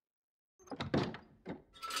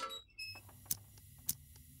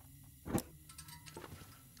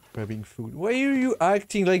 Grabbing food. Why are you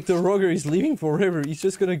acting like the Roger is leaving forever? He's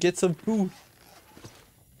just gonna get some food.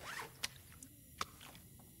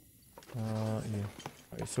 Yeah.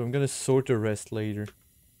 Alright, so I'm gonna sort the rest later.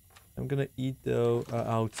 I'm gonna eat though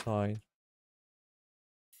outside.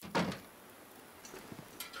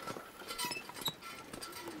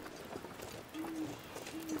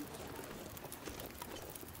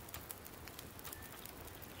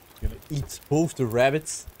 Gonna eat both the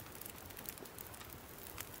rabbits.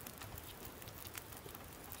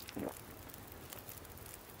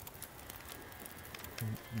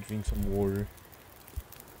 And drink some water.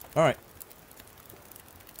 Alright.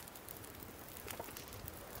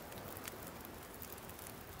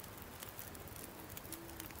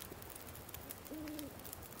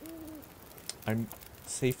 I'm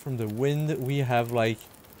safe from the wind. We have like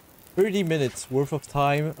 30 minutes worth of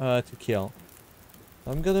time to kill.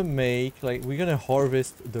 I'm gonna make like we're gonna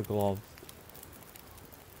harvest the gloves.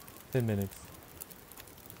 10 minutes.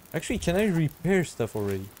 Actually, can I repair stuff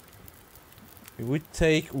already? It would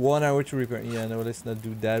take 1 hour to repair. Yeah, no, let's not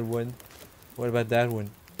do that one. What about that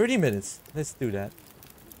one? 30 minutes. Let's do that.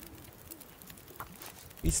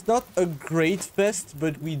 It's not a great vest,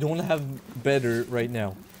 but we don't have better right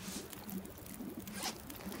now.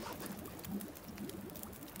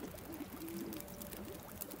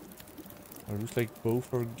 It looks like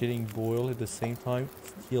both are getting boiled at the same time.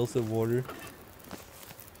 Steals the water.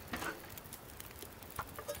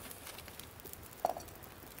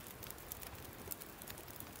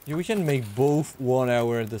 Yeah, we can make both 1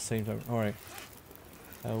 hour at the same time. Alright.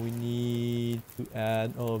 We need to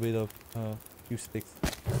add a little bit of few sticks.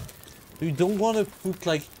 So you don't want to put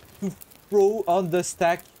like to throw on the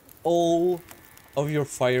stack all of your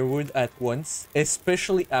firewood at once,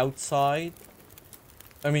 especially outside.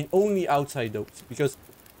 I mean, only outside though, because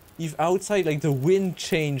if outside like the wind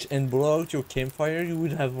changed and blow out your campfire, you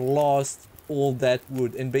would have lost all that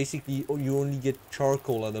wood, and basically you only get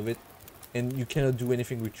charcoal out of it, and you cannot do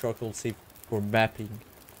anything with charcoal save for mapping.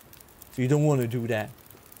 So you don't want to do that.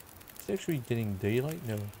 Is it actually getting daylight?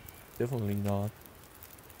 No, definitely not.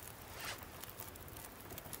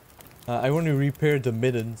 I want to repair the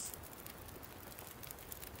middens.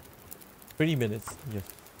 30 minutes. Yes.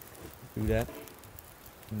 Do that.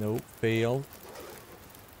 No, failed.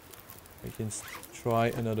 I can try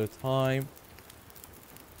another time.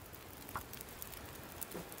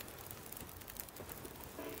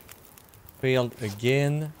 Failed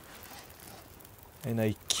again. And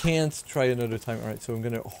I can't try another time. Alright, so I'm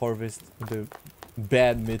gonna harvest the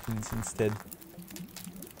bad mittens instead.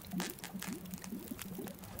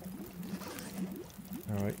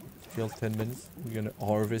 Alright, still 10 minutes. We're gonna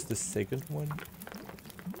harvest the second one.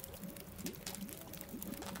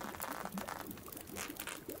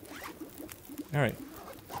 Alright.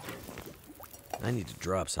 I need to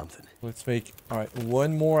drop something. Let's make, alright,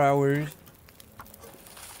 1 more hour.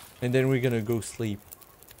 And then we're gonna go sleep.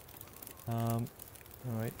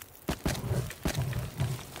 Alright.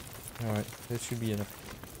 Alright, that should be enough.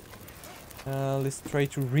 Let's try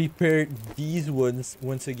to repair these ones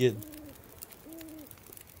once again.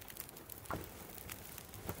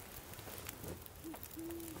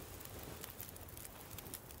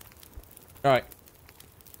 Alright.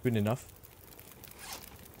 Good enough.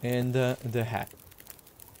 And the hat.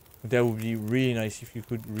 That would be really nice if you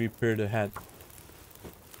could repair the hat.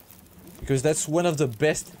 Because that's one of the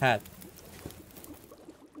best hats.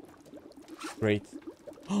 Great.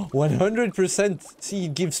 100%! See,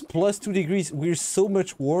 it gives plus 2 degrees. We're so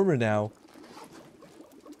much warmer now.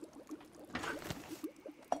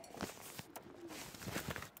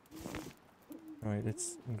 Alright,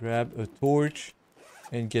 let's grab a torch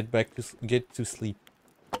and get to sleep.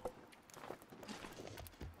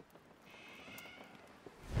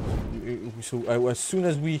 So as soon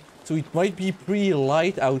as so it might be pretty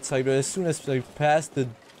light outside, but as soon as I pass the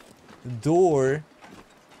door,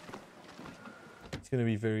 it's gonna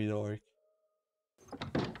be very dark.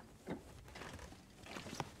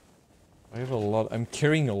 I have a lot. I'm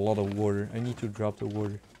carrying a lot of water. I need to drop the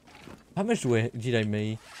water. How much did I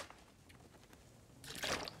make?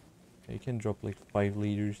 I can drop like 5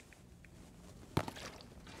 liters.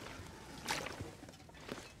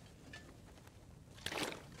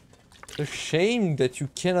 It's a shame that you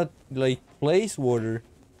cannot like place water.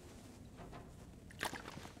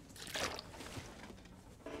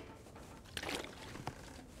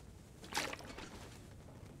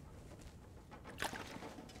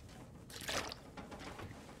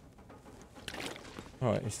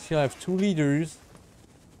 Alright, I still have 2 liters.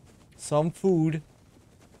 Some food.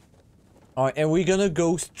 Alright, and we're gonna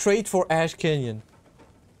go straight for Ash Canyon.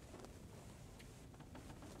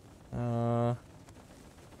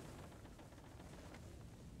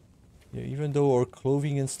 Yeah, even though our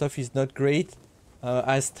clothing and stuff is not great,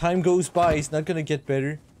 as time goes by, it's not gonna get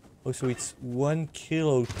better. Oh, so it's 1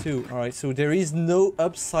 kilo too. Alright, so there is no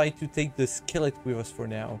upside to take the skillet with us for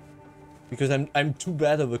now. Because I'm too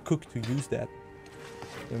bad of a cook to use that.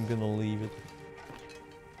 So I'm gonna leave it.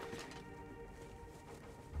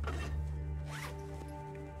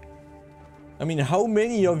 I mean, how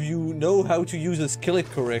many of you know how to use a skillet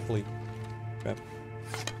correctly? Crap.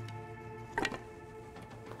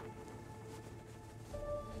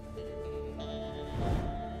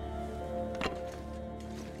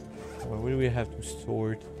 What do we have to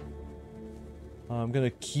sort? I'm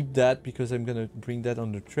gonna keep that because I'm gonna bring that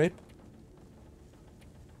on the trip.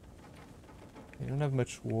 I don't have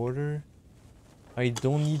much water. I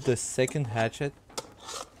don't need the second hatchet.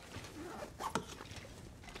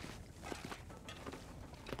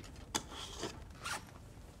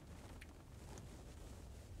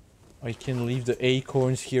 I can leave the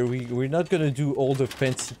acorns here. We're not gonna do all the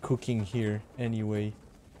fancy cooking here anyway.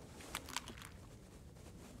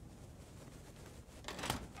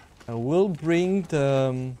 I will bring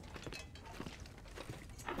the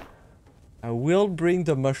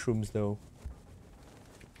mushrooms though.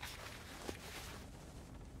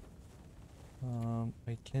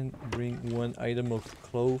 I can bring 1 item of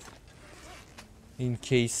cloth in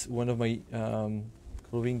case one of my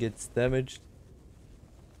clothing gets damaged.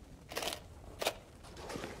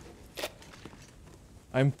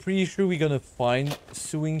 I'm pretty sure we're gonna find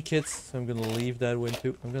sewing kits, so I'm gonna leave that one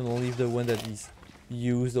too. I'm gonna leave the one that is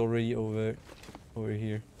used already over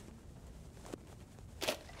here.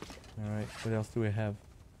 Alright, what else do we have?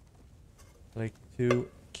 Like 2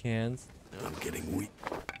 cans. I'm getting weak.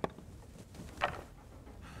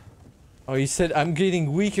 Oh, you said I'm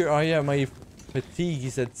getting weaker. Oh yeah, my fatigue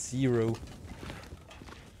is at 0.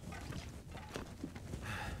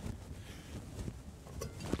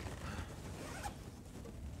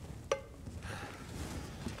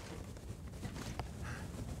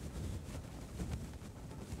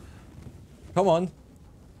 Come on.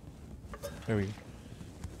 There we go.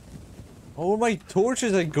 Oh, my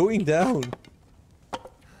torches are going down.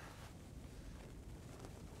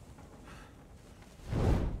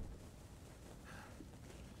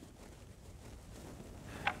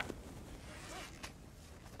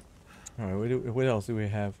 Alright, what else do we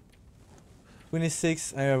have?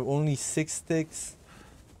 26. I have only 6 sticks.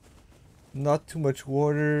 Not too much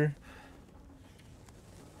water.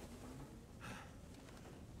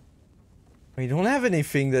 I don't have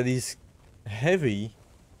anything that is heavy.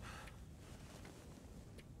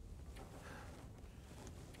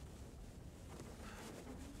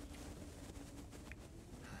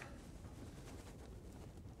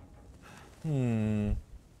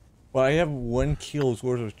 Well, I have 1 kilo's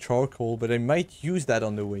worth of charcoal, but I might use that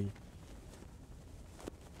on the way.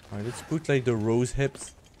 Alright, let's put like the rose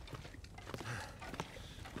hips.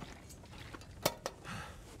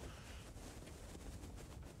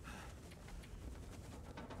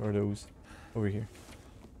 Where are those? Over here.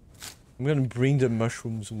 I'm gonna bring the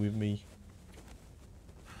mushrooms with me.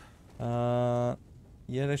 Yeah,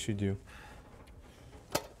 that should do.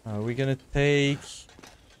 We're gonna take...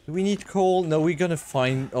 Do we need coal? No, we're gonna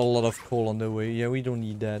find a lot of coal on the way. Yeah, we don't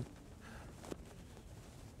need that.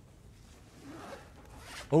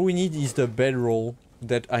 All we need is the bedroll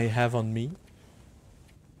that I have on me.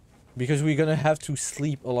 Because we're gonna have to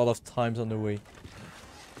sleep a lot of times on the way.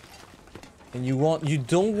 And you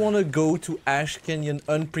don't want to go to Ash Canyon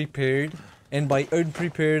unprepared. And by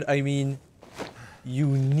unprepared, I mean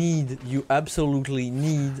you absolutely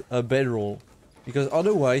need a bedroll. Because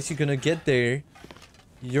otherwise you're gonna get there,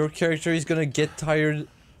 your character is gonna get tired,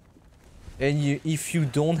 and if you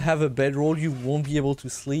don't have a bedroll, you won't be able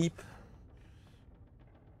to sleep.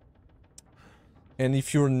 And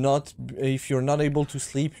if you're not able to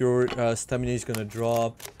sleep, your stamina is gonna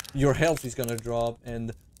drop, your health is gonna drop,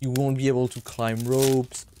 and you won't be able to climb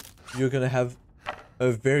ropes. You're gonna have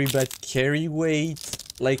a very bad carry weight.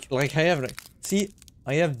 Like I have, see,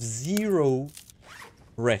 I have 0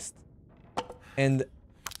 rest. And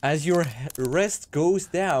as your rest goes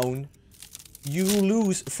down, you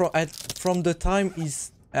lose from the time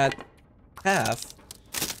is at half.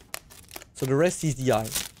 So the rest is the eye.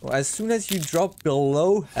 Well, as soon as you drop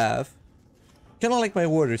below half, kind of like my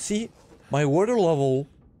water. See, my water level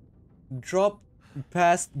dropped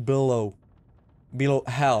past below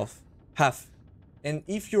half. And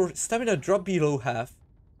if your stamina drop below half,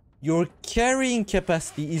 your carrying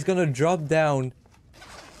capacity is gonna drop down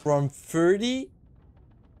from 30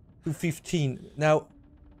 to 15. Now,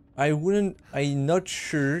 I'm not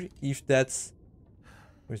sure if that's...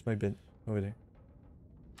 Where's my bed? Over there.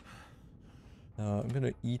 I'm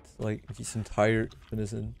gonna eat like this entire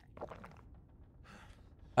venison.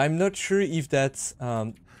 I'm not sure if that's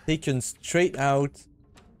taken straight out.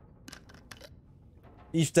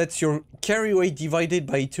 If that's your carry weight divided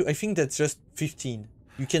by 2, I think that's just 15.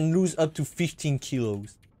 You can lose up to 15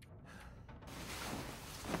 kilos.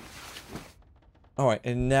 Alright,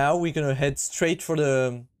 and now we're gonna head straight for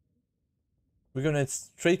the... We're gonna head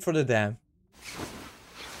straight for the dam.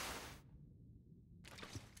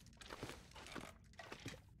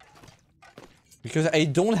 Because I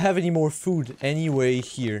don't have any more food anyway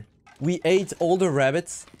here. We ate all the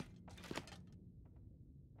rabbits.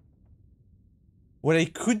 What I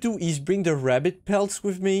could do is bring the rabbit pelts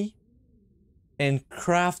with me and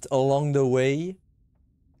craft along the way.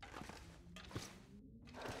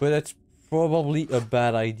 But that's probably a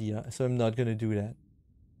bad idea, so I'm not gonna do that.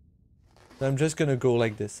 So I'm just gonna go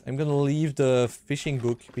like this. I'm gonna leave the fishing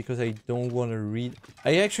book because I don't want to read.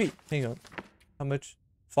 I actually... Hang on. How much?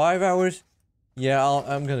 5 hours? Yeah,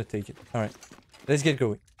 I'm gonna take it. Alright. Let's get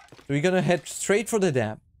going. So we're gonna head straight for the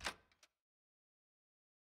dam.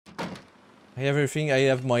 I have everything. I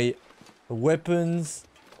have my weapons.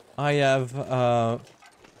 I have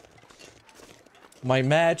my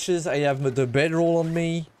matches. I have the bedroll on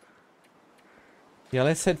me. Yeah,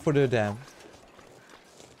 let's head for the dam.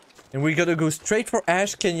 And we gotta go straight for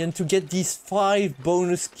Ash Canyon to get these 5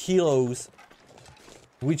 bonus kilos.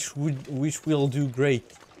 Which will do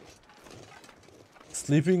great.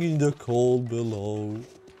 Sleeping in the cold below.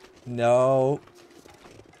 No.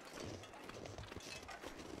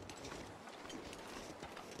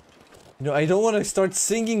 You know, I don't want to start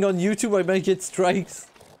singing on YouTube. I might get strikes.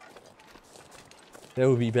 That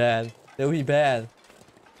would be bad. That would be bad.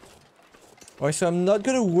 Alright, so I'm not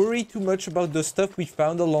gonna worry too much about the stuff we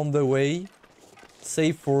found along the way.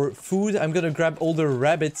 Save for food. I'm gonna grab all the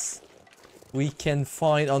rabbits we can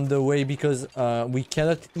find on the way because we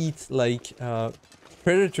cannot eat like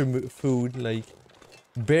predator food like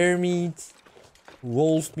bear meat,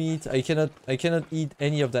 wolf meat. I cannot eat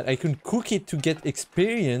any of that. I can cook it to get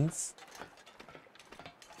experience.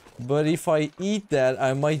 But if I eat that,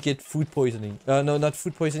 I might get food poisoning. No, not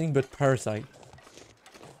food poisoning, but parasite.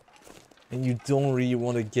 And you don't really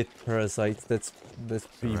want to get parasites. That's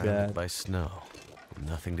pretty bad. By snow,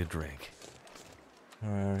 nothing to drink.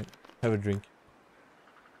 Alright, have a drink.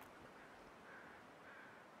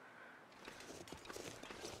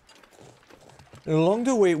 Along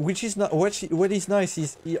the way, which is not what is nice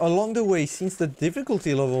is along the way, since the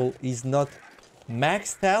difficulty level is not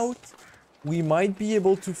maxed out, we might be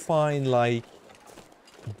able to find like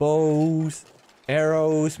bows,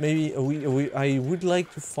 arrows. Maybe I would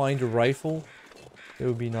like to find a rifle. That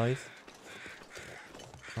would be nice.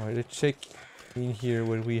 All right, let's check in here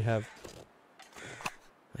what we have.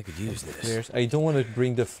 I could use this. Flares. I don't want to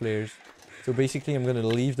bring the flares, so basically I'm gonna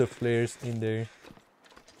leave the flares in there.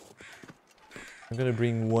 I'm gonna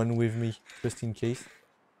bring one with me, just in case.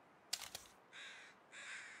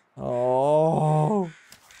 Oh!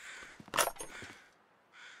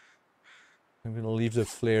 I'm gonna leave the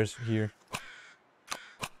flares here.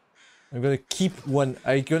 I'm gonna keep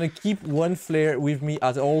one flare with me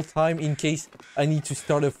at all time in case I need to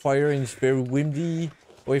start a fire and it's very windy,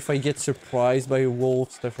 or if I get surprised by a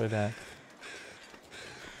wolf, stuff like that.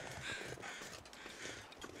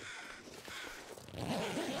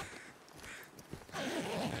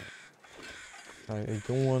 I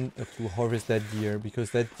don't want to harvest that deer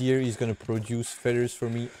because that deer is gonna produce feathers for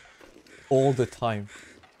me all the time.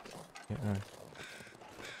 Yeah, alright.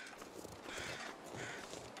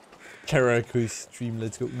 Karaku stream,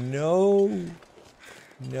 let's go. No!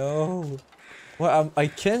 No! Well, I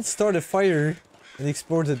can't start a fire and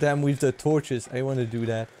explore the dam with the torches. I want to do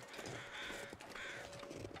that.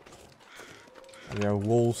 There are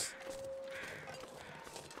wolves.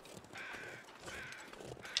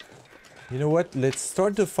 You know what? Let's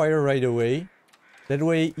start the fire right away. That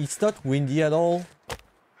way it's not windy at all.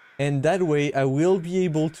 And that way I will be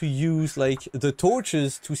able to use like the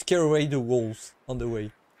torches to scare away the wolves on the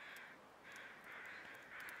way.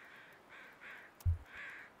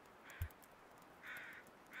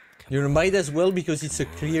 You might as well because it's a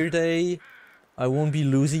clear day. I won't be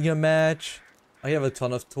losing a match. I have a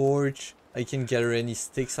ton of torch. I can gather any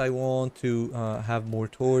sticks I want to have more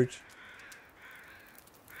torch.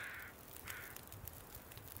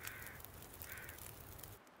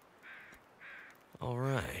 All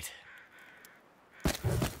right.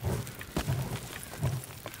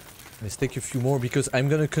 Let's take a few more because I'm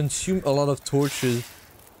gonna consume a lot of torches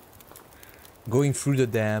going through the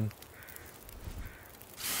dam.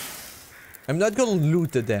 I'm not gonna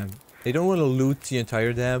loot the dam. I don't want to loot the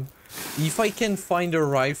entire dam. If I can find a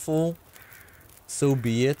rifle, so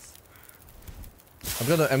be it.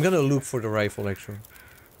 I'm gonna look for the rifle actually.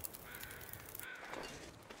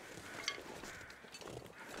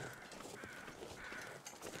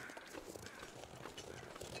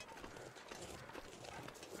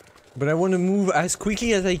 But I want to move as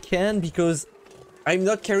quickly as I can because I'm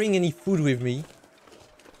not carrying any food with me.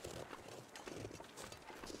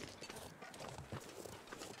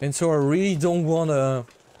 And so I really don't want to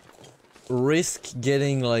risk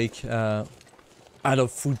getting like out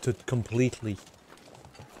of food completely.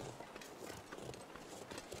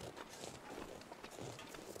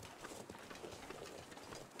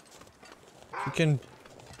 You can...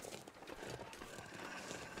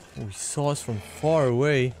 Oh, he saw us from far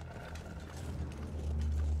away.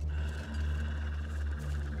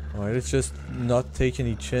 Alright, let's just not take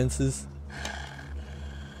any chances.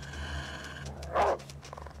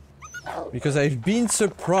 Because I've been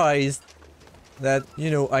surprised that,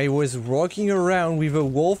 you know, I was walking around with a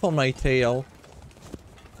wolf on my tail.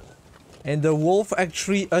 And the wolf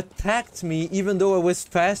actually attacked me even though I was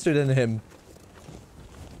faster than him.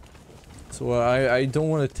 So I don't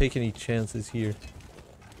want to take any chances here.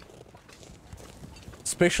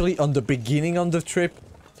 Especially on the beginning of the trip.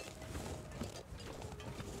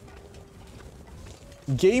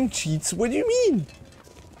 Game cheats? What do you mean?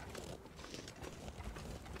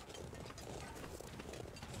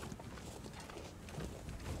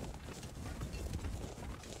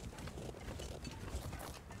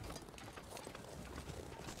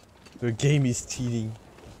 The game is cheating.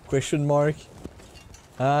 Question mark?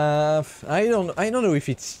 I don't know if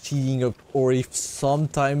it's cheating or if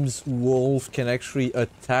sometimes wolves can actually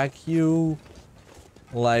attack you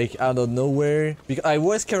like out of nowhere. Because I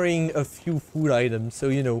was carrying a few food items, so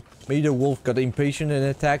you know, maybe the wolf got impatient and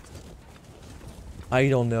attacked. I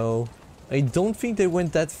don't know. I don't think they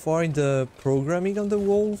went that far in the programming on the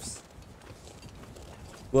wolves.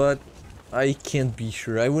 But I can't be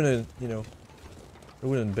sure. I wouldn't, you know, I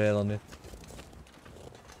wouldn't bet on it.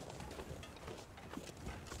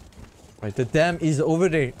 Right, the dam is over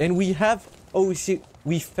there. And we have... Oh, see,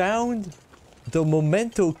 we found the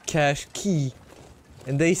memento cache key.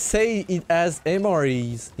 And they say it has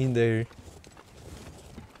MREs in there.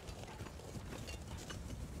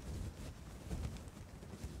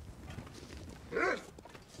 I'm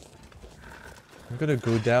gonna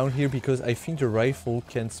go down here because I think the rifle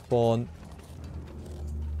can spawn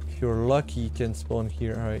if you're lucky, it can spawn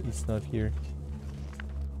here. Alright, it's not here.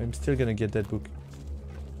 I'm still gonna get that book.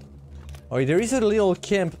 Alright, there is a little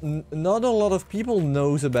camp. Not a lot of people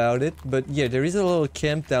knows about it, but yeah, there is a little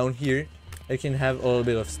camp down here that can have a little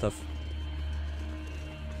bit of stuff.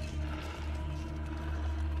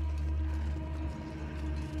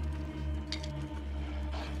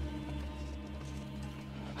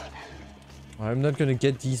 I'm not gonna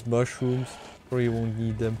get these mushrooms. Probably won't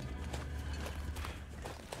need them.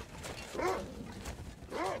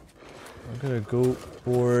 I'm gonna go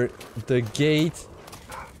for the gate.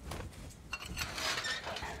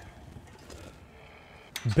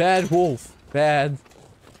 Bad wolf. Bad.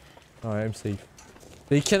 Alright, I'm safe.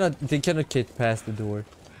 They cannot get past the door.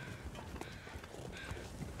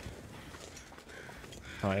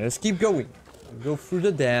 Alright, let's keep going. Go through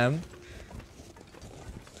the dam.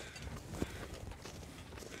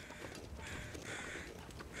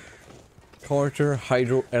 Carter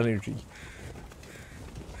hydro energy.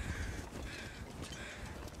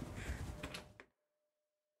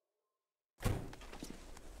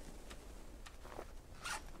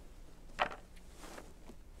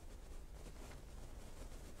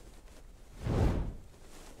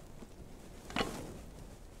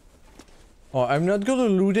 Oh, I'm not gonna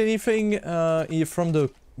loot anything from the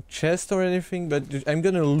chest or anything, but I'm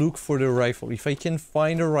gonna look for the rifle. If I can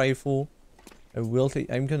find a rifle, I will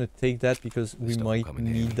take. I'm gonna take that because we might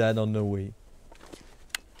need that on the way.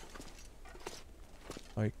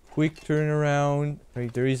 Alright, quick turnaround.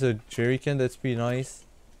 Right, there is a jerry can. That's pretty nice.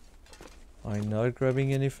 I'm not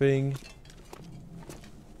grabbing anything.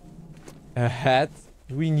 A hat.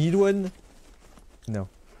 Do we need one? No.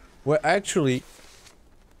 Well, actually.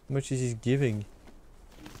 How much is he giving?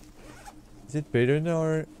 Is it better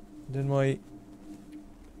than my...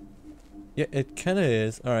 Yeah, it kinda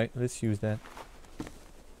is. Alright, let's use that.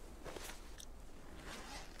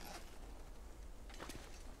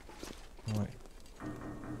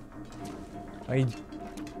 Alright.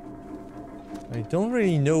 I don't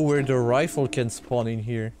really know where the rifle can spawn in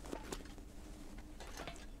here.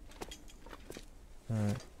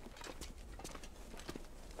 Alright.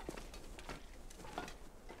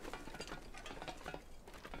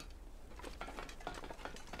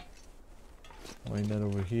 Why not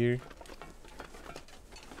over here?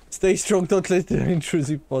 Stay strong, don't let the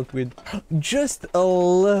intrusive pot win. Just a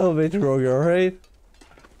little bit wrong, alright?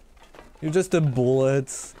 You're just the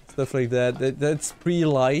bullets, stuff like that. That's pretty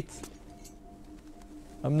light.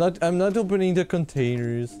 I'm not opening the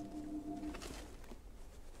containers.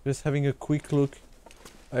 Just having a quick look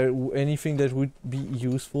at anything that would be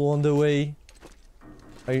useful on the way.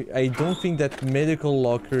 I don't think that medical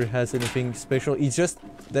locker has anything special. It's just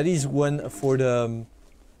that is one for the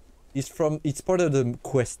it's part of the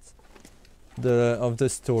quest of the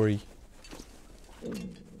story.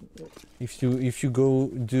 If you go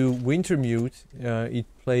do Wintermute, it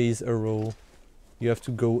plays a role. You have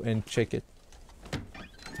to go and check it.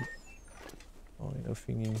 Oh,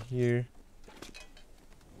 nothing in here.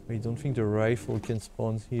 I don't think the rifle can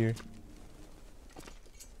spawn here.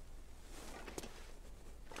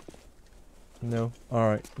 No?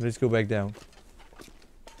 Alright, let's go back down.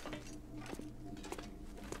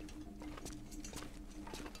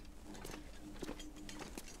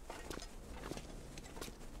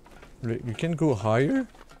 You can go higher?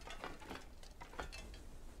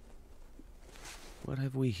 What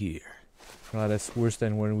have we here? Ah, that's worse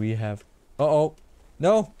than when we have... Uh-oh!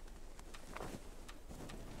 No!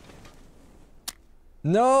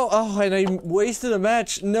 No! Oh, and I wasted a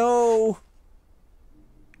match! No!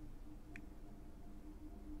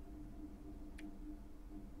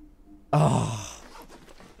 Ah.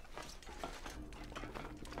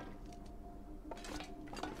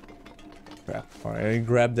 Crap. Alright, I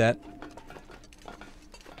grabbed that.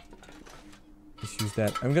 Let's use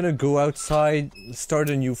that. I'm gonna go outside, start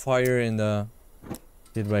a new fire, and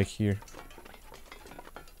get back here.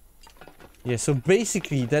 Yeah, so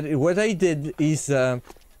basically, what I did is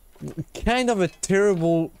kind of a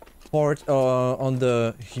terrible part on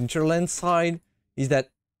the hinterland side. Is that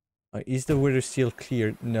is the weather still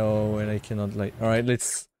clear? No, and I cannot light. All right,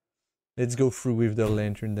 let's go through with the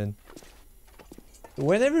lantern then.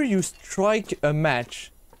 Whenever you strike a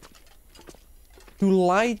match to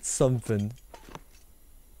light something,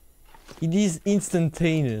 it is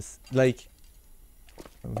instantaneous. Like,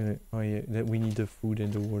 I'm gonna. Oh yeah, that we need the food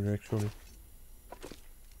and the water actually.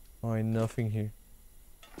 Oh, nothing here.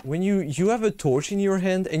 When you have a torch in your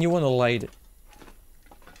hand and you want to light it,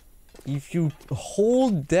 if you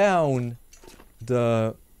hold down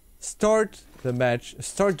the start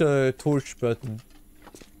the torch button,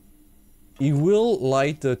 it will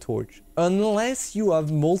light the torch. Unless you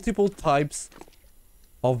have multiple types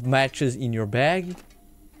of matches in your bag.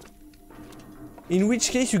 In which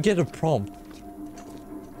case you get a prompt.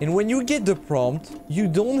 And when you get the prompt, you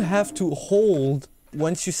don't have to hold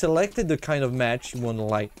once you selected the kind of match you want to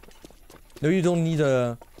light. No, you don't need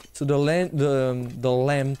a... So the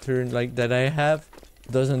lantern like that I have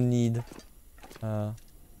doesn't need a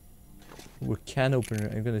can opener.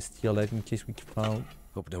 I'm gonna steal that in case we found.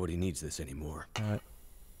 Hope nobody needs this anymore. Alright.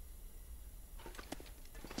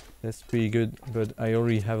 That's pretty good, but I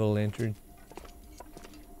already have a lantern.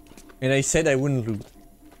 And I said I wouldn't loot.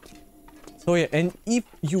 So yeah, and if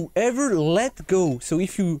you ever let go, so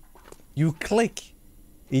if you click,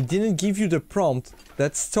 it didn't give you the prompt,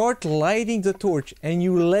 that start lighting the torch and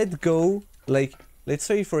you let go, like, let's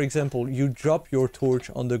say for example, you drop your torch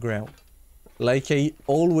on the ground. Like I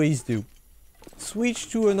always do. Switch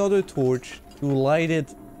to another torch to light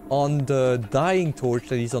it on the dying torch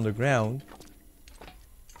that is on the ground.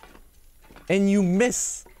 And you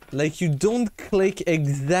miss. Like you don't click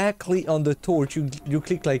exactly on the torch, you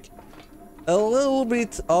click like a little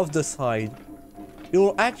bit off the side. It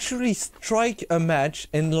will actually strike a match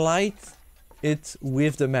and light it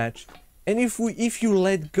with the match. And if you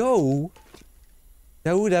let go,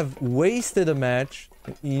 that would have wasted a match.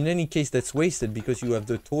 In any case, that's wasted because you have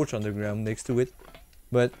the torch on the ground next to it.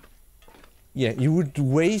 But yeah, you would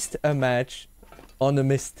waste a match on a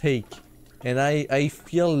mistake. And I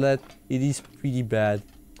feel that it is pretty bad.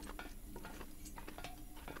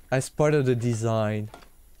 As part of the design.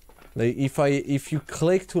 Like if you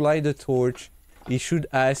click to light the torch, it should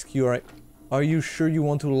ask you, are you sure you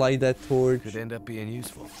want to light that torch? Could end up being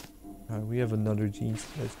useful. We have another jeans,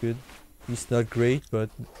 that's good. It's not great, but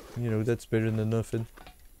you know, that's better than nothing.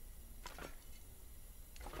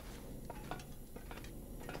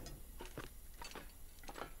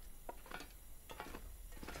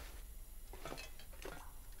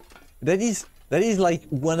 That is like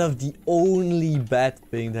one of the only bad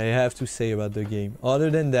things I have to say about the game. Other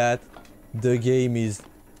than that, the game is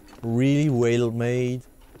really well made.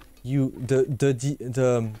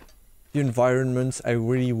 The environments are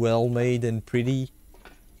really well made and pretty.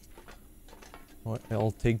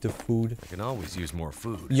 I'll take the food. I can always use more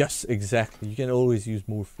food. Yes, exactly. You can always use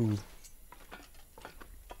more food.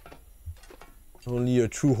 Only a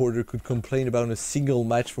true hoarder could complain about a single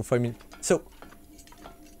match for 5 minutes. So,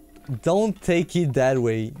 don't take it that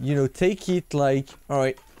way. You know, take it like,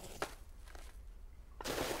 alright.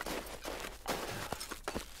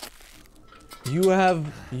 You have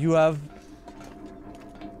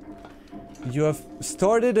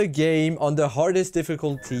started a game on the hardest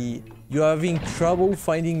difficulty. You're having trouble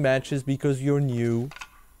finding matches because you're new.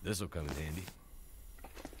 This'll come in handy.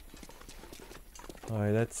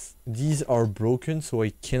 Alright, these are broken, so I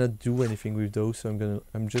cannot do anything with those, so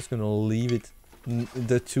I'm just gonna leave it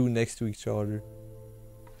the two next to each other.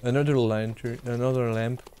 Another lantern, another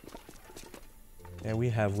lamp. Yeah, we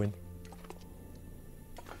have one.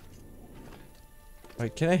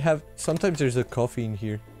 Alright, can I have... Sometimes there's a coffee in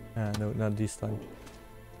here. Ah, no, not this time.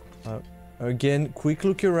 Again, quick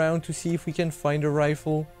look around to see if we can find a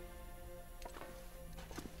rifle.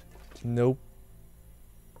 Nope.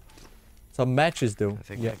 Some matches though. I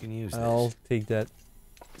think yeah, I can use I'll this. take that.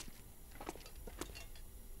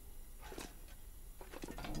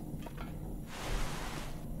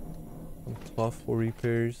 Some cloth for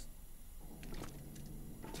repairs.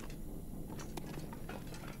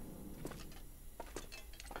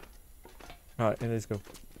 Alright, and let's go.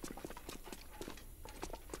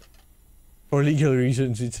 For legal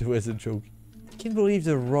reasons, it was a joke. I can't believe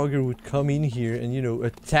the Roger would come in here and, you know,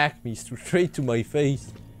 attack me straight to my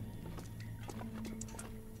face.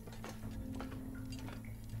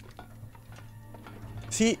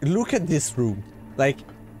 See, look at this room. Like,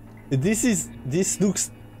 this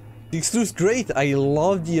looks great. I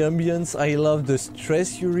love the ambience. I love the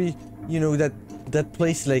stress you know, that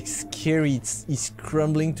place like scary. It's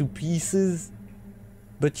crumbling to pieces.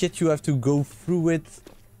 But yet you have to go through it.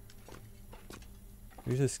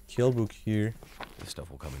 There's a skill book here. This stuff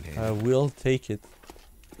will come in handy. I will take it.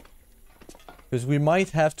 Because we might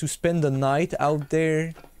have to spend the night out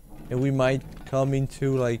there. And we might come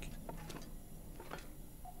into like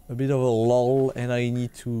a bit of a lull, and I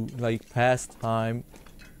need to like pass time.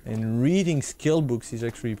 And reading skill books is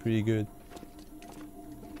actually pretty good.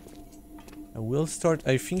 I will start.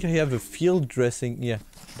 I think I have a field dressing. Yeah,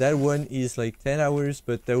 that one is like 10 hours,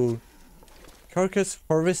 but that will... Carcass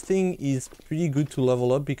harvesting is pretty good to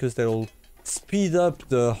level up because that will speed up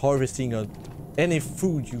the harvesting of any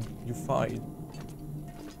food you find.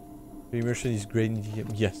 The immersion is great in the game.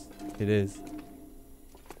 Yes, it is.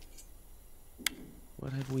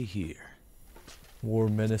 What have we here? More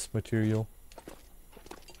menace material.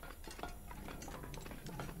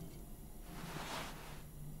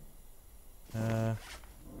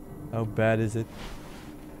 How bad is it?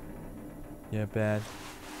 Yeah, bad.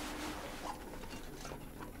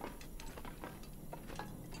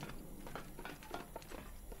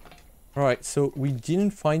 Alright, so we didn't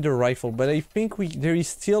find a rifle, but I think there is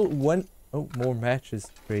still one... Oh, more matches.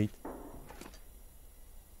 Great.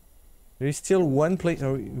 There is still one place...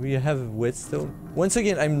 Oh, we have whetstone. Once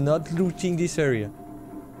again, I'm not looting this area.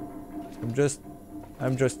 I'm just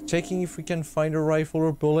checking if we can find a rifle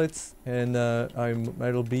or bullets, and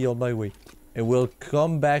I'll be on my way. And we'll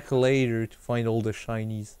come back later to find all the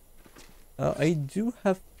shinies. I do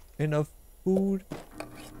have enough food.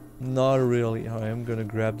 Not really. I am gonna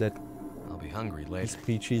grab that. I'll be hungry later.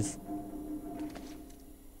 Peaches.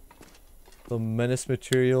 Some menace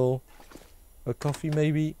material. A coffee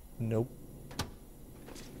maybe? Nope.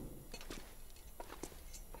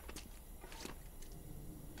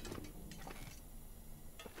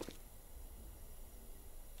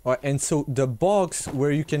 Alright, and so the box where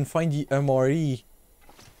you can find the MRE,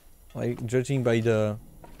 like judging by the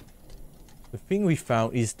thing we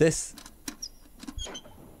found, is this.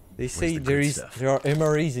 They say there are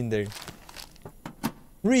MREs in there.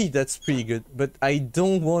 3, that's pretty good, but I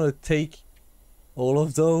don't want to take all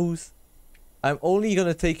of those. I'm only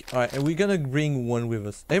gonna take... Alright, and we're gonna bring one with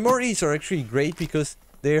us. MREs are actually great because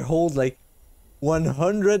they hold like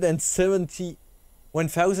 750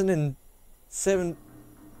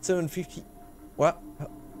 what?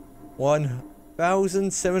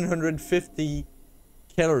 1,750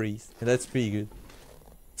 calories, and that's pretty good.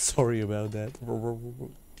 Sorry about that.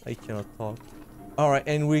 I cannot talk. Alright,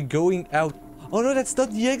 and we're going out. Oh no, that's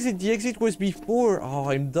not the exit. The exit was before. Oh,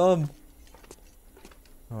 I'm dumb.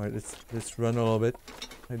 Alright, let's run a little bit.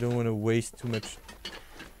 I don't want to waste too much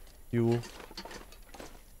fuel.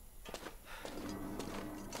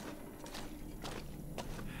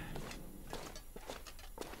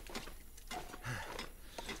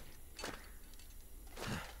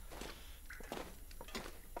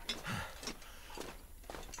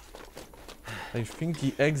 I think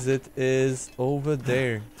the exit is over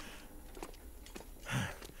there.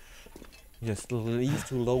 Yes, leads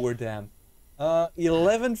to lower dam.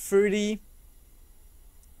 11:30.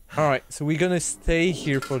 Alright, so we're gonna stay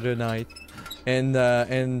here for the night. And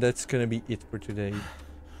that's gonna be it for today.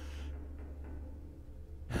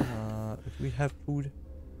 If we have food,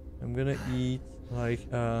 I'm gonna eat like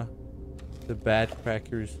the bad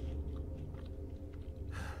crackers.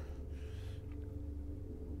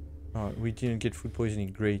 Alright, we didn't get food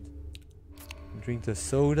poisoning, great. Drink the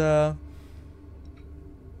soda.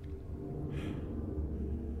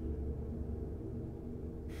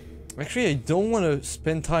 Actually, I don't want to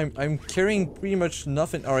spend time. I'm carrying pretty much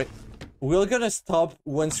nothing. Alright, we're gonna stop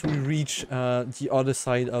once we reach the other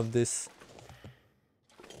side of this.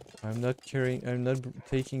 I'm not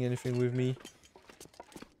taking anything with me.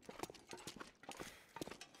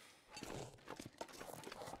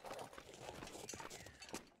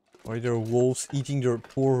 Are there wolves eating their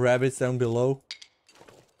poor rabbits down below?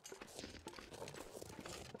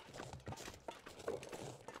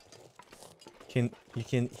 You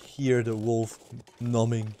can hear the wolf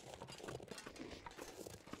numbing.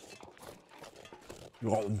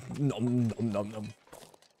 Nom, nom, nom, nom.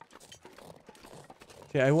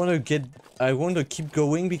 Okay, I want to keep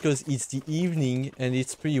going because it's the evening and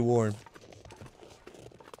it's pretty warm.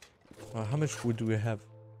 How much food do we have?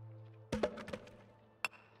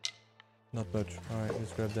 Not much. Alright,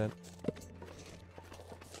 let's grab that.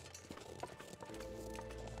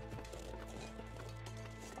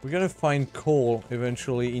 We're gonna find coal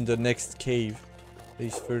eventually in the next cave that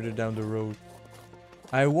is further down the road.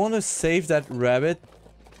 I want to save that rabbit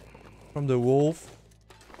from the wolf.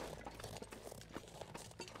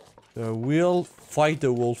 We'll fight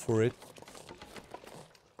the wolf for it.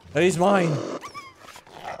 That is mine!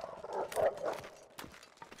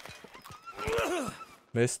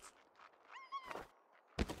 Missed.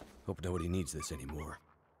 Hope nobody needs this anymore.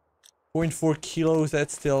 0.4 kilos,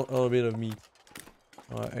 that's still a little bit of meat.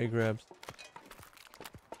 I grabbed.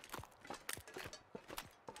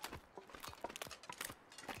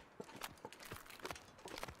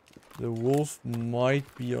 The wolf might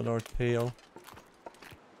be on our tail.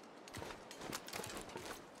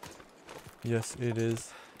 Yes, it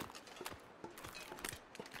is.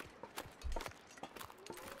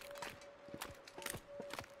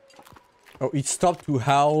 Oh, it stopped to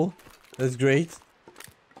howl. That's great.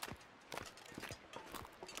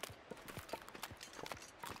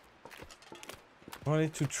 I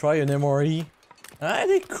wanted to try an MRE.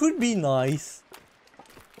 They could be nice.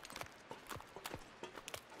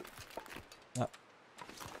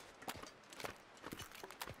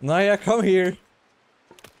 Naya, come here.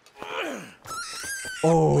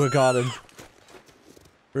 Oh, I got him.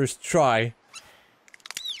 First try.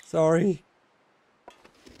 Sorry.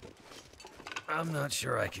 I'm not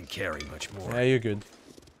sure I can carry much more. Yeah, you're good.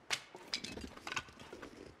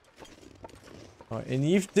 And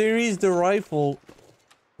if there is the rifle...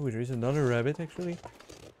 Oh, there is another rabbit, actually.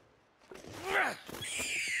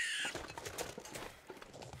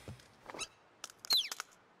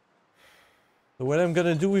 So what I'm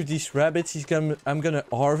gonna do with these rabbits is I'm gonna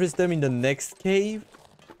harvest them in the next cave.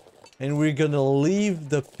 And we're gonna leave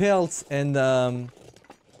the pelts and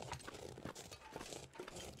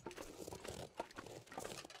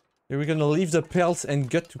we're gonna leave the pelts and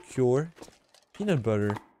gut to cure. Peanut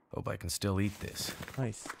butter. Hope I can still eat this.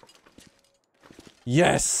 Nice.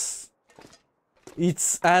 Yes!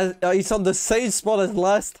 It's on the same spot as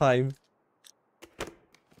last time.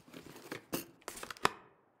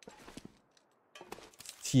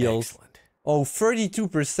 Steals. Excellent. Oh,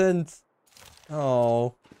 32%.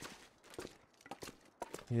 Oh.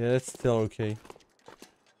 Yeah, that's still okay.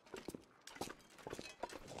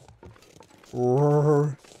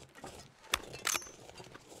 Roar.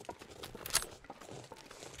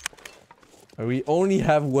 We only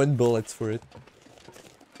have 1 bullet for it.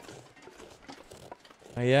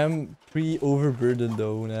 I am pretty overburdened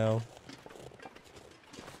though now.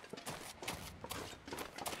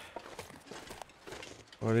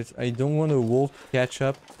 But I don't want a wolf to catch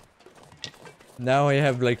up. Now I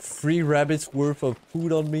have like 3 rabbits worth of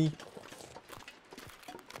food on me.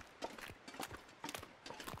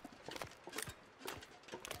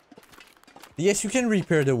 Yes, you can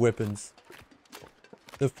repair the weapons.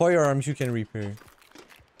 The firearms you can repair.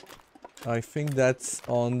 I think that's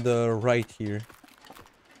on the right here.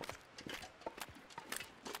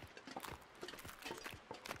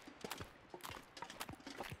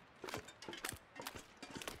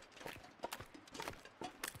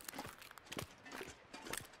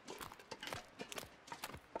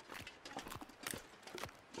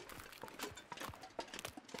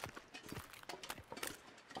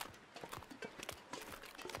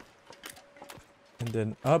 And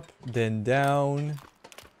then up, then down.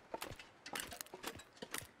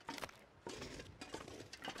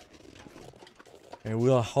 And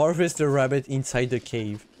we'll harvest the rabbit inside the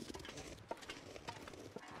cave.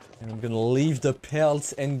 And I'm gonna leave the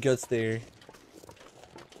pelts and guts there.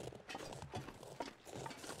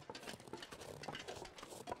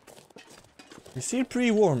 It's still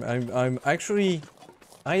pretty warm. I'm actually...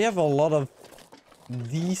 I have a lot of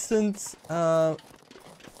decent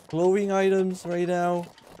clothing items right now.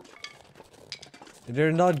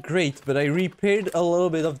 They're not great, but I repaired a little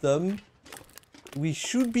bit of them. We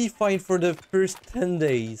should be fine for the first 10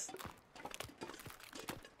 days.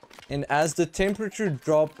 And as the temperature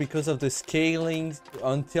drops because of the scaling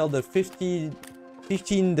until the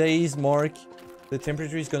 15 days mark, the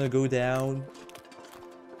temperature is gonna go down.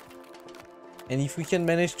 And if we can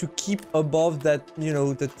manage to keep above that, you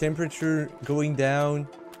know, the temperature going down,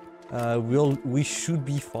 we should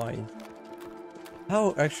be fine.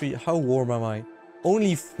 How warm am I?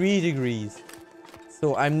 Only 3 degrees.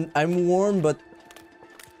 So I'm warm, but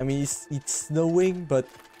I mean it's snowing, but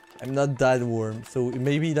I'm not that warm. So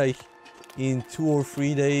maybe like in 2 or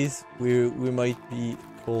 3 days we might be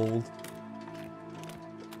cold.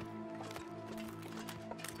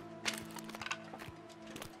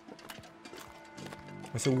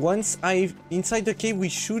 So once inside the cave we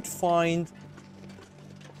should find...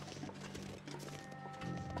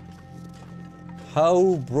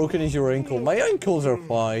 How broken is your ankle? My ankles are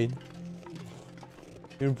fine.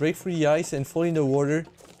 You break through the ice and fall in the water.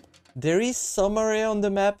 There is some area on the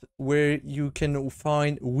map where you can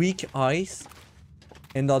find weak ice.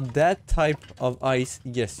 And on that type of ice,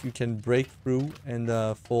 yes, you can break through and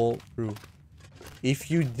fall through.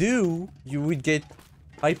 If you do, you would get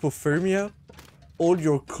hypothermia. All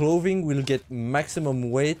your clothing will get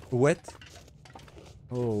maximum wet.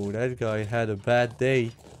 Oh, that guy had a bad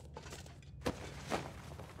day.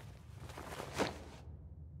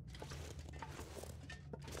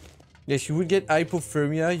 Yes, you will get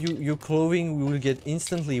hypothermia. Your clothing will get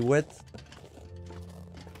instantly wet.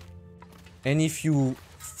 And if you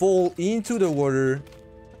fall into the water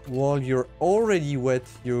while you're already wet,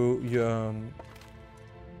 your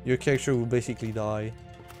character will basically die,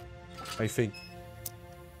 I think.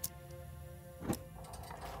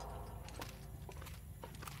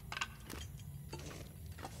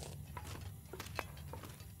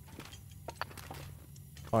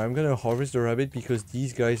 I'm gonna harvest the rabbit because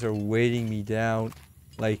these guys are weighing me down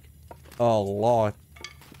like a lot.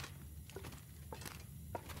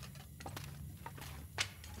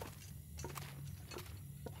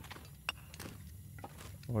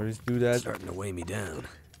 let's do that. Starting to weigh me down.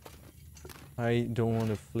 I don't want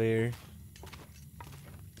to flare.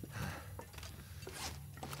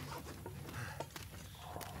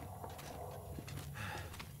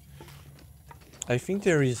 I think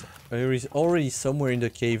there is already somewhere in the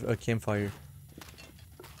cave a campfire.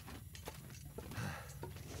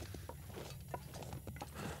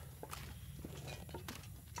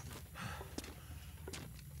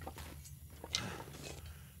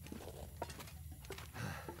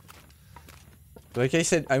 Like I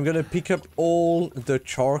said, I'm gonna pick up all the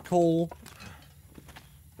charcoal.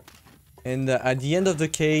 And at the end of the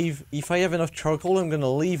cave, if I have enough charcoal, I'm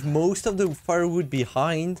gonna leave most of the firewood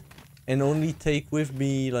behind. And only take with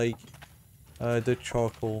me, like, the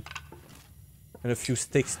charcoal. And a few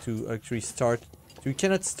sticks to actually start. So you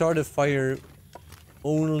cannot start a fire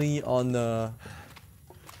only on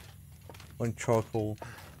charcoal.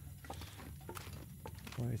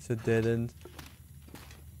 Oh, it's a dead end.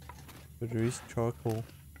 But there is charcoal.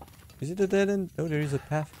 Is it a dead end? No, there is a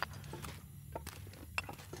path.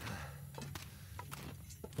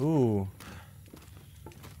 Ooh.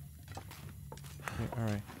 Okay,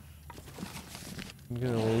 alright. I'm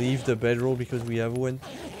gonna leave the bedroll because we have one.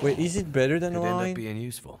 Wait, is it better than Could mine? end up being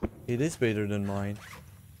useful. It is better than mine.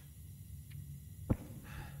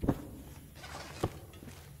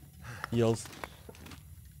 Yells.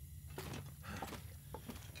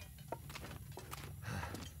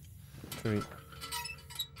 Sorry.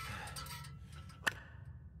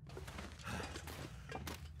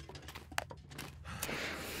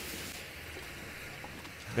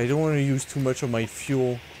 I don't want to use too much of my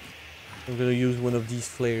fuel. I'm gonna use one of these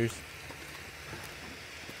flares.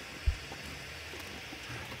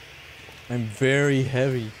 I'm very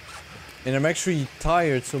heavy. And I'm actually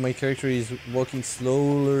tired, so my character is walking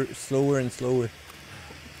slower and slower.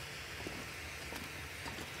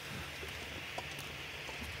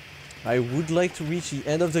 I would like to reach the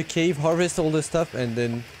end of the cave, harvest all the stuff, and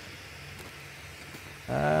then...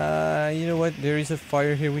 you know what? There is a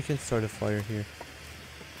fire here. We can start a fire here.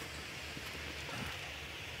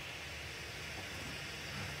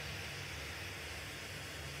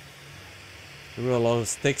 There were a lot of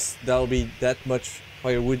sticks. That'll be that much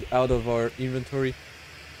firewood out of our inventory.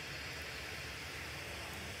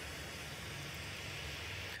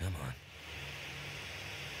 Come on.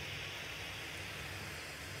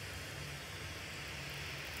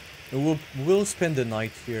 And we'll spend the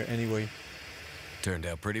night here anyway. Turned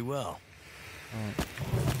out pretty well.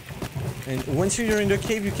 And once you're in the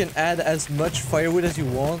cave, you can add as much firewood as you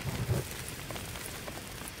want.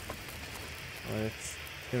 Oh, it's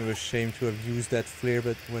kind of a shame to have used that flare,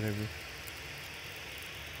 but whatever.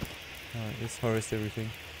 Alright, let's harvest everything.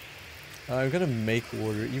 I'm gonna make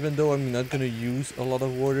water, even though I'm not gonna use a lot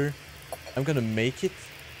of water. I'm gonna make it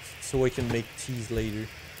so I can make teas later.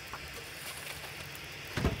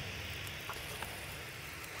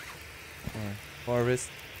 Alright, harvest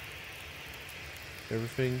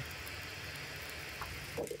everything.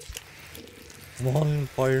 Come on,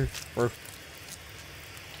 fire. Perfect.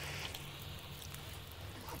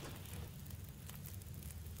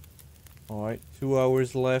 Alright, 2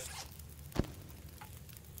 hours left.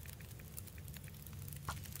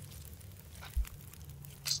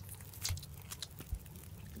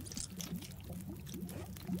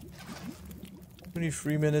 Only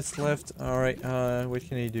 3 minutes left. Alright, what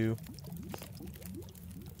can I do?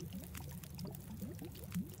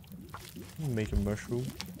 Make a mushroom.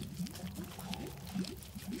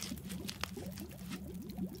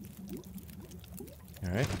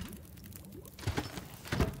 Alright.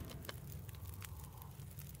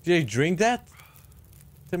 Did I drink that?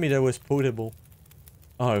 Tell me that was potable.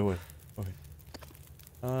 Oh, it was. Okay.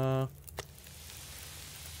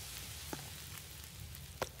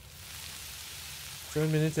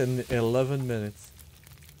 7 minutes and 11 minutes.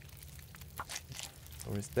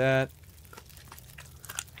 Where's that?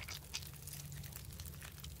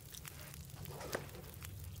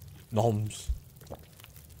 Noms.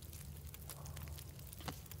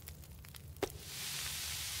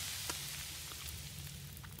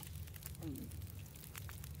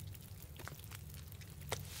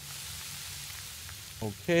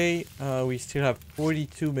 Okay, we still have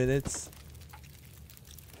 42 minutes.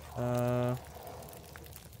 And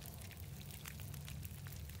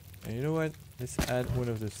you know what? Let's add one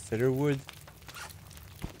of the cedar wood.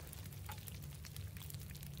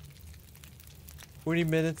 40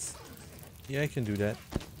 minutes. Yeah, I can do that.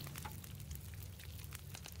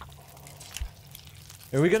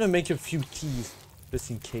 And we're gonna make a few teas, just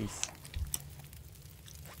in case.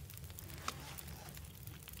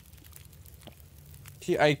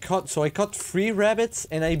 See, I caught 3 rabbits,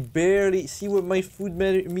 and I barely see what my food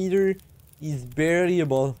meter is barely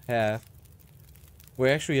above half.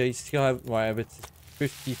 Well, actually, I still have rabbits.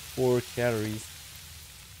 54 calories.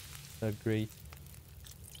 Not great.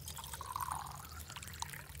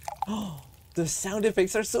 Oh, the sound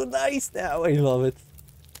effects are so nice now. I love it.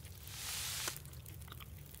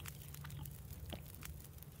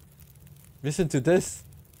 Listen to this.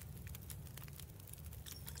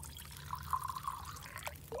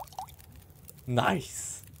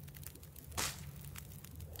 Nice.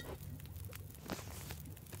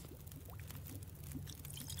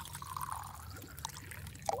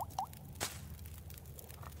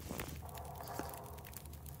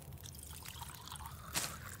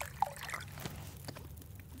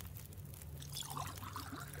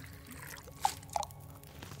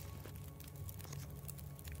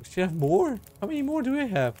 We still have more? How many more do I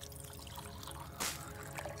have?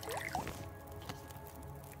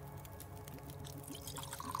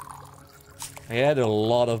 I had a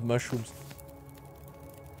lot of mushrooms.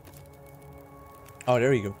 Oh, there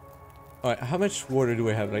we go. Alright, how much water do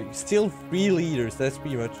I have? Like, still 3 liters. That's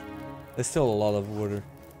pretty much... That's still a lot of water.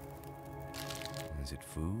 Is it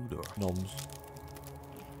food or... Noms.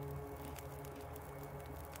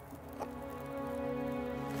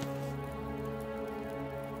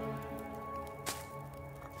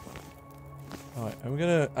 Alright,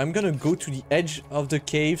 I'm gonna go to the edge of the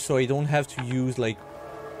cave so I don't have to use like...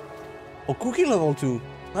 Oh, cooking level 2.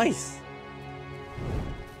 Nice.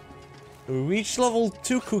 Reach level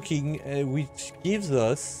 2 cooking, which gives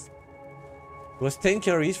us... Was 10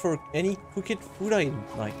 calories for any cooked food item.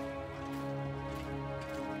 Like...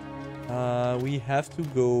 we have to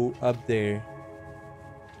go up there.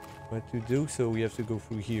 But to do so, we have to go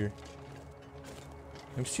through here.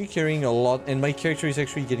 I'm still carrying a lot, and my character is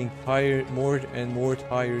actually getting tired, more and more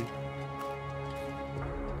tired.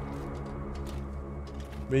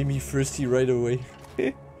 Made me thirsty right away.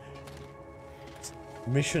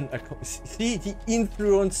 Mission accomplished. See the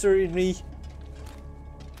influencer in me.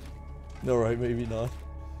 No, right? Maybe not.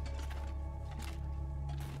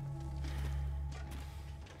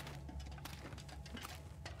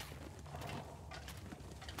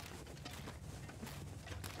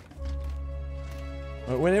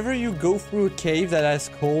 Whenever you go through a cave that has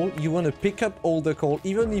coal, you want to pick up all the coal,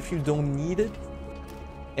 even if you don't need it,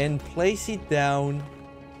 and place it down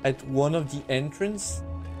at one of the entrance.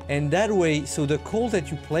 And that way, so the coal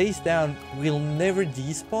that you place down will never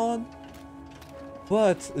despawn,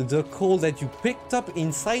 but the coal that you picked up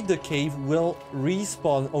inside the cave will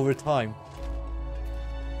respawn over time.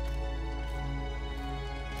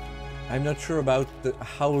 I'm not sure about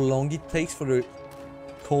how long it takes for the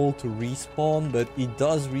coal to respawn, but it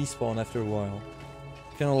does respawn after a while.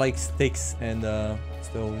 Kind of like sticks and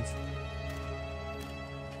stones.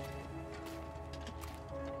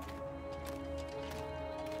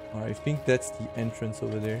 I think that's the entrance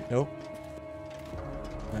over there. Nope.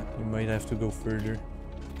 You might have to go further.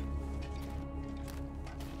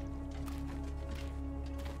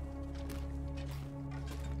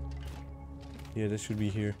 Yeah, that should be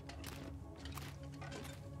here.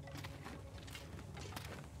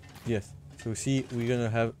 Yes. So see, we're gonna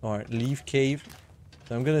have... Alright, leave cave.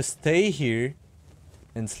 So I'm gonna stay here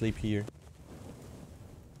and sleep here.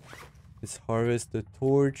 Let's harvest the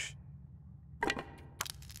torch.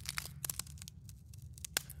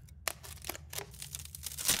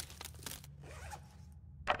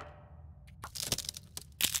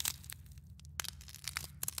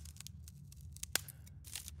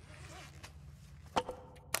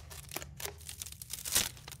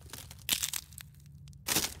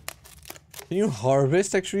 Can you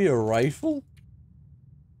harvest actually a rifle?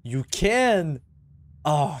 You can!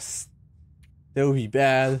 Oh, that would be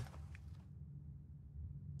bad.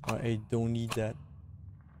 I don't need that.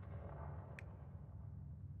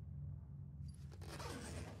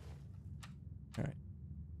 Alright.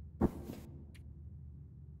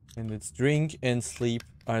 And let's drink and sleep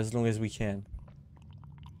as long as we can.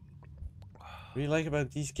 What I like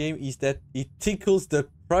about this game is that it tickles the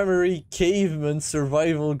primary caveman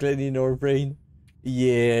survival gland in our brain.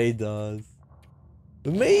 Yeah, it does.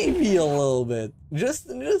 Maybe a little bit. Just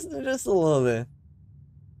a little bit.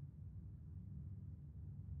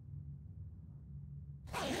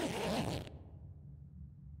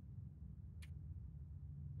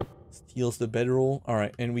 Steals the bedroll.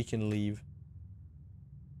 Alright, and we can leave.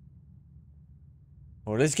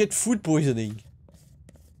 Oh, let's get food poisoning.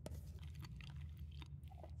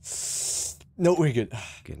 No, we're good.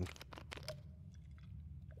 Getting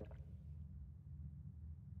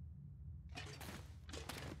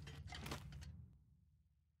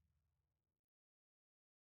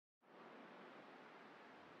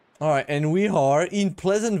Alright, and we are in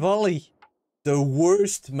Pleasant Valley. The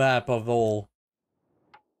worst map of all.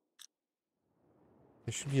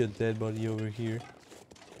 There should be a dead body over here.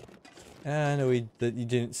 Ah, no, you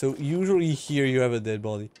didn't. So usually here you have a dead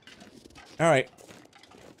body. Alright.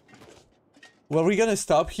 Well, we're gonna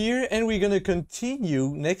stop here and we're gonna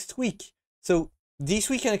continue next week. So this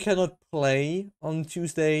week I cannot play on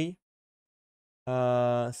Tuesday.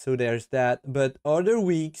 So there's that. But other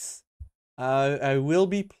weeks, I will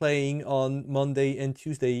be playing on Monday and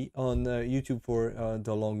Tuesday on YouTube for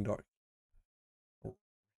The Long Dark.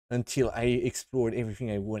 Until I explored everything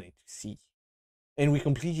I wanted to see. And we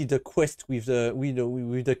completed the quest with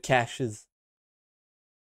the caches.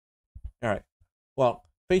 Alright. Well,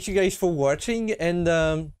 thank you guys for watching,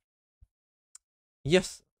 and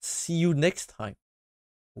yes, see you next time.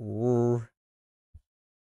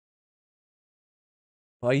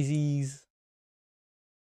 Bye-sies.